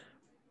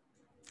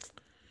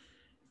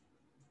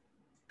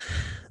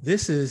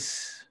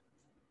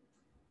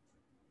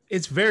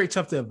 It's very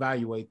tough to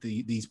evaluate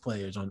these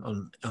players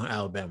on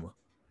Alabama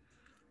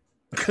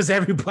because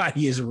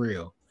everybody is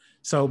real.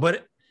 So,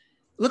 but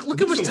look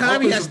how much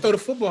time he has to throw the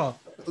football.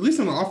 At least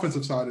on the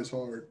offensive side, it's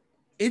hard.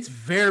 It's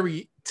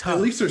very tough.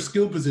 At least their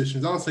skill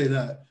positions. I'll say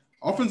that.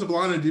 Offensive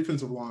line and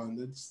defensive line.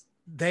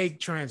 They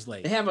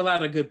translate. They have a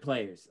lot of good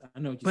players. I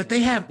know, but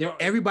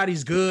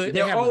everybody's good.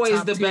 They're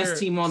always the best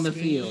team on the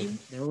field.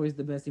 They're always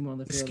the best team on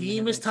the field. The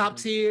scheme is top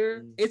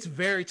tier. It's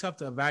very tough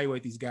to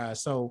evaluate these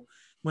guys. So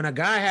when a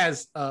guy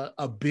has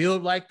a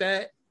build like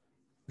that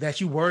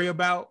you worry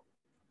about,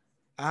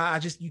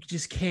 you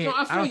just can't. No,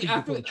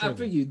 I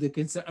feel you. The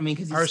concern. I mean,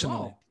 because he's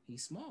small.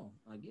 He's small.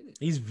 I get it.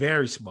 He's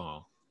very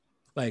small,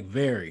 like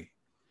very.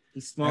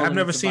 He's small. I've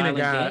never seen a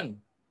guy.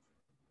 Game.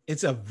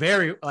 It's a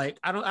very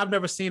I've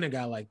never seen a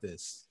guy like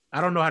this.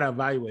 I don't know how to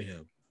evaluate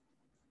him.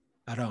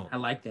 I don't. I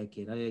like that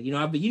kid.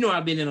 I've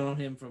been in on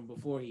him from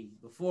before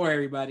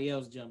everybody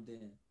else jumped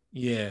in.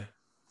 Yeah.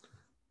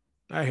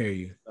 I hear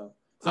you. So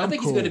I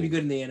think he's going to be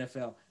good in the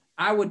NFL.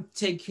 I would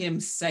take him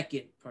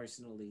second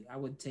personally. I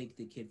would take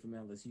the kid from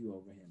LSU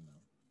over him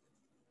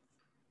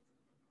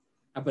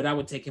though. But I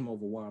would take him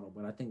over Waddle.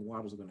 But I think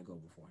Waddle's going to go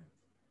before him.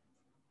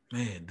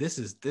 Man, this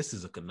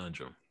is a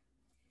conundrum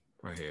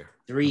right here.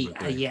 Three.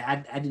 I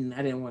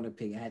didn't want to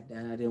pick. I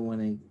didn't want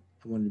to.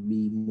 I wanted to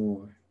be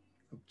more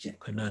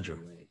objective.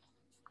 Conundrum.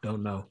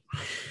 Don't know.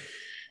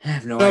 I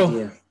have no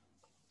idea.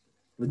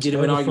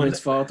 Legitimate arguments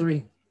for all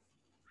three.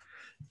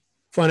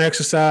 Fun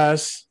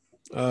exercise.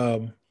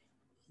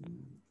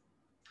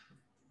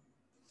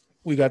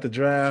 We got the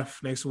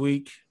draft next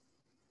week.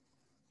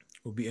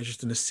 It'll be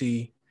interesting to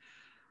see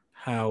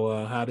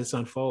how this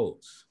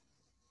unfolds.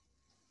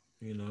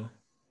 You know.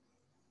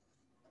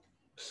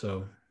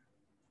 So,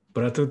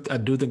 but I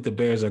do think the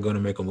Bears are going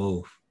to make a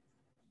move.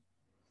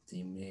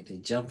 They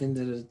jump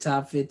into the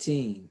top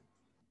 15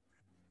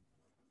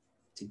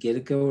 to get a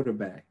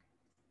quarterback.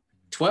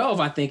 12,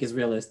 I think, is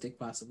realistic,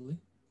 possibly.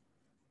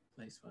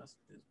 Nice,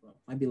 possibly as well.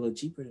 Might be a little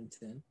cheaper than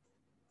 10.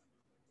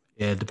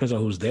 Yeah, it depends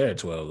on who's there at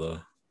 12, though.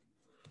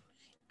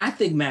 I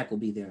think Mac will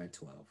be there at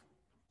 12.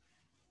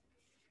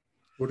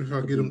 What if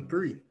I get him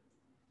 3?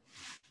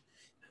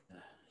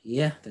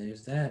 Yeah,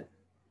 there's that.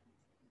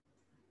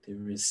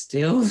 There is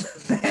still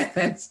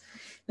that's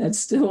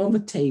still on the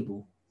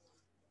table.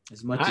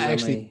 As much as I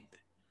think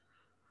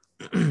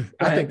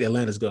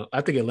Atlanta's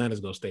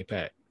gonna stay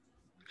pat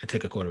and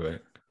take a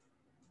quarterback.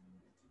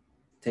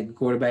 Take a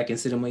quarterback and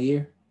sit him a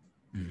year.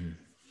 Mm-hmm.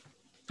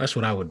 That's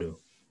what I would do.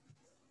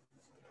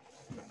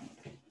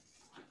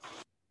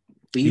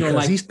 But you don't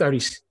like he's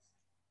 30.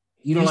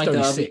 You don't like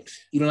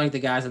 36. You don't like the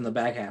guys in the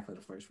back half of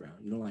the first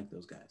round. You don't like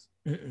those guys.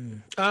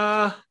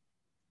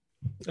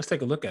 Let's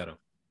take a look at them.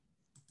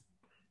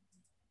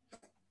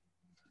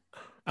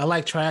 I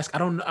like Trask.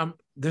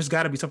 There's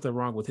got to be something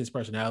wrong with his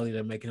personality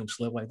that making him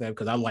slip like that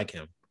because I like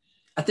him.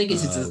 I think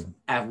it's just his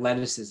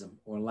athleticism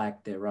or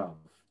lack thereof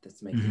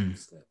that's making him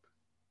slip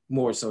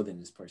more so than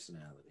his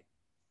personality.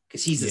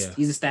 Because he's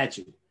a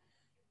statue.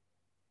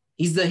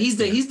 He's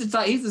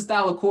the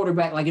style of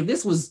quarterback. Like if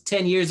this was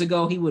 10 years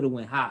ago, he would have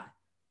went high.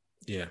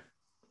 Yeah.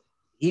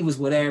 He was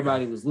what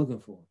everybody was looking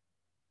for.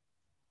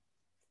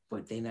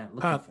 But they're not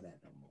looking for that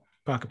no more.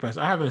 Pocket pass.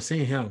 I haven't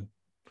seen him.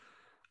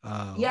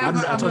 I've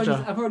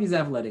heard he's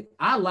athletic.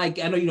 I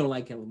know you don't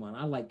like Kellerman.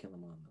 I like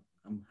Kellerman.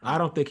 I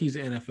don't think he's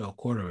an NFL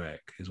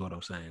quarterback, is what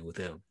I'm saying with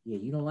him. Yeah,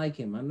 you don't like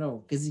him. I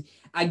know. Because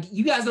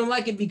you guys don't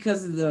like it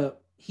because of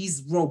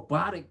he's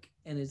robotic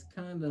and it's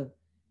kind of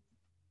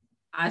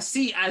I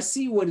see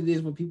what it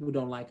is what people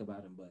don't like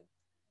about him, but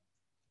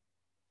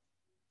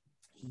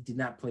he did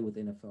not play with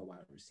NFL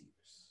wide receivers.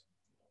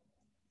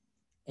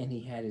 And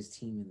he had his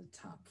team in the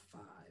top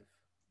 5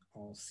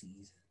 all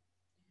season.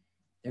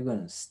 They're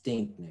going to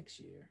stink next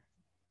year.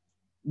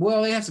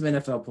 Well, they have some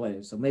NFL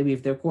players, so maybe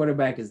if their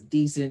quarterback is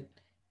decent,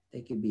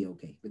 they could be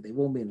okay, but they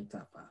won't be in the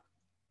top 5.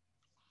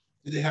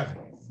 Do they have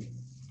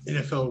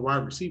NFL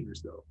wide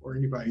receivers, though, or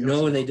anybody else?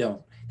 No, they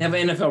don't. They have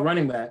an NFL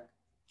running back.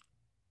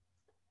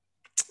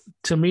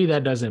 To me,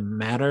 that doesn't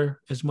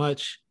matter as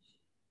much.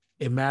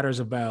 It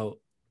matters about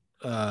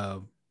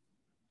how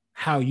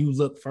you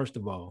look, first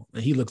of all,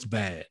 and he looks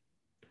bad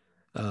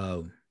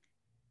in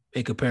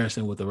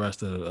comparison with the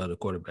rest of the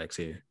quarterbacks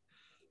here.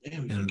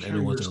 Damn, you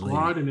carry your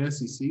squad in the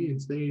SEC and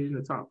stay in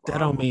the top 5. That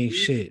don't mean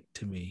shit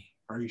to me.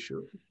 Are you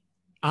sure?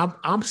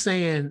 I'm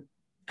saying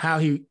how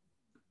does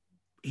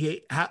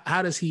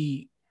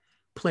he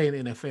play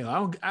in the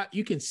NFL?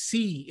 You can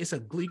see you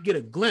get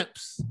a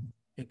glimpse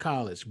in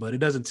college, but it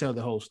doesn't tell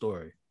the whole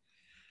story.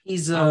 I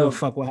don't know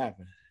fuck what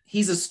happened.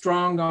 He's a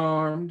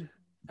strong-armed,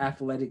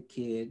 athletic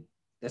kid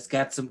that's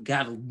got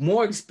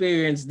more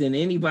experience than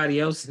anybody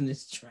else in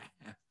this draft.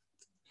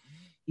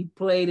 He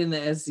played in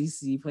the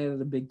SEC, played in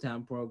the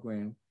big-time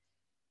program.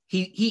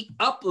 He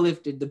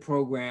uplifted the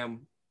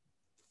program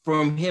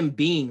from him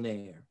being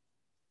there.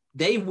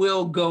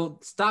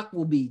 Stock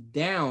will be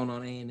down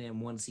on A&M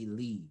once he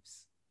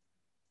leaves.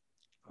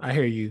 I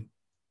hear you.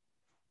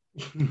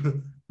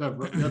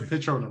 that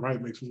picture on the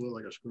right makes me look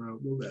like a scrub.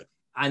 Look at that.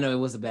 I know it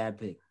was a bad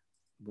pick,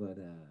 but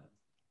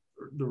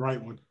the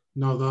right one.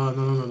 No,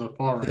 the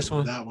far right. This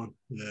one? That one.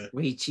 Yeah.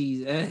 Wait,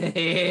 cheese.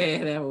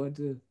 Yeah, that one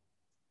too.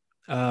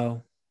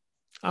 Oh,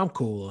 I'm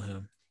cool on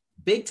him.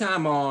 Big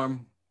time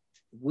arm,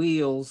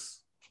 wheels.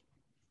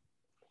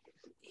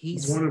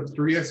 He's one of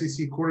 3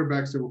 SEC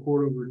quarterbacks to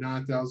record over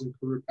 9,000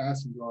 career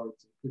passing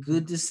yards.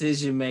 Good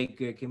decision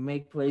maker, can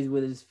make plays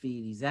with his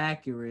feet. He's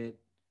accurate.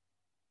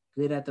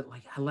 Good at I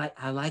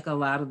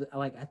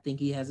think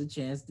he has a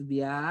chance to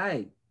be all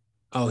right.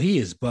 Oh, he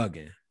is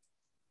bugging.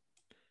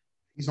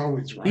 He's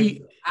always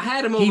right. I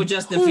had him over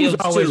Justin Fields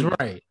always too.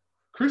 Right.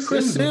 Chris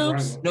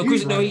Sims.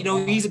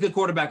 Right. He's a good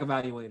quarterback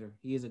evaluator.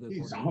 He is a good.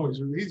 He's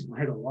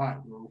right a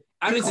lot, bro.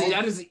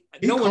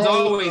 No one's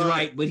always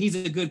right, but he's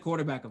a good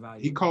quarterback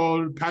evaluator. He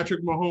called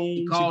Patrick Mahomes.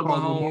 He called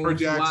Mahomes, Lamar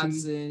Jackson.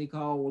 Watson. He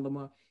called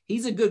Lamar.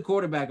 He's a good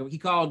quarterback. He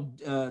called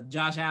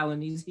Josh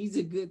Allen. He's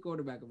a good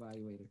quarterback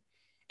evaluator.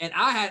 And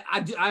I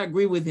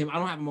agree with him. I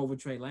don't have him over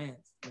Trey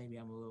Lance. Maybe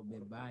I'm a little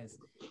bit biased,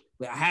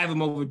 but I have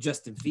him over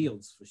Justin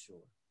Fields for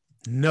sure.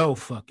 No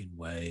fucking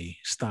way.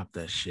 Stop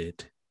that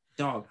shit.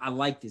 Dog, I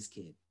like this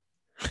kid.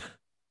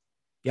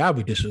 Y'all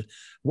be disrespectful.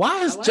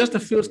 Why is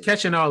Justin Fields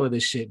catching all of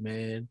this shit,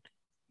 man?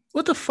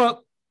 What the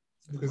fuck?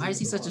 Why is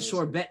he such a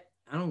short bet?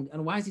 I don't.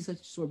 Why is he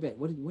such a short bet?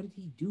 What did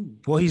he do?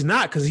 Well, he's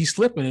not, because he's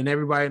slipping, and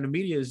everybody in the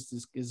media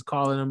is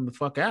calling him the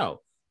fuck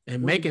out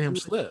and making him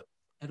slip.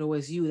 At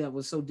OSU, that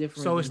was so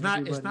different. So it's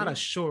not a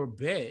sure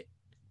bet,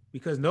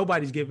 because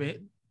nobody's giving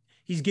it.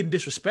 He's getting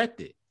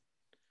disrespected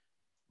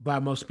by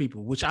most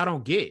people, which I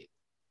don't get.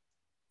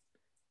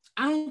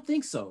 I don't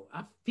think so.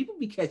 People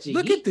be catching.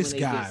 Look at this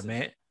guy,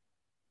 man.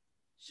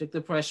 Shook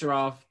the pressure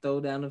off, throw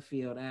down the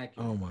field,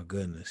 accurate. Oh my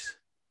goodness.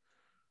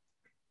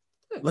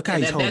 Look how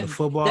he's holding the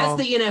football.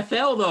 That's the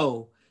NFL,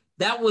 though.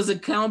 That was a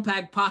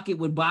compact pocket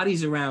with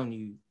bodies around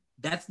you.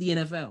 That's the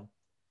NFL.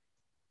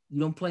 You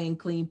don't play in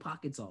clean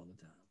pockets all the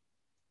time.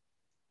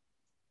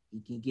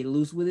 He can get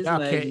loose with his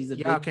legs. He's a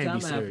big-time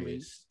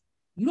athlete.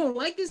 You don't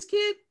like this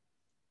kid?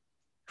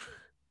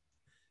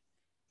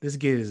 This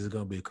kid is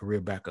going to be a career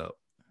backup.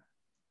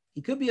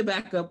 He could be a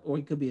backup or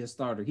he could be a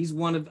starter. He's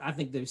one of, I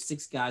think there's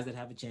 6 guys that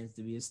have a chance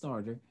to be a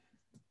starter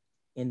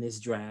in this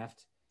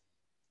draft.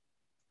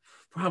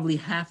 Probably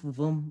half of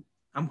them,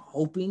 I'm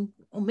hoping,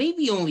 or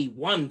maybe only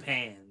one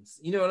Pans.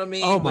 You know what I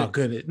mean? Oh my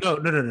goodness. No.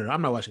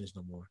 I'm not watching this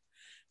no more.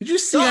 Did you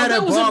see how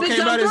that ball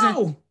came out of his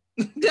hand?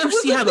 Did you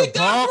see how the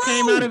ball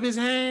came out of his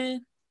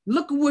hand?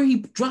 Look where he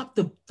dropped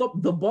the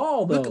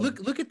ball, though.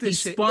 Look at this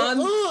shit. Spun.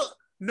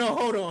 No,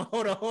 hold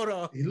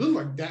on. He looked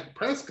like Dak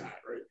Prescott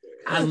right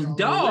there.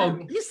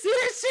 Dog. You see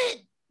that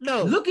shit?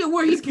 No. Look at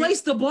where he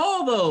placed the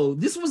ball, though.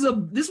 This was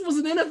an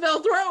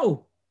NFL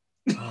throw.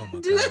 Oh my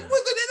Dude, that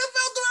was an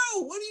NFL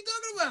throw. What are you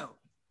talking about?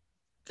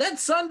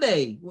 That's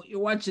Sunday. What you're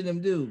watching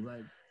him do.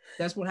 Like,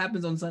 that's what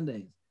happens on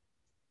Sundays.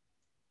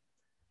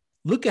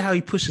 Look at how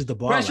he pushes the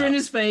ball. Pressure in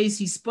his face.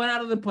 He spun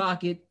out of the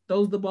pocket,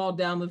 throws the ball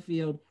down the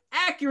field.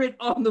 Accurate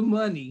on the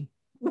money.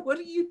 What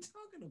are you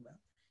talking about?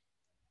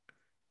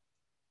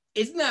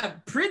 It's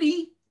not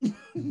pretty,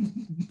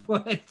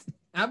 but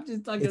I'm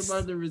just talking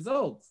about the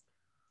results.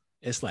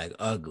 It's like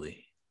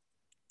ugly.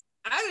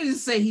 I would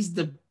just say he's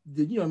the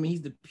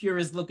he's the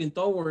purest looking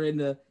thrower in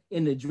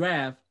the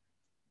draft.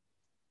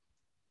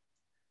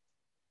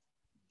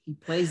 He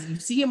plays, you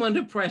see him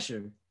under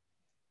pressure,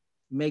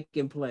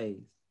 making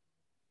plays.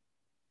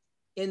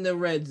 In the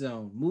red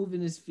zone,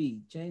 moving his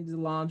feet, change the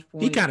launch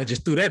point. He kind of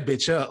just threw that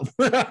bitch up.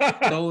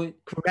 Throw it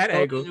from that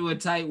angle into a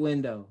tight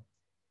window.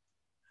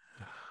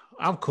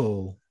 I'm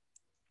cool.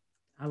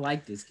 I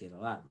like this kid a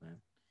lot,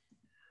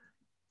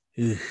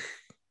 man.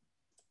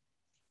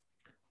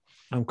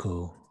 I'm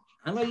cool.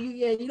 I know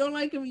you don't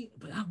like him,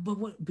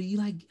 but you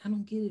like. I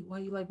don't get it. Why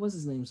you like what's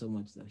his name so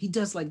much though? He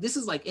does like this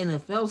is like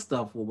NFL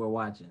stuff what we're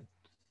watching.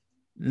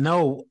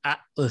 No,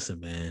 listen,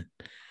 man.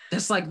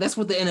 That's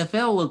what the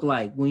NFL look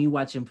like when you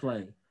watch him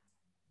play.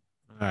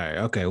 All right,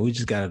 okay. We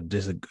just gotta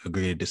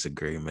agree to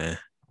disagree, man.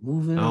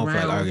 Moving I don't around,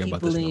 feel like arguing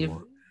about this no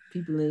more.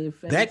 People in your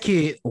face. That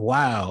kid,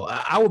 wow.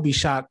 I would be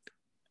shocked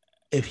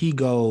if he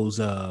goes.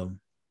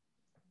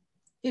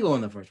 He go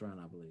in the first round,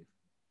 I believe.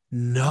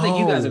 No I think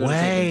you guys are gonna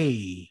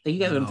way. I think you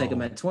guys are gonna take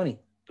him at 20.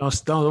 Don't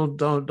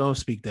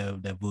speak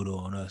that voodoo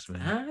on us,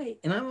 man. All right,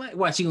 and I'm like,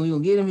 watch, you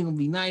gonna get him. He gonna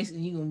be nice,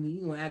 and you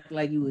gonna act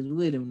like you was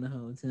with him the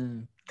whole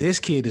time. This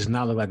kid does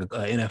not look like an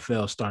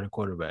NFL starting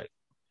quarterback.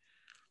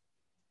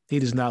 He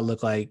does not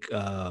look like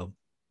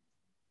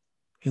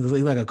he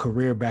looks like a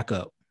career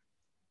backup.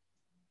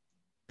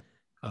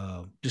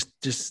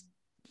 Just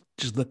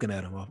looking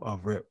at him off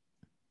rip.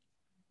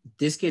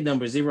 This kid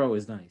number 0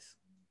 is nice.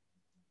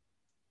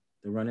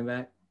 The running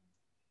back.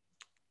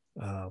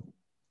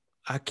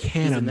 I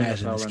can't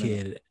imagine this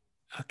kid.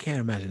 I can't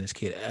imagine this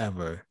kid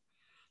ever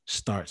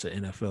starts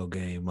an NFL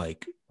game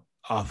like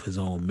off his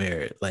own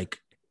merit. Like,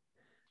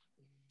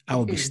 I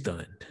would be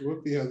stunned. What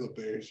if he has a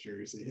Bears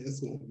jersey?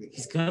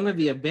 He's gonna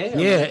be a Bear.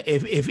 Yeah, man.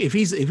 if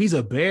he's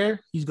a Bear,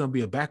 he's gonna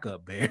be a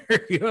backup Bear.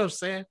 You know what I'm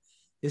saying?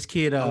 This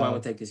kid. I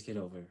would take this kid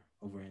over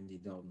Andy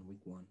Dalton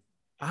week 1.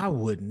 I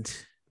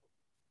wouldn't.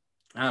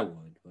 I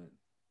would, but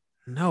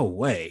no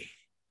way.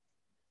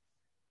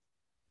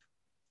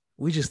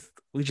 We just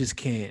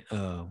can't.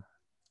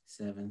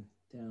 7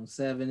 down,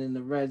 7 in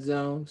the red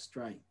zone.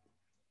 Strike.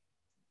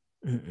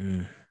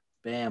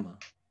 Bama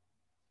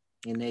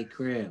in their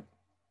crib.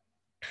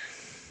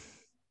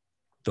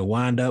 The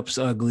wind-up's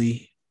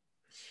ugly.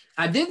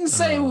 I didn't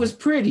say it was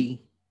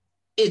pretty.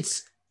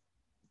 It's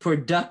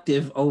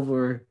productive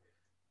over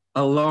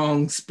a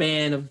long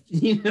span of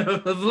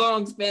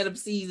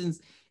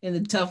seasons in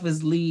the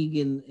toughest league,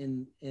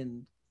 and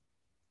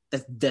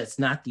that's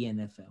not the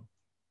NFL.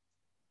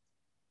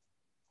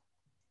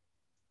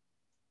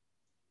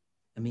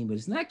 I mean, but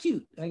it's not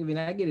cute. I mean,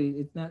 I get it.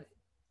 It's not,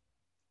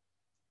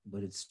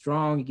 but it's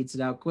strong. He gets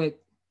it out quick.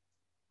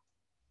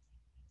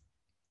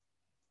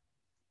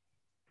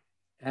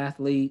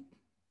 Athlete.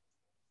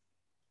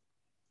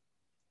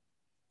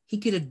 He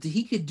could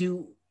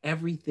do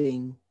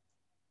everything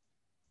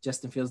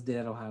Justin Fields did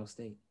at Ohio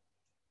State.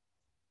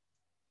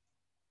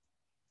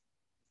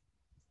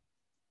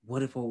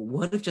 What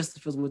if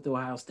Justin Fields went to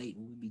Ohio State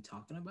and we'd be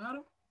talking about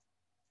him?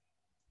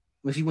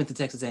 If he went to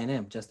Texas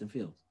A&M, Justin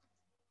Fields.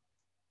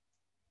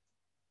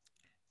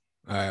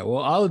 All right. Well,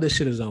 all of this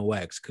shit is on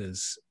wax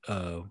because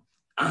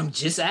I'm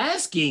just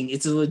asking.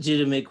 It's a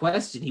legitimate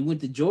question. He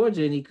went to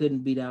Georgia and he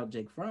couldn't beat out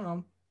Jake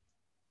Fromm.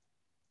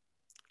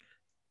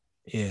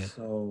 Yeah.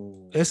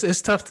 So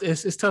it's tough.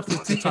 It's tough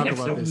to talk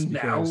about this.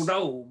 I don't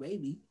know.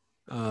 Maybe.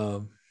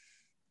 I'm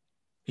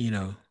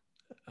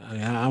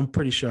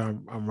pretty sure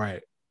I'm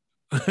right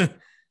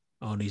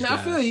on these guys.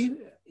 I feel you.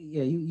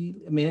 Yeah,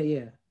 you. I mean,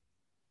 yeah.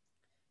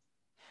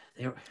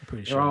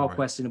 They're all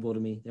questionable to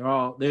me.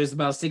 There's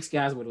about 6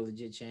 guys with a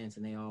legit chance,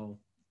 and they all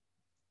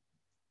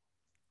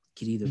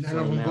could either. None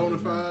of them bona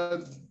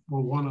fide.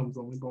 Well, one of them's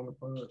only bona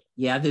fide.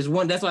 Yeah, there's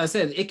one. That's why I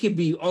said it could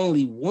be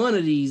only one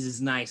of these is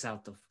nice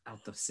out the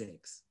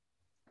 6.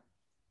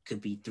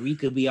 Could be 3.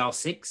 Could be all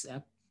 6.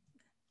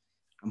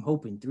 I'm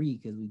hoping 3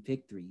 because we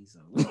picked 3. So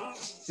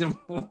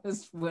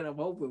that's what I'm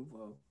hoping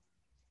for.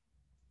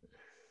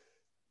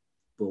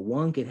 But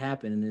one could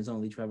happen, and there's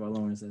only Trevor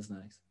Lawrence. That's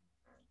nice.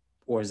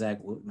 Or Zach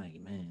Wood,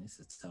 man, it's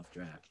a tough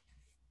draft.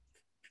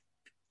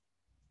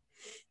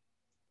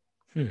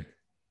 That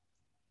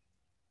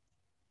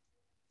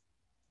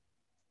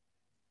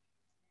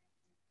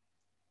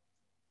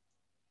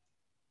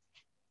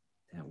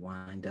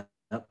wind up.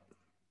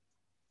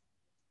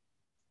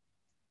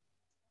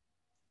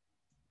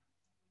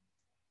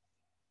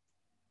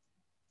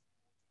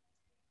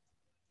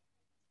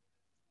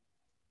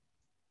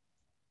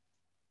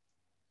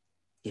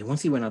 Yeah,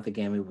 once he went out the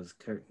game, it was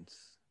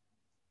curtains.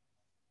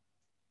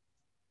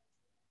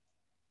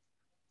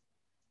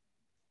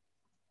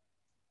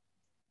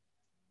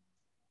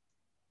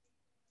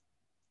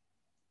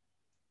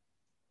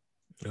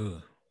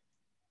 Ugh.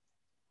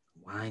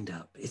 Wind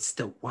up. It's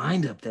the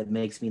wind up that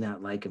makes me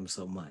not like him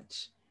so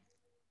much.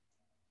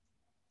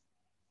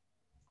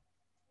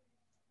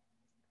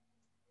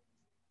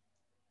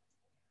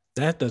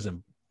 That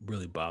doesn't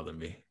really bother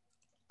me.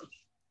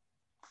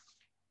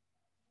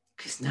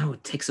 Because now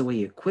it takes away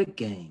your quick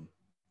game.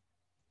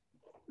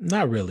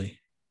 Not really.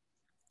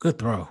 Good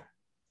throw.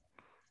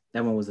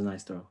 That one was a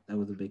nice throw. That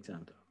was a big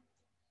time throw.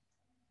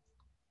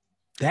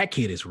 That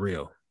kid is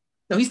real.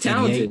 No, he's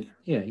talented.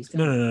 Yeah, he's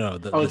talented. No.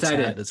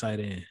 The tight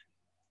end.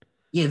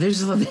 Yeah,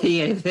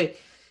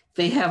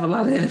 they have a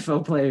lot of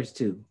NFL players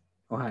too.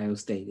 Ohio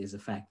State is a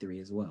factory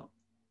as well.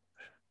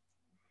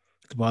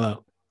 Get the ball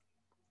out.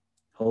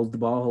 Holds the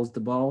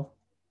ball.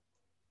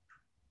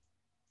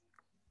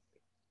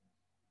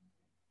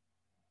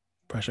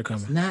 Pressure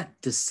coming. It's not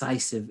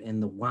decisive in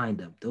the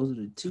windup. Those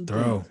are the 2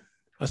 throw. things.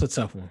 That's a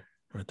tough one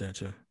right there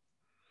too.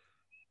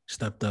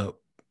 Stepped up.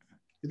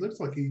 It looks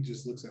like he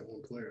just looks at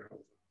one player.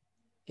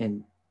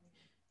 And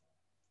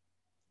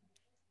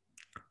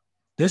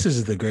this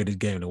is the greatest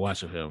game to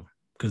watch of him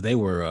because they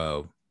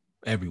were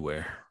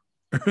everywhere.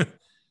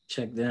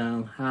 Check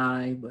down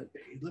high, but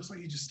it looks like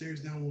he just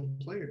stares down one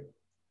player.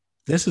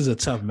 This is a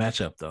tough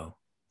matchup, though.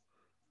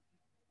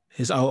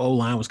 His O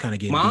line was kind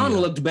of getting. Mon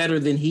looked better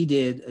than he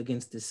did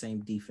against the same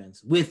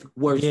defense with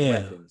worse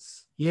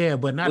weapons. Yeah,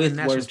 but not in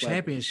the national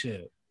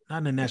championship. Not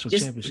in the national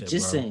championship.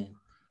 Just saying,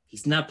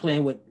 he's not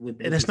playing with.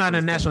 And it's not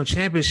a national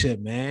championship,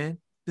 man.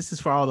 This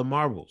is for all the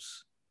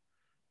marbles.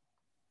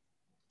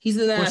 He's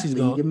an athlete.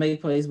 He can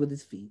make plays with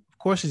his feet. Of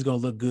course, he's gonna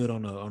look good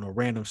on a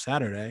random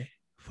Saturday.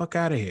 Fuck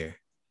out of here.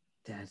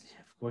 That,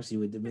 of course, he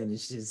would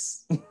diminish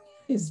his.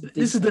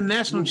 This is the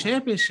national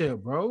championship,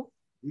 bro.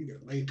 We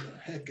got laid the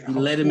heck out. He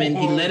let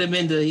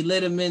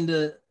him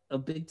into a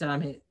big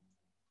time hit.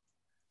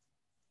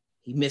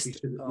 He missed. He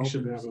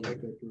should have let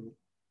that through.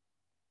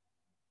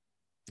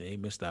 Yeah, he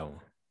missed that one.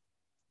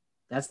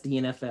 That's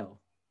the NFL.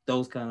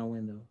 Those kind of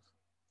windows.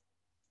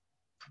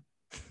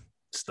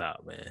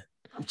 Stop, man.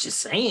 I'm just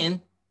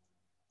saying.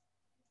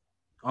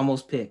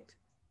 Almost picked.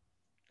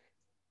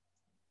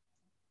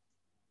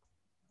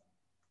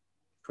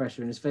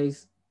 Pressure in his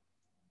face.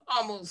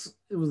 Almost.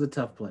 It was a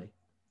tough play.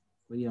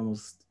 But he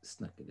almost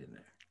snuck it in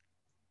there.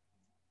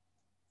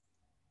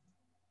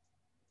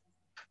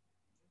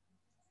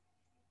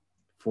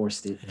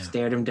 Forced it. Yeah.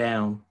 Stared him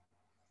down.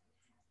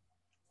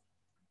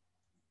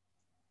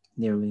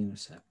 Nearly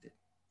intercepted.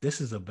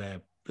 This is a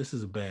bad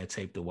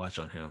tape to watch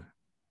on him.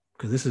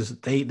 Because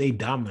they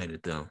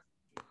dominated them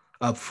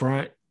up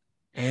front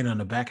and on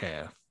the back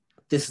half.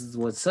 This is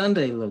what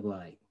Sunday looked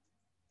like.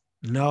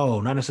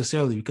 No, not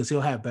necessarily, because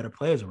he'll have better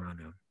players around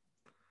him.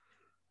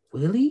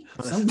 Will he?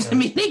 I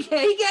mean, he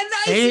got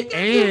nice.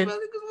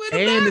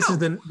 And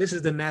this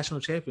is the national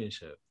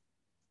championship.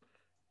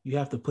 You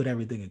have to put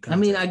everything in context. I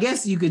mean, I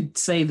guess you could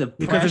say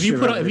because if you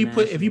put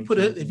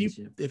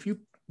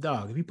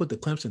the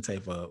Clemson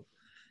tape up,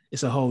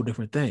 it's a whole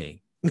different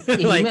thing. Yeah,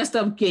 like, he messed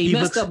up. He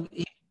messed up.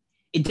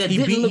 That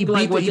didn't look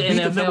like what the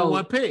NFL. Number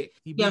one pick.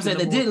 Yeah, I'm saying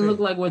that didn't look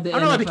like what the NFL. I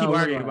don't have to keep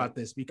arguing about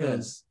this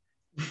because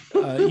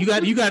you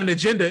got an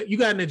agenda. You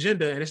got an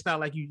agenda, and it's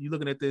not like you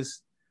looking at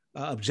this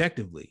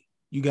objectively.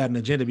 You got an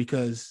agenda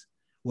because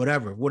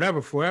whatever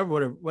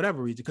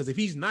reason. Because if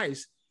he's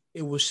nice,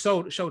 it will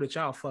show that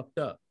y'all fucked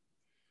up.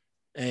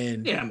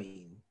 And yeah,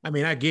 I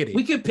mean, I get it.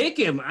 We could pick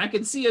him. I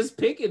could see us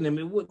picking him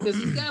because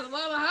he's got a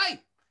lot of hype.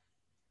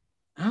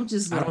 I'm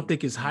just like, I don't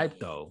think it's hype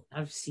though.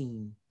 I've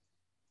seen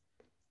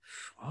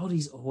all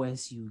these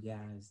OSU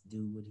guys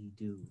do what he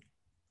do.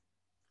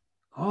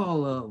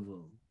 All of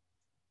them.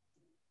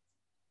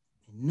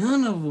 And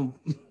none of them.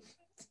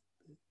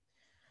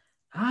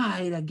 All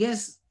right, I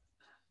guess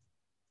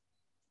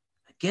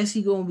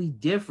he gonna be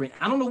different.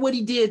 I don't know what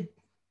he did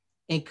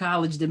in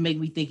college that make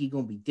me think he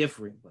gonna be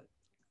different, but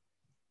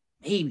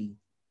maybe.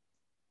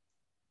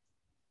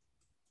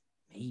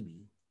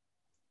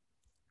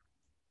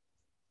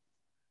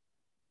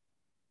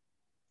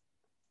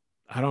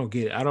 I don't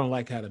get it. I don't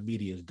like how the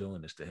media is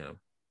doing this to him.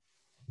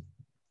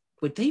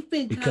 But they've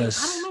been I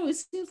don't know. It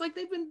seems like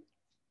they've been.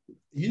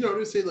 You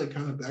notice they like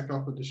kind of backed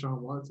off of Deshaun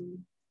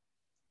Watson.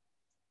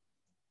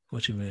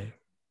 What you mean?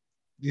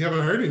 You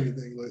haven't heard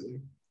anything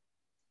lately.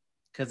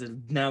 Because it's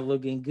not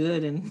looking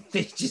good, and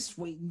they're just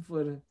waiting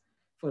for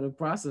the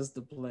process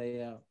to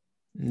play out.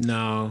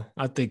 No,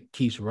 I think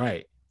Keith's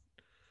right.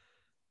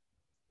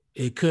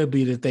 It could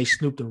be that they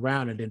snooped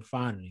around and didn't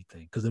find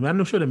anything. Because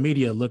I'm sure the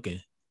media are looking.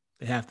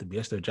 They have to be.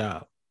 That's their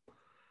job.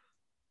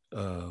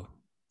 The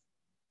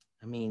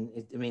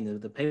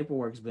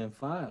paperwork's been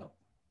filed.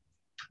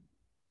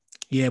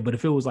 Yeah, but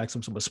if it was like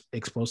some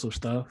explosive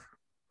stuff,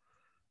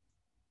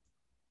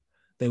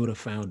 they would have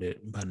found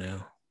it by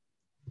now.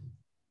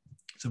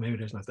 So maybe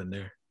there's nothing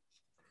there.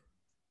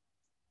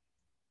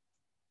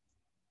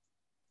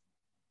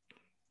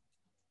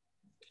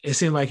 It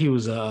seemed like he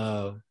was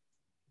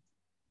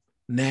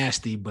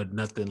nasty, but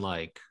nothing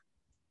like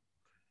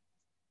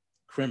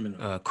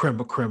criminal.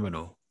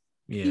 Criminal.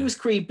 Yeah, he was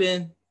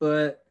creeping,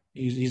 but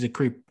he's a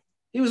creep.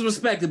 He was a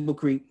respectable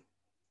creep.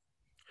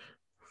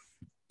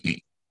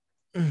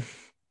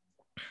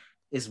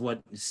 Is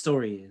what the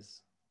story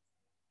is.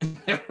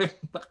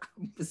 But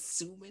I'm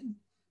assuming.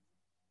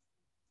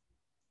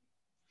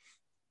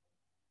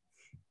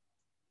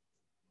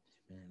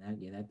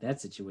 Man,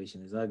 that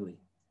situation is ugly.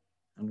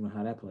 I don't know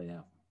how that played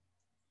out.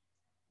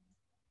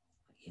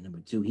 Yeah, number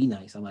 2, he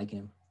nice. I like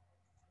him.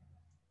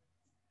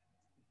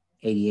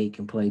 88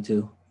 can play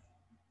too.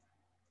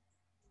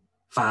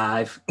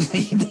 5.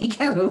 they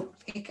got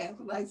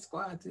a nice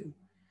squad too.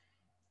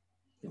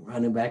 The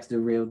running back's the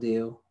real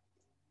deal.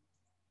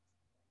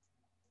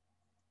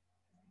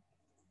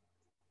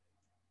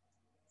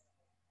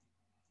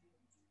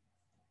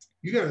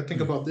 You got to think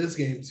about this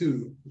game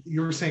too.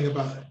 You were saying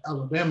about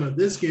Alabama.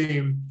 This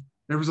game,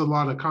 there was a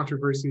lot of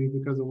controversy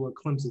because of what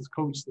Clemson's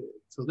coach did.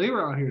 So they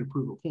were out here to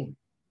prove a point.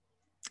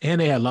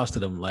 And they had lost to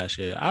them last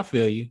year. I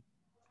feel you.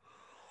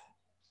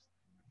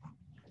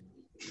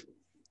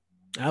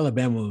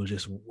 Alabama was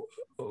just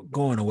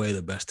going away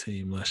the best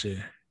team last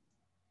year.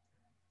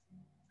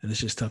 And it's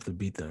just tough to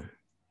beat them.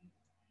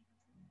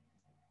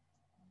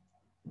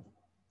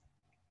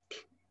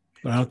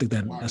 But I don't think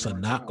that's a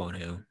knock on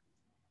him.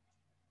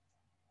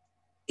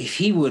 If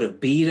he would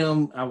have beat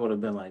him, I would have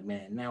been like,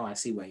 man, now I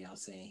see why y'all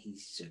saying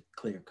he's a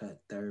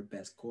clear-cut third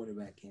best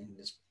quarterback in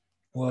this.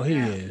 Well, he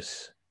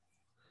is.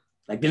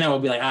 Like, then I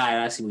would be like, all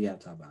right, I see what y'all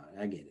talking about.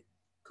 I get it.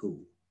 Cool.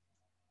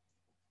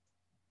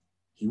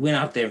 He went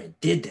out there and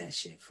did that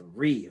shit for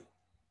real.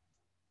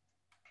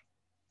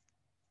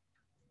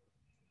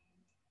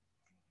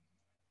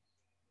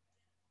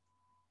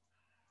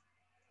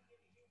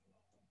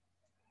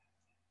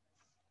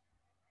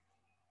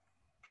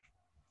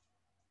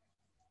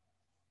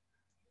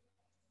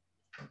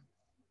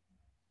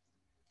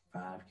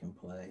 Five can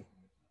play.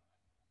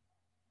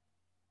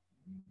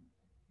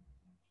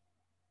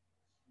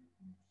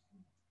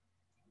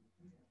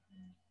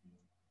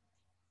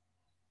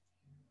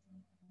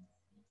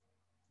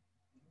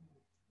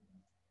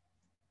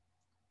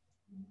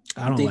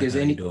 I don't think like there's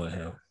any doing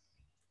him.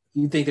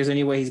 You think there's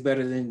any way he's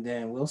better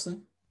than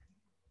Wilson?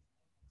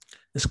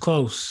 It's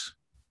close.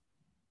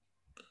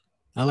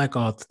 I like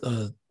all 3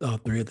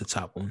 of the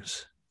top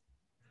ones.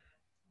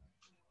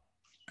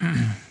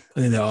 I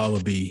think they all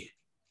would be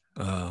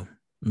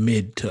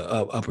mid to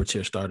upper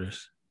tier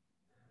starters.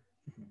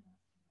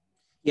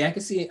 Yeah, I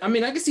can see it. I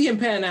mean, I can see him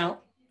pan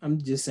out.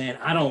 I'm just saying,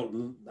 I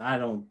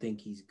don't think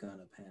he's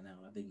gonna pan out.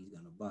 I think he's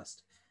gonna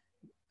bust.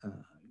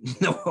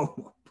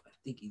 No, I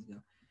think he's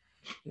gonna.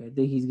 I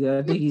think he's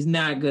good. I think he's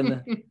not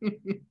gonna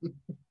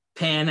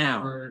pan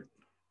out.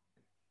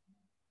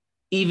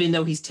 Even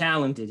though he's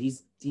talented,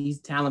 he's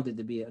talented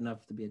to be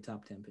enough to be a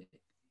top 10 pick.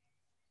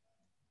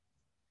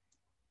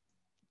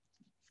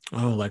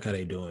 I don't like how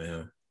they doing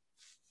him.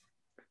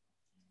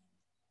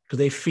 Because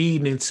they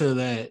feed into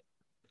that.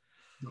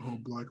 The whole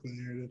black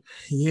narrative.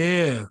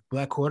 Yeah,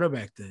 black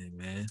quarterback thing,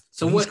 man.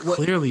 So he's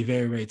clearly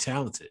very, very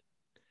talented.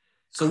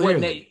 So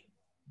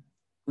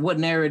what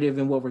narrative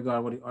in what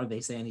regard? What are they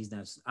saying he's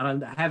not? I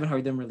haven't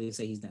heard them really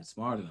say he's not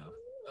smart enough.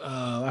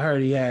 I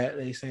heard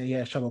they saying he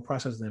has trouble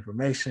processing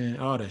information,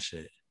 all that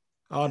shit.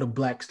 All the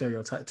black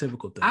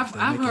typical things.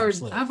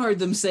 I've heard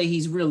them say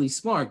he's really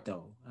smart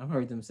though. I've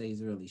heard them say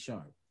he's really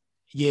sharp.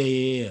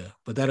 Yeah.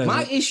 But that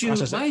my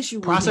issue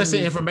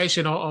processing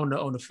information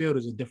on the field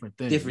is a different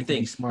thing. Different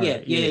thing.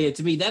 Yeah.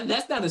 To me,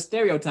 that's not a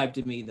stereotype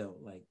to me though.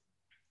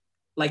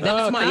 Like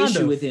that's my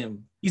issue with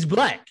him. He's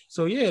black,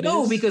 so yeah.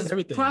 Because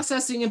everything.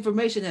 Processing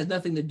information has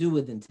nothing to do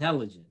with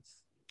intelligence.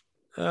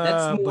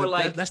 That's more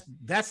like that's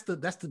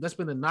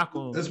been the knock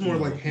on. That's more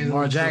like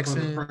handling Jackson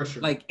under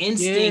pressure, like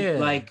instinct,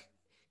 like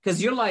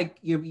because you're like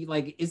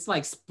it's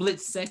like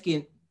split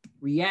second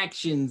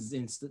reactions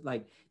and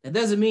like that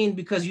doesn't mean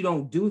because you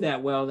don't do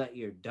that well that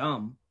you're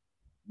dumb,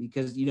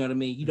 because you know what I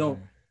mean. You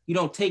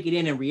don't take it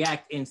in and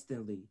react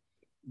instantly.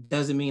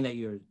 Doesn't mean that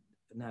you're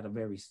not you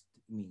can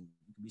be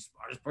the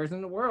smartest person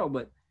in the world,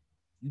 but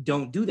you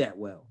don't do that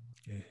well.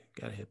 Yeah,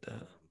 gotta hit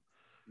that.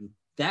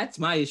 That's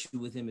my issue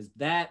with him, is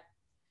that,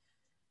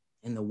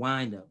 and the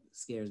windup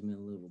scares me a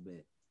little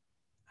bit.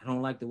 I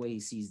don't like the way he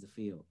sees the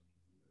field.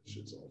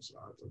 Shit's all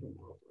sides.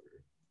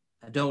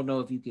 I don't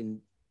know if you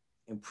can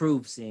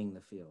improve seeing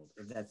the field,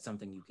 if that's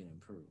something you can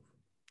improve.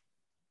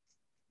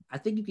 I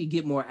think you could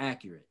get more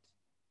accurate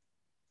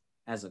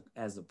as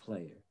a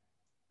player.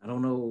 I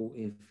don't know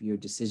if your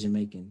decision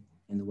making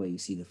and the way you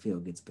see the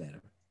field gets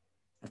better.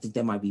 I think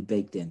that might be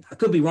baked in. I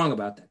could be wrong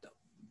about that, though.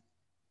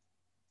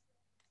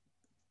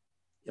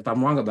 If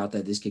I'm wrong about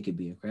that, this kid could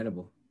be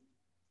incredible.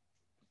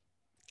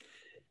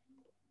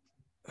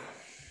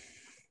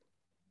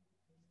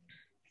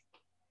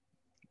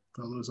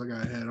 Fellas, I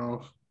got to head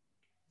off.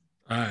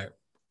 All right.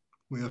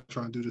 We'll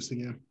try and do this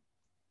again.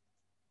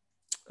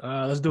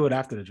 Let's do it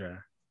after the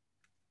draft.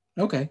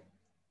 Okay.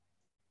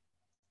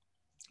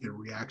 Get a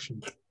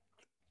reaction.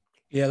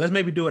 Yeah, let's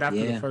maybe do it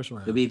after the first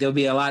round. There'll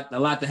be a lot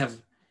to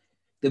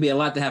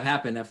have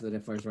happen after the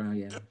first round.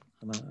 Yeah,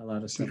 a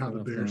lot of stuff. See how the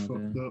Bears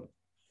fucked up.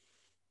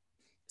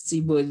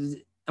 See, boys,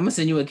 I'm gonna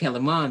send you a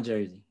Kellerman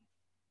jersey.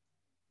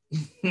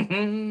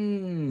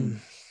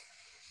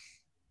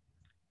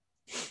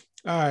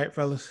 All right,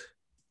 fellas.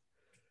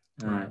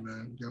 All right,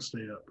 man. Y'all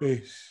stay up.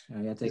 Peace. All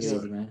right, y'all take it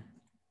easy, man.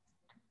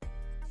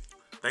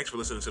 Thanks for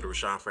listening to the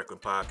Rashawn Franklin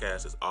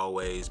podcast. As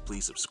always,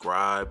 please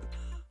subscribe.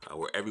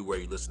 We're everywhere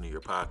you listen to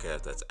your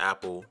podcast. That's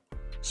Apple,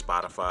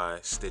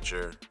 Spotify,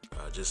 Stitcher.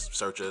 Just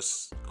search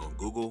us on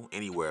Google.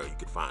 Anywhere you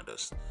can find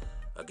us.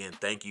 Again,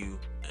 thank you,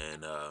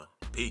 and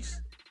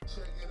peace.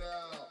 Check it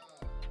out.